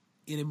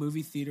in a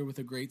movie theater with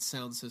a great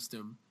sound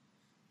system.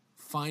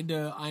 Find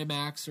a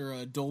IMAX or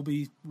a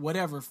Dolby,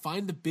 whatever.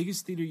 Find the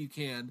biggest theater you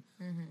can.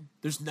 Mm-hmm.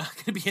 There's not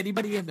going to be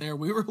anybody in there.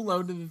 We were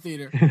alone in the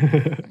theater.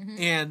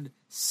 And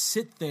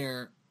sit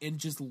there and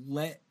just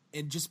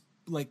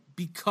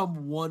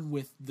become one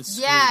with the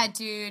screen. Yeah,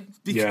 dude.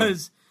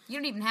 Because you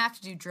don't even have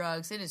to do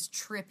drugs. It is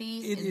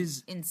trippy. It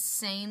is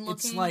insane looking.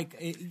 It's like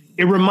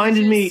it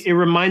reminded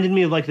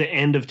me of like the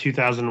end of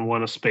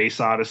 2001: A Space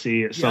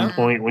Odyssey at some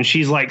point, when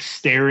she's like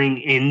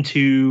staring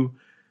into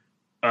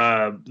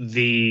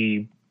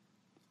the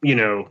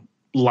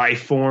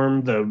life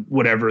form,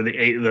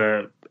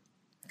 the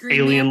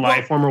alien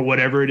life form or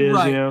whatever it is,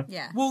 right.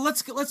 Yeah. Well,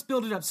 let's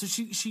build it up. So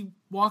she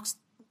walks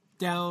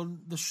down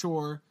the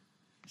shore.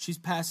 She's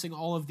passing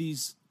all of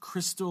these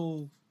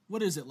crystal.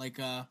 What is it like?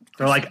 They're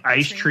like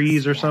ice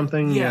trees or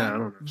something. Yeah, I don't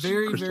know.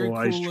 Very very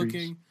cool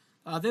looking.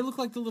 They look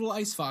like the little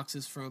ice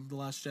foxes from The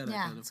Last Jedi.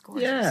 Yeah, kind of. It's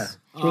gorgeous. Yeah,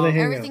 where they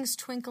hang everything's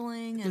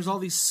twinkling. And there's all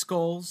these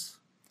skulls.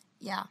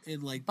 Yeah,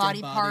 and like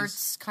body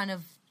parts, kind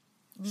of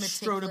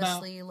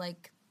meticulously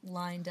like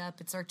lined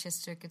up. It's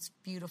artistic. It's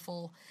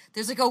beautiful.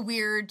 There's like a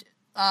weird.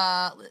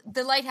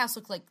 The lighthouse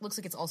looks like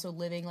it's also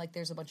living. Like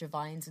there's a bunch of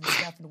vines and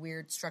stuff and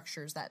weird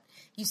structures that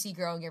you see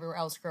growing everywhere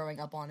else growing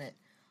up on it.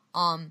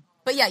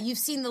 But yeah, you've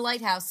seen the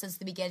lighthouse since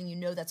the beginning. You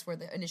know that's where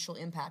the initial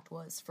impact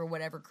was for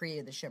whatever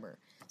created the shimmer.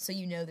 So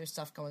you know there's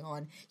stuff going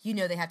on. You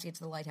know they have to get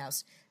to the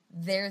lighthouse.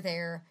 They're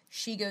there.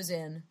 She goes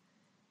in.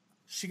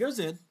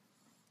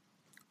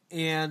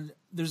 And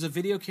there's a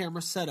video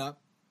camera set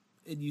up,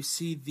 and you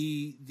see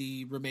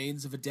the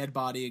remains of a dead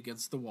body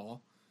against the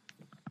wall.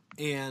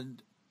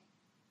 And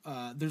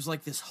there's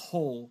like this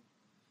hole,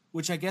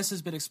 which I guess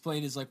has been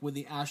explained as like when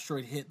the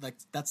asteroid hit, like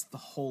that's the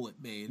hole it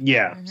made.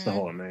 Yeah, it's the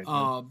hole it made.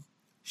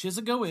 She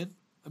doesn't go in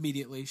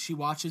immediately. She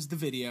watches the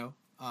video,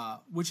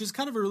 which is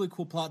kind of a really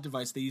cool plot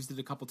device. They used it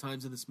a couple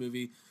times in this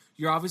movie.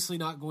 You're obviously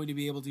not going to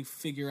be able to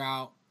figure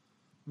out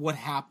what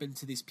happened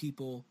to these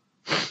people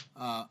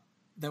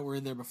that were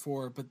in there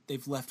before, but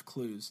they've left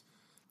clues.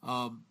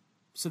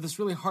 So this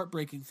really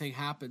heartbreaking thing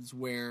happens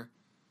where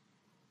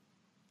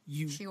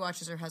she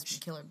watches her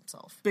husband kill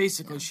himself.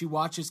 Basically, she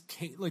watches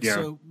Kane.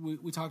 So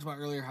we talked about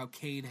earlier how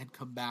Kane had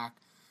come back.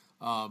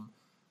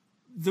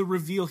 The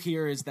reveal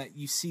here is that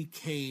you see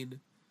Kane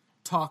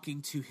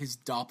talking to his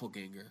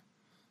doppelganger,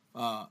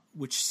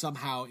 which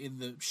somehow in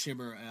the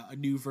shimmer, a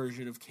new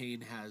version of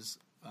Kane has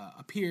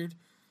appeared,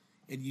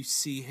 and you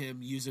see him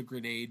use a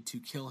grenade to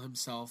kill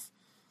himself.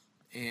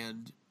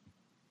 And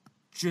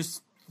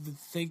just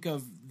think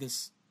of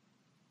this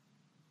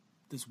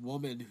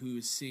woman who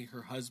is seeing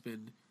her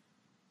husband,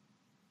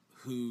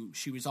 who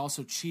she was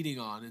also cheating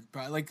on,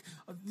 and like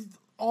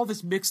all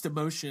this mixed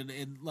emotion,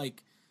 and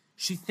like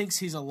she thinks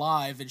he's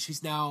alive, and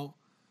she's now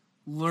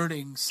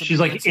learning. She's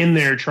like answers. In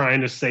there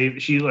trying to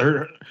save.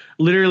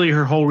 Literally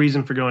her whole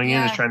reason for going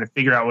in is trying to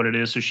figure out what it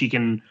is so she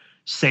can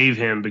save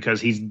him because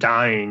he's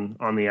dying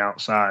on the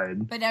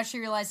outside. But now she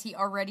realized he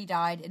already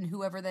died, and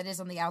whoever that is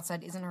on the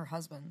outside isn't her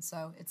husband.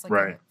 So it's like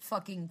a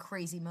fucking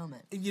crazy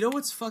moment. And you know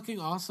what's fucking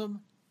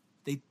awesome?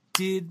 They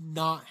did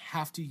not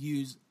have to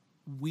use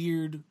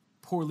weird,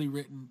 poorly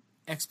written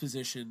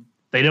exposition.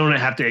 They don't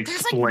have to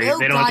explain. There's like no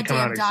they don't have to come out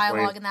goddamn and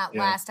dialogue explain. in that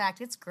last act.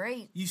 It's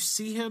great. You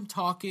see him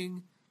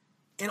talking,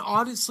 and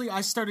honestly,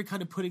 I started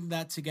kind of putting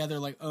that together,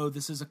 like, oh,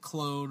 this is a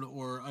clone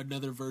or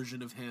another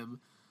version of him.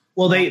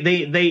 Well,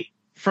 they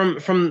from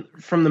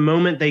the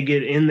moment they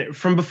get in there,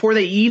 from before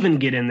they even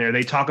get in there,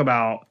 they talk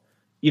about,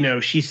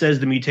 she says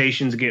the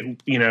mutations get,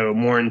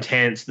 more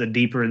intense the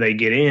deeper they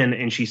get in,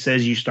 and she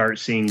says you start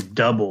seeing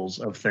doubles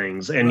of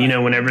things. And,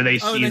 whenever they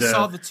see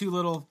saw the two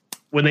little...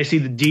 When they see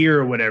the deer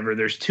or whatever,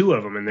 there's two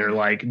of them, and they're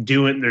like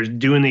doing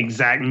the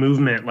exact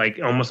movement, like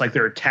almost like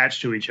they're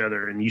attached to each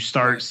other, and you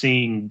start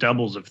seeing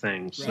doubles of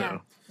things. Right.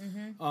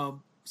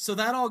 So. So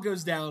that all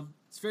goes down.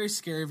 It's very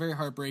scary, very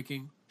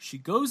heartbreaking. She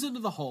goes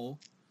into the hole.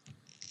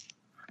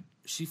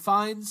 She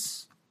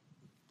finds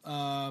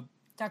Dr.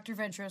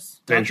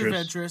 Ventress. Dr.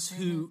 Ventress,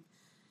 who,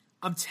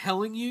 I'm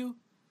telling you,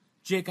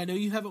 Jake, I know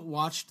you haven't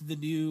watched the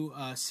new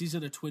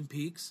season of Twin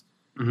Peaks,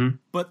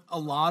 but a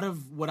lot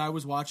of what I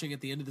was watching at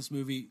the end of this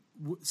movie,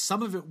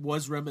 some of it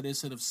was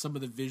reminiscent of some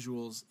of the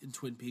visuals in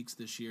Twin Peaks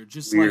this year.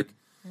 Just weird.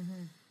 Like,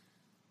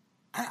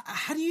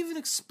 how do you even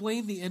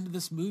explain the end of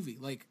this movie?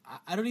 Like,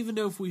 I don't even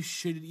know if we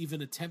should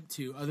even attempt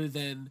to, other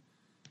than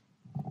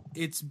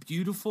it's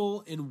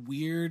beautiful and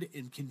weird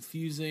and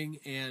confusing.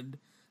 And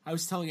I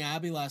was telling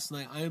Abby last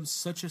night, I am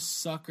such a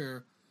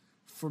sucker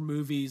for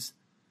movies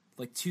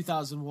like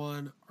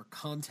 2001 or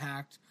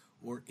Contact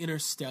or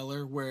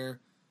Interstellar, where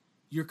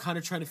you're kind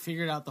of trying to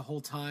figure it out the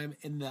whole time.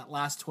 And that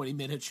last 20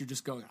 minutes, you're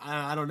just going,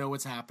 I don't know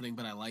what's happening,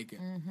 but I like it.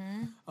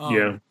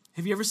 Yeah.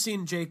 Have you ever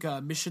seen, Jake,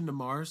 Mission to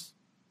Mars?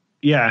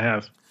 Yeah, I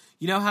have.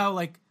 You know how,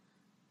 like,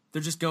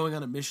 they're just going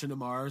on a mission to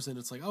Mars, and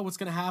it's like, oh, what's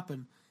going to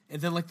happen?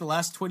 And then, like, the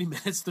last 20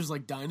 minutes, there's,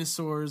 like,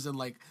 dinosaurs, and,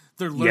 like,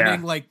 they're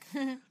learning, like,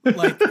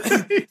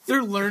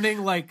 they're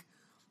learning, like,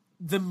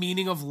 the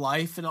meaning of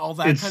life and all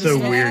that kind of stuff.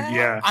 It's so weird,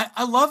 yeah.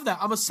 I love that.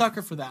 I'm a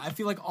sucker for that. I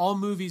feel like all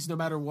movies, no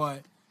matter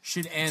what,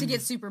 should end... To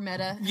get super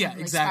meta. Yeah, like,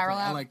 exactly. Spiral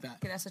out, I like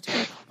that. Get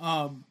esoteric.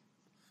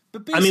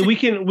 But I mean, we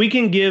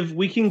can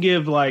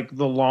give, like,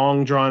 the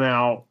long,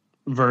 drawn-out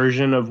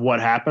version of what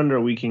happened,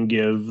 or we can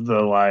give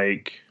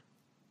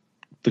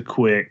the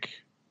quick,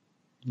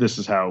 this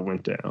is how it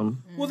went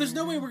down. Well, there's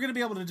no way we're going to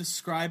be able to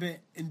describe it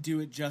and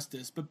do it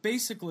justice, but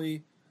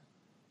basically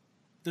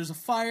there's a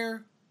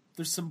fire,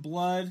 there's some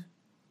blood,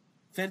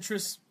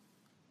 Ventress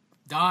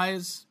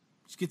dies,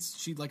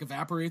 she like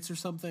evaporates or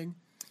something.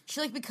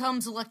 She like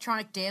becomes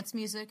electronic dance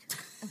music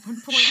at one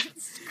point.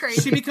 It's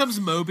crazy. She becomes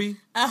Moby,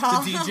 the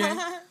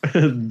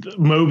DJ.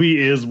 Moby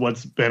is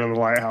what's been in the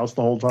lighthouse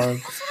the whole time.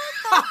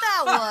 Thought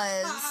that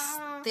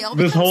was. They all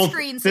this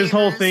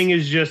whole thing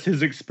is just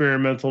his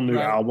experimental new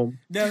album.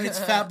 No,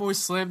 it's Fatboy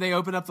Slim. They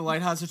open up the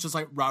lighthouse. It's just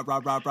like rah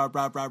rah rah rah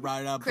rah rah rah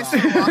rah.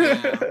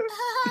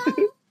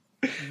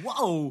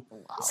 Whoa,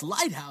 it's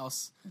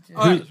Lighthouse.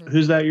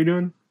 Who's that you're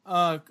doing?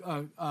 I'll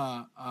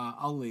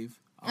leave.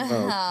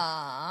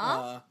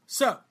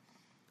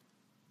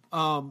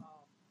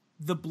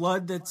 The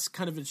blood that's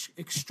kind of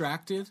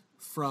extracted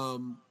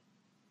from.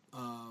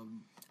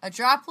 A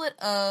droplet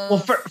of... Well,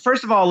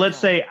 first of all, let's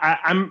say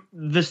I'm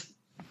this.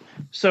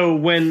 So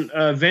when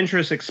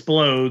Ventress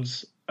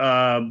explodes,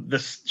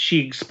 she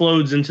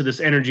explodes into this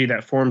energy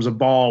that forms a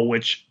ball,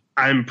 which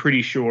I'm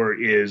pretty sure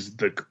is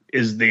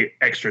the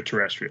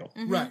extraterrestrial.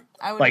 Right.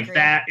 I would like agree.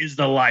 That is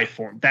the life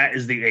form. That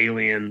is the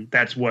alien.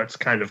 That's what's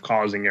kind of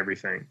causing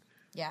everything.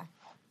 Yeah.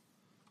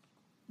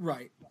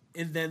 Right.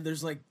 And then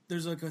there's like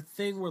a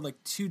thing where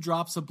like 2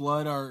 drops of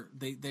blood are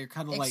they're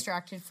kind of like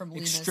extracted from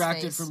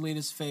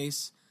Lena's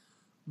face,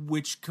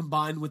 which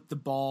combined with the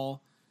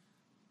ball,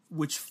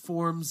 which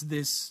forms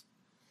this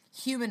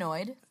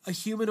a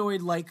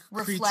humanoid-like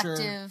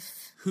creature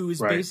who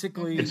is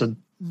basically it's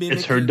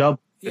her double.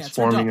 Yeah, it's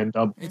forming a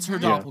double. It's her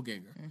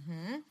doppelganger.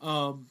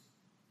 And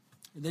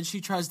then she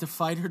tries to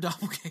fight her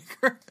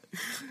doppelganger,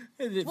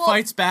 and it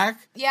fights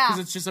back. Yeah, because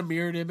it's just a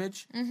mirrored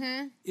image.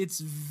 It's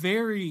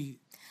very.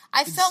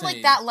 I felt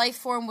like that life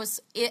form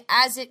was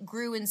as it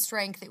grew in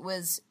strength, it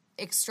was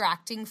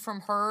extracting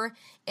from her,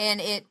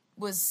 and it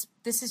was.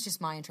 This is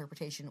just my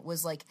interpretation. It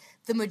was like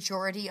the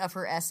majority of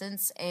her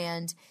essence,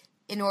 and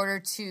in order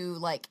to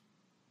like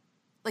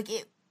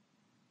it,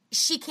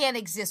 she can't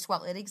exist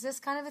while it exists,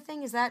 kind of a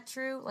thing. Is that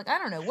true? Like, I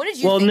don't know. What did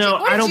you think? No,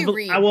 what did you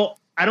read?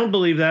 I don't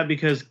believe that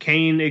because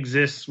Kane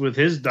exists with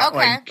his double.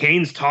 Okay. Like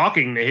Kane's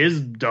talking to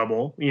his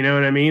double. You know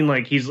what I mean?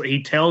 Like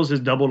he tells his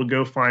double to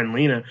go find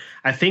Lena.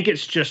 I think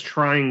it's just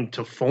trying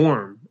to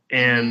form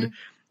and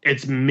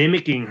it's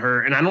mimicking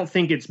her. And I don't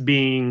think it's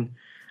being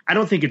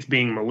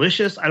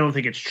malicious. I don't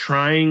think it's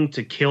trying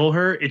to kill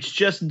her. It's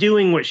just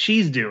doing what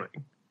she's doing.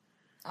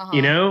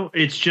 You know,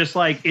 it's just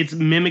like it's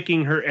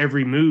mimicking her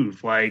every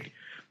move. Like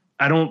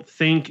I don't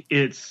think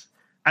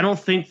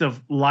the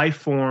life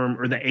form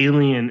or the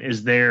alien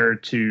is there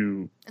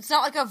to. It's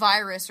not like a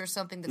virus or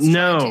something. That's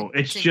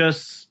it's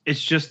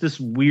just this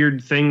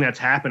weird thing that's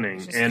happening,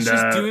 it's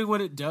just doing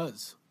what it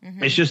does.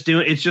 It's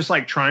just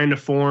like trying to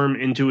form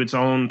into its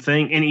own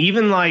thing, and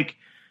even like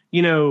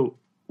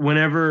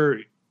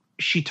whenever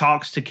she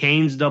talks to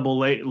Kane's double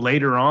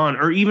later on,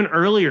 or even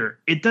earlier,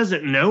 it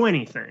doesn't know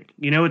anything.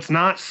 You know, it's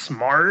not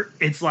smart.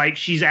 It's like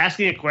she's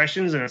asking it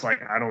questions, and it's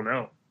like, I don't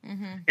know.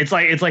 Mm-hmm. It's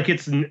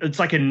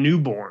like a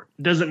newborn.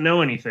 It doesn't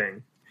know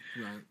anything.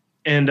 Right.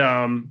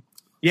 And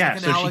yeah,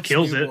 so Alex she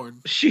kills newborn.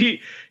 It.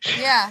 She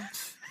yeah.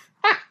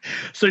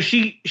 So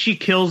she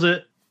kills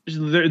it.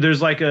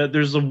 There's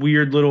a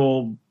weird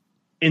little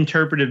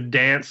interpretive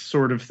dance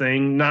sort of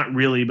thing. Not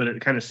really, but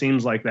it kind of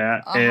seems like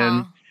that.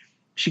 And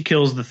she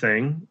kills the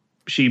thing.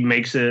 She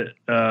makes it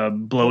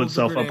blow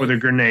itself up with a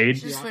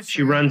grenade.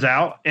 She runs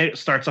out. It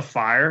starts a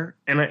fire,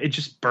 and it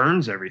just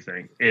burns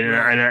everything.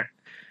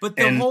 But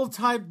the whole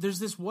time, there's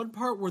this one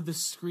part where the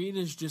screen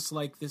is just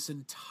like this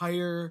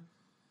entire,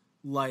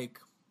 like,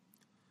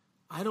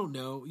 I don't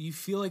know. You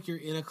feel like you're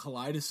in a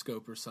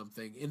kaleidoscope or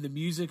something, and the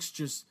music's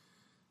just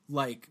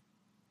like,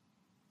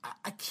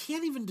 I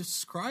can't even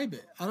describe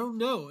it. I don't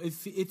know. It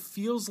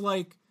feels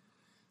like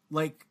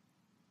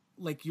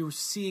you're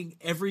seeing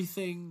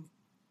everything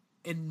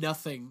and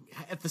nothing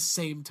at the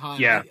same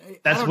time. Yeah,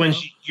 that's when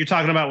you're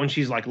talking about when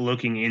she's like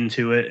looking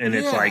into it and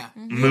it's like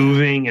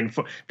moving and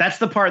that's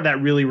the part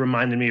that really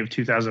reminded me of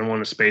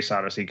 2001: A Space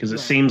Odyssey, because it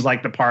seems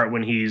like the part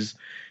when he's,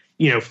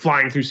 you know,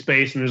 flying through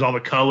space and there's all the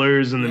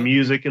colors and the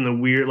music and the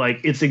weird,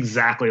 like it's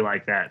exactly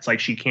like that. It's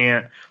like she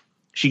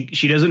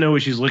doesn't know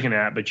what she's looking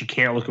at, but you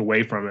can't look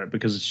away from it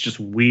because it's just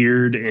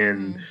weird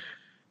and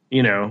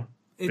you know.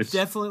 It's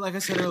definitely, like I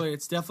said earlier,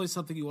 it's definitely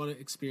something you want to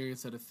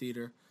experience at a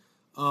theater.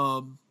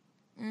 But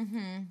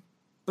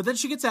then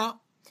she gets out.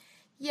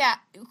 Yeah.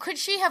 Could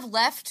she have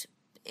left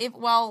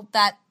while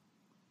that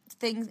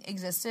thing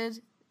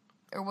existed?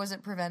 Or was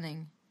it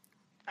preventing?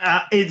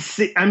 It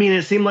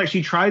seemed like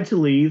she tried to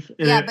leave.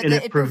 And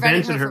it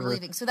prevented her from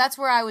leaving. So that's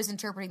where I was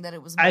interpreting that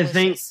it was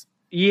malicious.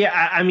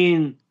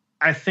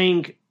 I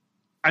think,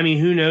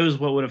 who knows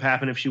what would have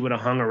happened if she would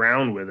have hung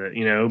around with it,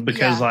 you know?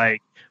 Because,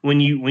 like, when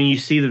you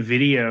see the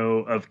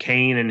video of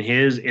Kane and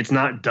it's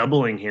not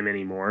doubling him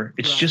anymore.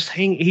 It's just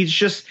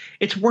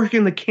it's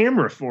working the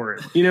camera for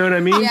it. You know what I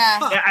mean? Yeah.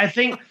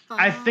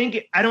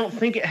 I don't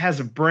think it has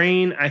a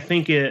brain. I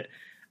think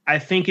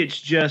it's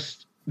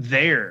just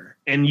there,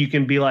 and you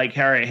can be like,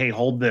 all right, hey,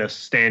 hold this,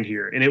 stand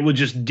here, and it will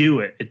just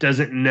do it. It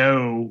doesn't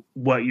know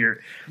what you're.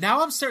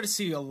 Now I'm starting to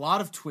see a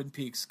lot of Twin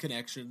Peaks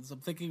connections. I'm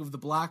thinking of the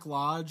Black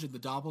Lodge and the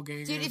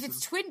Doppelgangers. Dude, if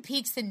it's Twin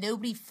Peaks, then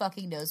nobody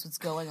fucking knows what's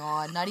going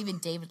on. Not even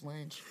David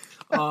Lynch.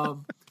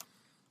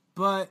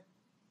 But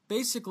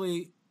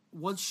basically,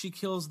 once she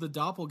kills the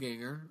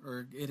Doppelganger,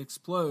 or it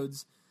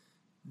explodes,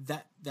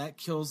 that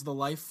kills the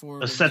life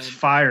form. It sets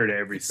fire to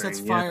everything. It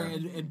sets fire,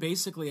 and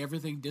basically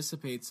everything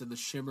dissipates, and the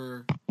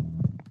shimmer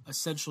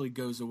essentially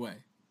goes away.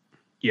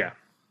 Yeah.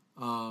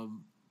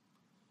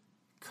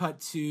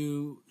 Cut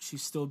to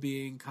she's still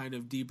being kind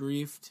of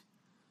debriefed.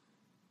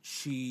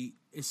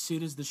 As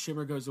soon as the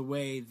shimmer goes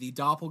away, the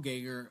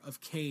doppelganger of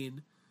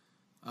Kane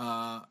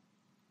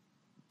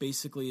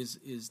basically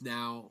is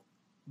now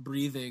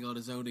breathing on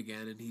his own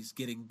again, and he's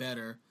getting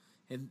better.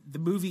 And the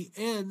movie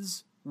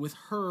ends with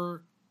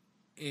her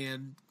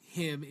and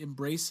him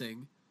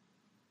embracing,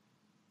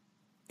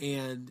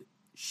 and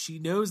she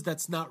knows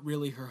that's not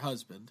really her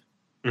husband.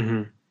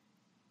 Mm-hmm.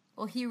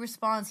 Well, he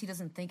responds he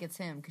doesn't think it's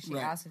him, because she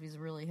asks if he's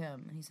really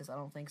him, and he says, I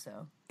don't think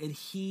so. And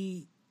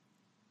he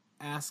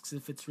asks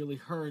if it's really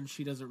her, and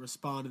she doesn't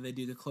respond, and they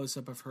do the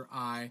close-up of her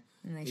eye.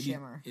 And they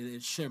shimmer. And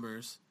it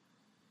shimmers.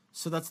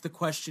 So that's the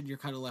question you're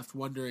kind of left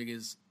wondering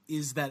is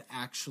that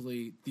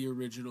actually the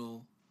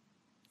original,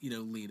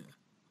 Lena?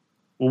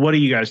 Well, what do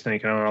you guys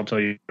think? I'll tell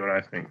you what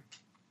I think.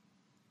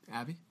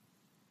 Abby?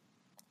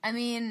 I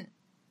mean,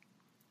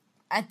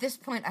 at this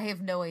point, I have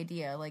no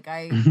idea. Like,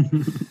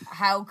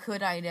 how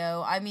could I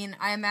know? I mean,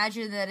 I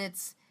imagine that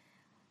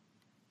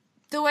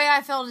the way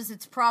I felt is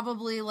it's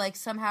probably, like,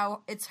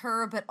 somehow it's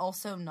her, but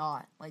also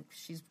not. Like,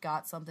 she's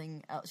got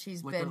something else.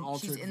 She's like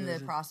in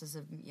the process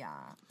of,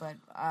 but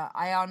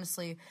I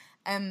honestly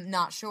am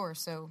not sure.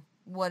 So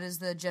what is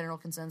the general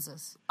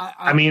consensus?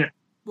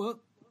 Well,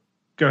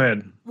 go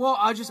ahead. Well,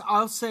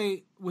 I'll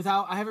say,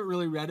 I haven't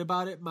really read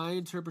about it. My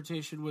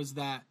interpretation was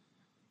that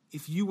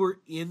if you were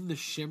in the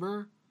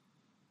shimmer,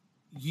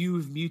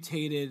 you've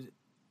mutated,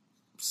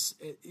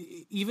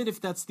 even if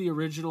that's the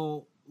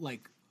original,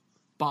 like,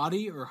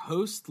 body or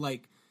host,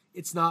 like,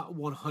 it's not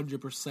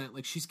 100%.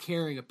 Like, she's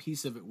carrying a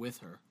piece of it with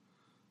her.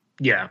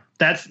 Yeah,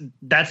 that's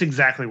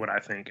exactly what I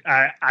think.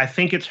 I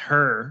think it's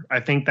her. I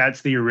think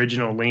that's the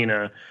original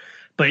Lena.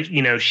 But,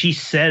 she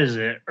says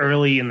it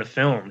early in the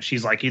film.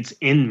 She's like, it's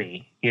in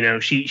me.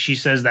 She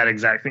says that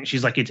exact thing.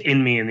 She's like, it's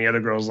in me. And the other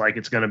girl's like,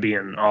 it's going to be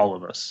in all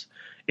of us.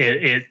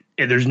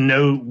 There's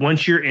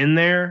once you're in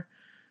there,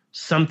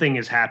 something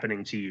is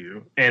happening to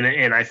you.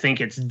 And I think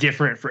it's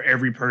different for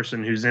every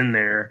person who's in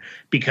there,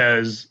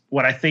 because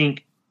what I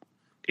think,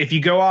 if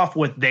you go off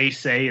what they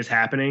say is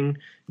happening,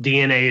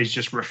 DNA is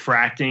just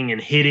refracting and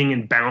hitting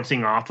and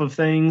bouncing off of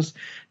things,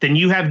 then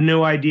you have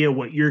no idea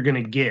what you're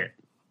going to get.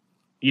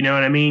 You know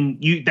what I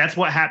mean? That's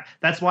what happened.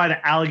 That's why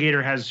the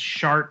alligator has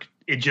shark.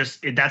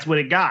 That's what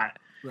it got.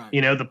 Right.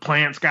 You know, the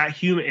plants got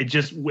human.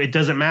 It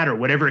doesn't matter.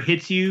 Whatever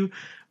hits you,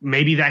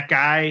 maybe that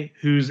guy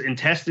whose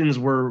intestines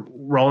were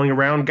rolling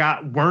around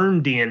got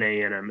worm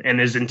DNA in him and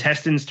his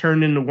intestines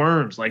turned into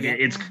worms. Like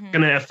it's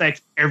going to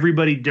affect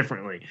everybody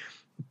differently,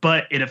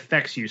 but it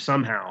affects you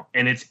somehow,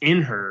 and it's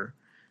in her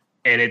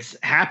and it's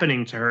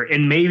happening to her.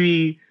 And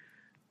maybe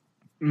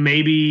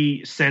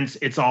since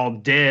it's all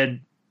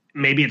dead,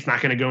 maybe it's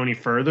not going to go any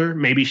further.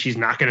 Maybe she's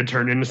not going to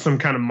turn into some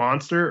kind of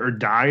monster or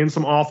die in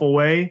some awful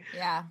way.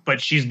 Yeah.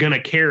 But she's going to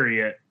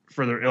carry it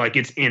like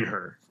it's in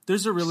her.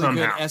 There's a really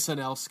good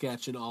SNL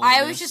sketch in all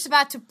I was just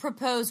about to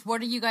propose,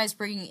 what are you guys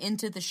bringing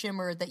into the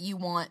Shimmer that you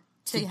want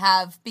to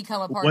have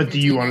become a part of What do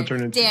you want to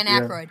turn into? Dan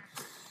Aykroyd.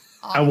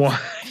 Yeah.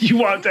 You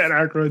want Dan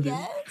Aykroyd?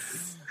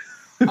 Yes.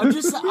 I'm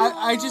just,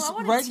 I just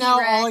right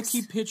now, all I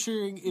keep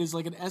picturing is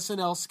like an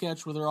SNL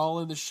sketch where they're all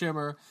in the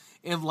Shimmer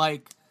and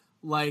like,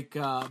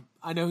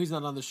 I know he's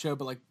not on the show,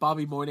 but like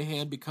Bobby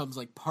Moynihan becomes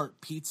like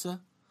part pizza.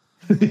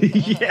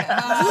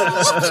 Yeah.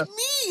 Look at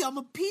me, I'm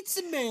a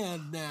pizza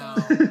man now.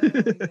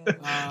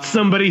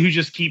 Somebody who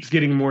just keeps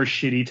getting more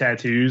shitty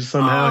tattoos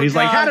somehow. He's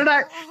like, how did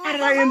I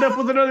end up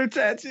with another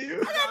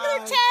tattoo? I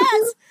got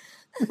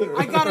another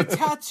I got a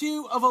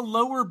tattoo of a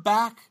lower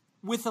back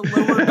with a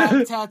lower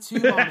back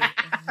tattoo on it.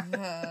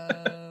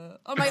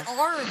 On my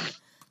arm.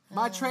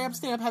 My tramp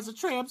stamp has a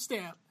tramp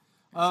stamp.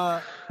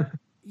 Yeah,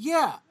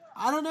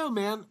 I don't know,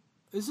 man.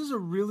 This is a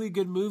really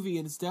good movie,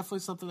 and it's definitely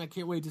something I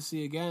can't wait to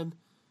see again.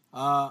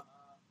 I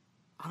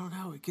don't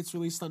know. It gets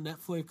released on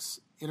Netflix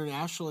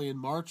internationally in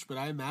March, but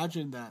I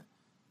imagine that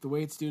the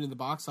way it's doing in the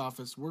box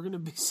office, we're going to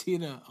be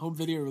seeing a home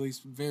video release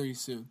very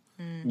soon.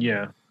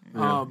 Yeah.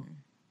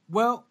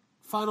 Well,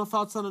 final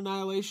thoughts on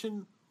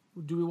Annihilation.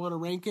 Do we want to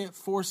rank it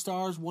 4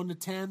 stars, 1 to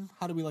 10?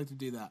 How do we like to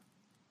do that?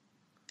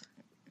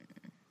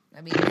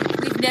 I mean,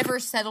 we've never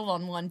settled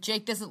on one.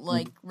 Jake doesn't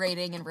like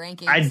rating and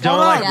ranking. I don't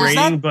like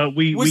rating, but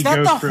we go through it every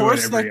episode. Was that the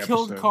horse that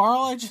killed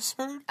Carl I just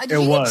heard?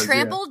 Did you get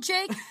trampled,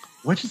 Jake?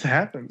 What just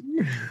happened?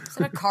 Is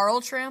that a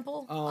Carl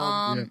trample?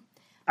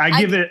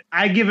 I give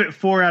it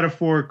 4 out of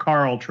 4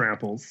 Carl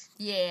tramples.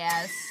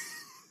 Yes.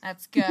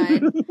 That's good. I'd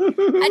give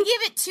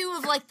it 2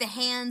 of like the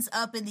hands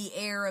up in the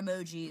air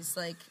emojis.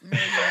 Like,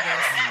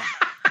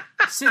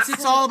 since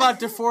it's all about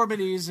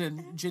deformities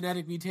and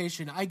genetic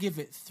mutation, I give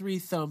it 3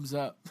 thumbs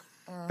up.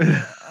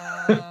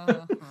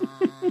 I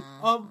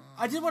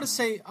did want to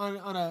say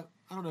on a,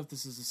 I don't know if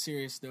this is a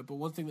serious note, but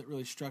one thing that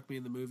really struck me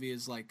in the movie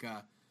is like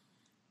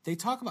they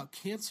talk about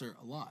cancer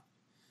a lot,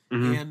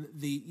 and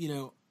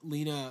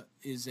Lena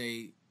is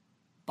a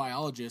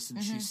biologist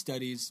and she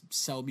studies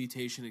cell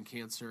mutation in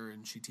cancer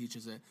and she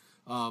teaches it.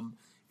 And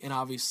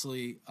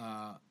obviously,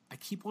 I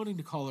keep wanting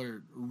to call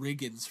her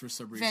Riggins for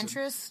some reason.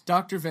 Ventress?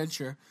 Dr.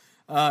 Venture.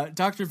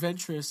 Dr.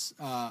 Ventress.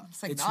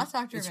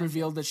 It's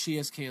revealed that she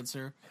has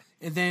cancer.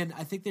 And then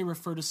I think they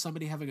refer to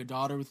somebody having a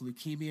daughter with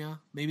leukemia.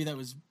 Maybe that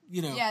was,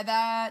 Yeah,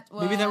 that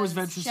was... Maybe that was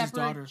Ventress's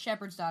daughter.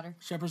 Shepard's daughter.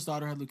 Shepard's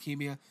daughter had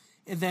leukemia.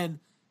 And then,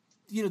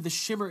 the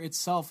Shimmer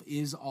itself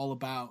is all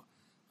about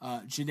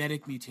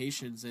genetic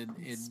mutations and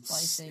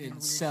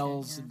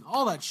cells and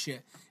all that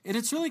shit. And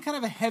it's really kind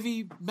of a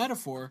heavy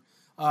metaphor.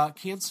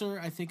 Cancer,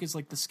 I think, is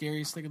like the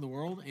scariest thing in the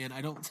world. And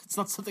it's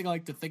not something I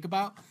like to think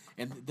about.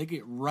 And they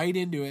get right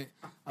into it.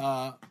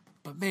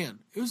 But man,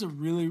 it was a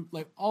really,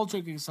 all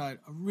joking aside,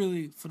 a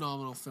really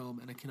phenomenal film,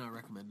 and I cannot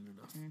recommend it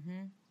enough.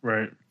 Mm-hmm.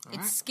 Right.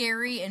 It's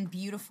scary and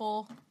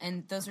beautiful,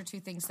 and those are 2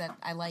 things that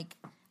I like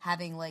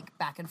having,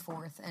 back and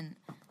forth, and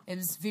it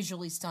was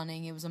visually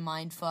stunning. It was a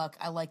mind fuck.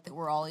 I like that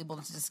we're all able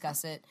to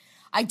discuss it.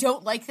 I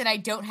don't like that I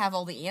don't have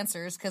all the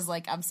answers, because,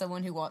 I'm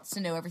someone who wants to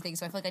know everything,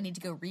 so I feel like I need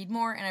to go read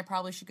more, and I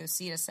probably should go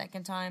see it a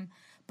second time.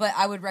 But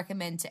I would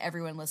recommend to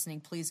everyone listening,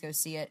 please go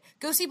see it.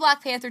 Go see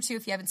Black Panther 2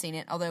 if you haven't seen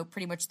it, although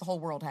pretty much the whole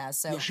world has.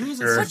 So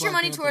put your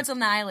money towards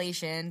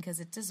Annihilation because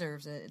it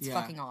deserves it. It's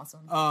fucking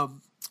awesome.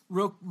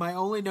 My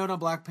only note on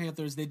Black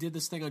Panther is they did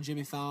this thing on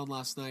Jimmy Fallon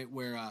last night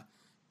where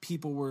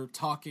people were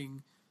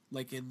talking,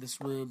 in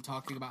this room,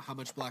 talking about how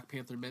much Black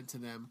Panther meant to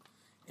them.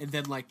 And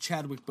then,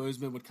 Chadwick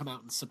Boseman would come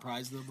out and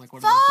surprise them. One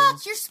of those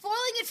things. You're spoiling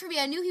it for me.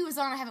 I knew he was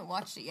on. I haven't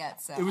watched it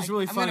yet. So it was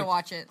really funny. I'm going to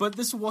watch it. But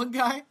this one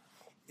guy...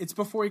 It's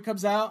before he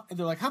comes out, and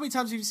they're like, how many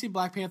times have you seen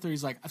Black Panther?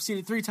 He's like, I've seen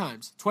it 3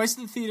 times. Twice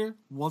in the theater,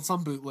 once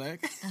on bootleg.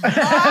 It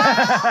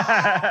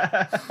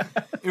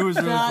was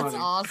really funny. That's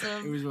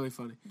awesome. It was really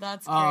funny.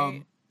 That's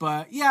great.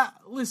 But, yeah,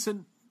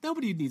 listen,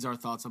 nobody needs our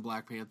thoughts on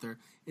Black Panther.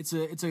 It's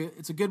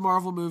a good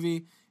Marvel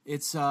movie.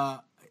 It's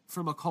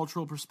from a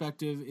cultural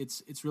perspective,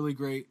 it's really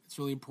great. It's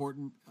really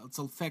important. It's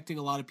affecting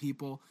a lot of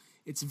people.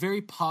 It's a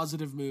very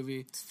positive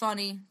movie. It's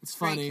funny. It's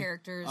funny. Great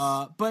characters.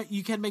 But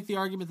you can make the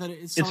argument that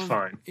it's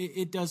fine.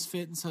 It does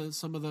fit into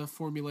some of the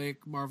formulaic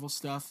Marvel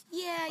stuff.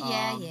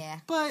 Yeah.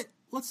 But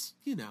let's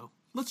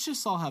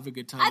just all have a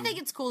good time. I think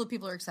it's cool that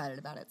people are excited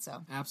about it.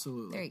 So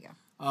absolutely. There you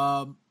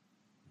go.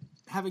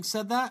 Having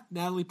said that,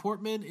 Natalie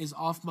Portman is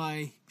off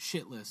my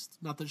shit list.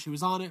 Not that she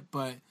was on it,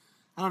 but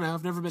I don't know.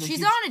 I've never been.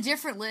 She's on a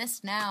different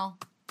list now.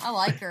 I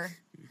like her.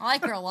 I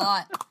like her a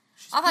lot.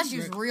 I thought she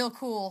was real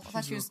cool. I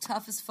thought she was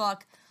tough as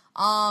fuck.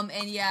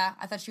 And yeah,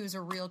 I thought she was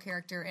a real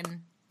character,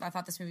 and I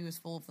thought this movie was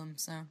full of them.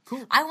 So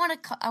cool. I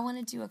want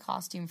to do a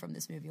costume from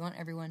this movie. I want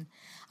everyone.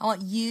 I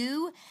want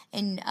you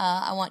and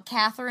I want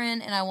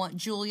Catherine and I want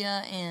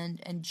Julia and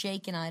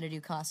Jake and I to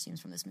do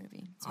costumes from this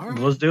movie. All right,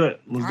 let's do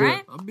it. Let's do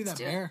it. I'll be that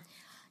bear.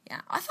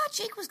 Yeah, I thought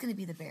Jake was going to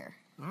be the bear.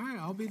 All right,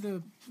 I'll be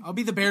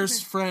the bear's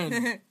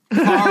friend,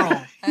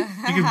 Carl.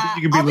 You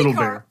can be little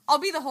bear. I'll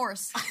be the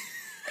horse.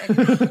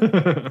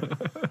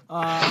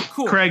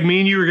 Cool. Craig, me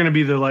and you are going to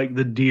be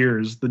the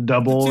deers, the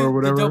double or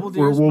whatever.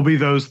 We'll be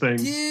those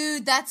things.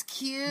 Dude, that's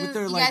cute.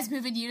 You guys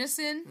move in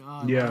unison?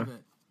 Yeah.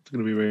 It's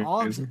going to be very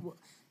crazy.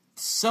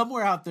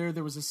 Somewhere out there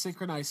was a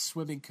synchronized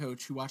swimming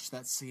coach who watched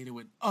that scene and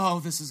went, "Oh,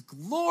 this is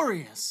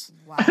glorious."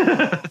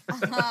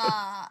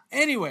 Wow.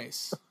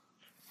 Anyways.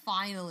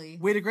 Finally.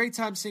 We had a great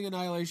time seeing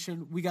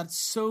Annihilation. We got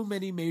so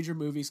many major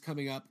movies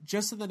coming up.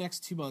 Just in the next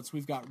 2 months,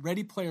 we've got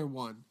Ready Player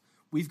One.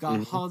 We've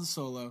got Han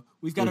Solo.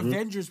 We've got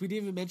Avengers. We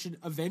didn't even mention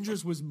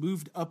Avengers was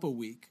moved up a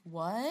week.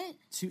 What?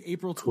 To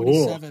April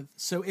 27th.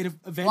 So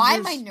Avengers... Why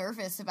am I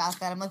nervous about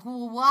that? I'm like,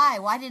 well, why?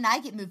 Why didn't I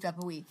get moved up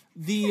a week?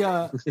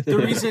 The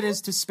reason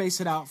is to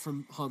space it out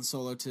from Han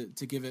Solo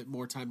to give it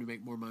more time to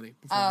make more money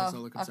before Han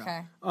Solo comes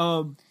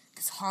out.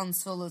 Because Han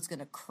Solo's going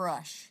to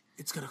crush.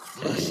 It's going to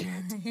crush it.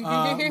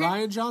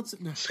 Rian Johnson...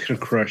 No. It's going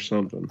to crush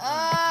something.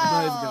 I'm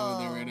not even going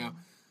there right now.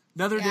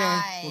 Another day,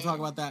 we'll talk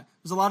about that.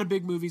 There's a lot of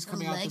big movies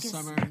coming out this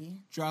summer.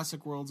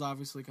 Jurassic World's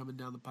obviously coming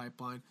down the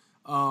pipeline.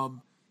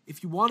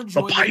 If you want to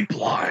join... The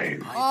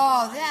pipeline.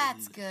 Oh,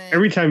 that's good.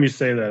 Every time you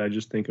say that, I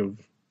just think of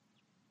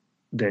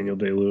Daniel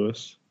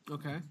Day-Lewis.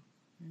 Okay.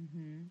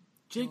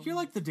 Jake, you're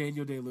like the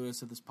Daniel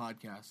Day-Lewis of this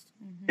podcast.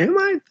 Am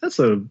I? That's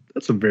a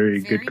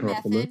very good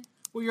compliment. Method.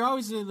 Well, you're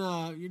always in.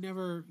 You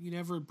never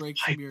break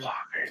from your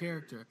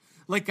character.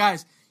 Like,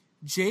 guys,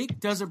 Jake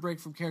doesn't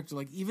break from character.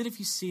 Like, even if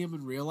you see him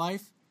in real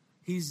life,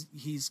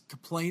 he's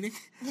complaining.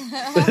 I'm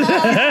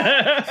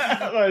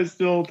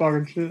still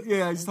talking shit.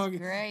 Yeah, he's talking.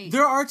 Great.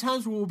 There are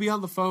times where we'll be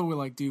on the phone. We're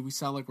like, dude, we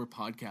sound like we're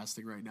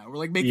podcasting right now. We're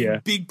like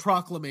making big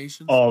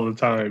proclamations all the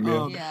time.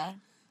 Yeah.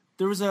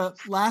 There was a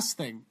last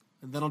thing,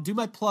 and then I'll do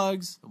my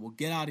plugs, and we'll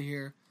get out of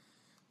here.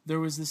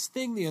 There was this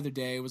thing the other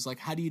day. It was like,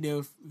 how do you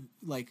know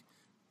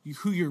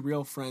who your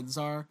real friends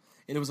are?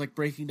 And it was like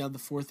breaking down the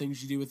 4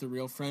 things you do with a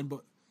real friend.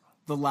 But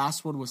the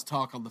last one was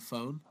talk on the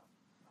phone.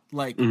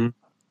 Like, you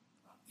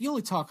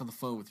only talk on the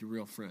phone with your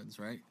real friends,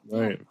 right?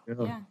 Right.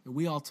 Yeah. And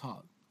we all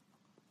talk.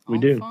 We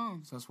do. So I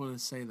just wanted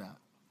to say that.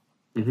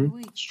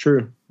 It's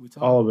true. We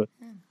talk. All of it.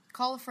 Yeah.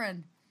 Call a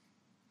friend.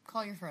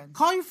 Call your friends.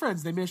 Call your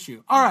friends. They miss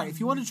you. All right. If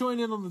you want to join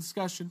in on the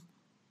discussion,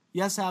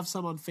 Yes Have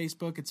Some on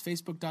Facebook. It's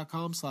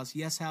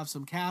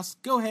facebook.com/YesHaveSomeCast.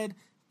 Go ahead.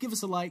 Give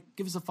us a like.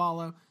 Give us a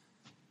follow.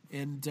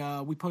 And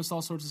we post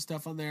all sorts of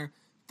stuff on there.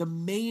 The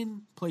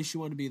main place you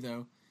want to be,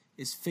 though,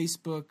 is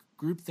Facebook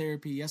Group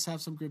Therapy. Yes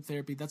Have Some Group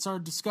Therapy. That's our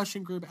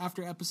discussion group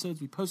after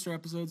episodes. We post our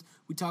episodes.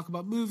 We talk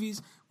about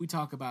movies. We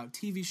talk about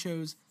TV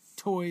shows,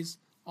 toys.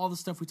 All the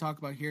stuff we talk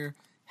about here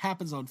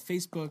happens on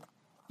Facebook.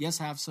 Yes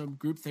Have Some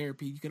Group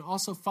Therapy. You can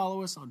also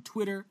follow us on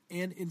Twitter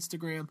and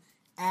Instagram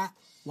at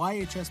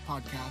YHS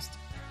Podcast.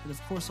 And,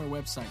 of course, our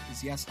website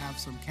is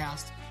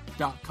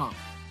yeshavesomecast.com.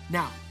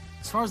 Now,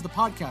 as far as the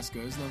podcast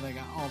goes, now that I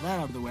got all that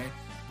out of the way,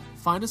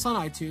 find us on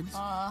iTunes.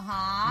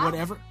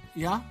 Whatever.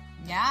 Yeah?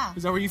 Yeah.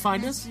 Is that where you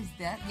find us?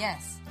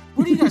 Yes.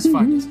 Where do you guys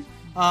find us? You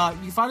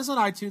can find us on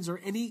iTunes or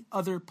any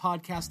other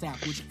podcast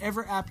app,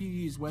 whichever app you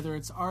use, whether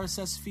it's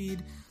RSS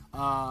feed,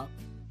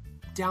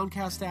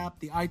 Downcast app,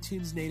 the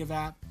iTunes native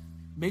app.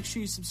 Make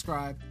sure you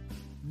subscribe.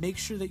 Make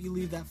sure that you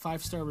leave that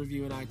 5-star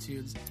review in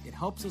iTunes. It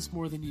helps us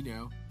more than you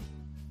know.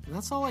 And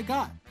that's all I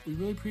got. We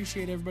really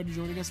appreciate everybody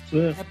joining us.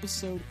 Yeah.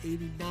 Episode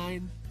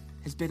 89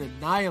 has been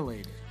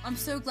annihilated. I'm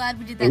so glad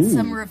we did that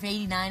Summer of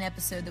 89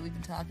 episode that we've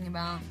been talking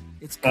about.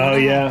 It's would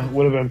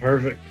have been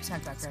perfect. It's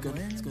gonna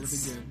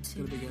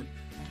be good.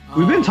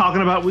 We've been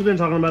talking about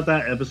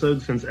that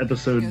episode since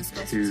episode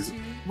 2.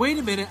 Wait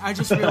a minute, I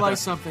just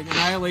realized something.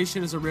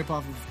 Annihilation is a ripoff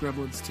of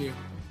Gremlins 2.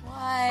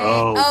 What?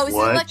 Oh, is it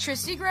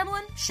electricity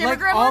gremlin? Shimmer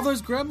gremlin? All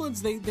those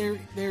gremlins,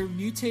 they're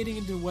mutating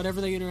into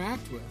whatever they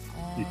interact with.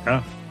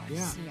 Yeah. I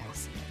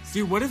see.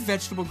 Dude, what if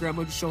vegetable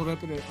gremlins showed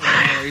up in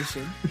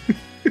Annihilation?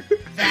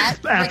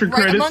 After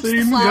credit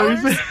scene?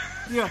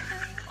 Yeah.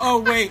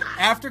 Oh, wait.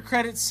 After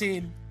credit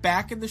scene,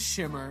 back in the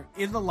Shimmer,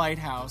 in the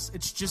lighthouse,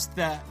 it's just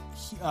the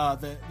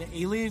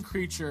alien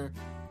creature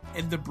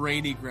and the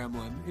brainy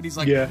gremlin. And he's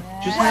like,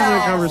 just having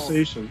a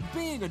conversation.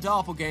 Being a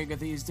doppelganger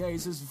these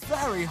days is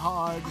very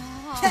hard.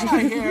 Can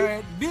I hear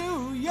it?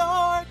 New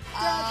York!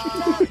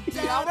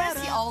 I want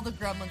to see all the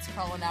gremlins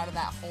crawling out of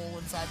that hole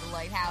inside the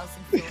lighthouse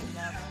and filling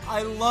them.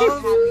 I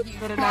love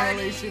that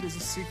Annihilation is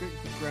a secret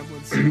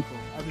Gremlins sequel.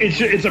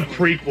 It's a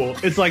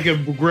prequel. It's like a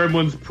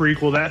Gremlins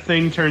prequel. That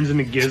thing turns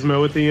into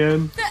Gizmo at the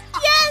end.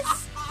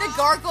 Yes! The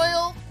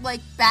gargoyle,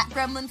 bat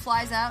gremlin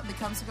flies out and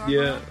becomes a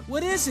gargoyle. Yeah.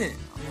 What is it?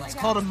 It's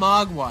called a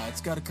Mogwai. It's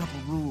got a couple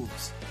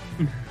rules.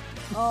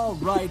 All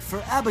right,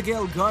 for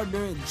Abigail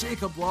Gardner and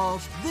Jacob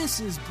Walsh, this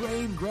is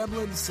Brain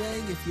Gremlin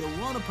saying if you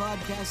want a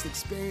podcast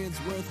experience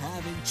worth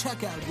having,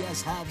 check out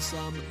Yes Have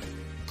Some.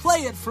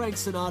 Play It, Frank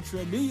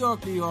Sinatra, New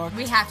York, New York.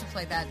 We have to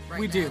play that right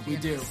we now. We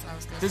do.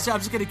 I'm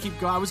just going to keep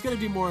going. I was going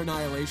to do more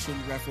Annihilation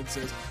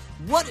references.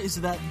 What is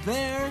that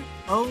there?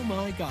 Oh,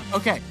 my God.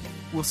 Okay,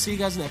 we'll see you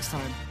guys next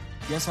time.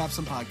 Yes, have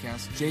some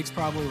podcasts. Jake's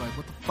probably like,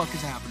 what the fuck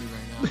is happening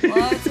right now?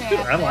 What's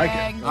happening? I like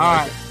it. All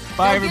right.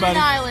 Bye, everybody.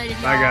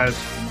 Bye, guys.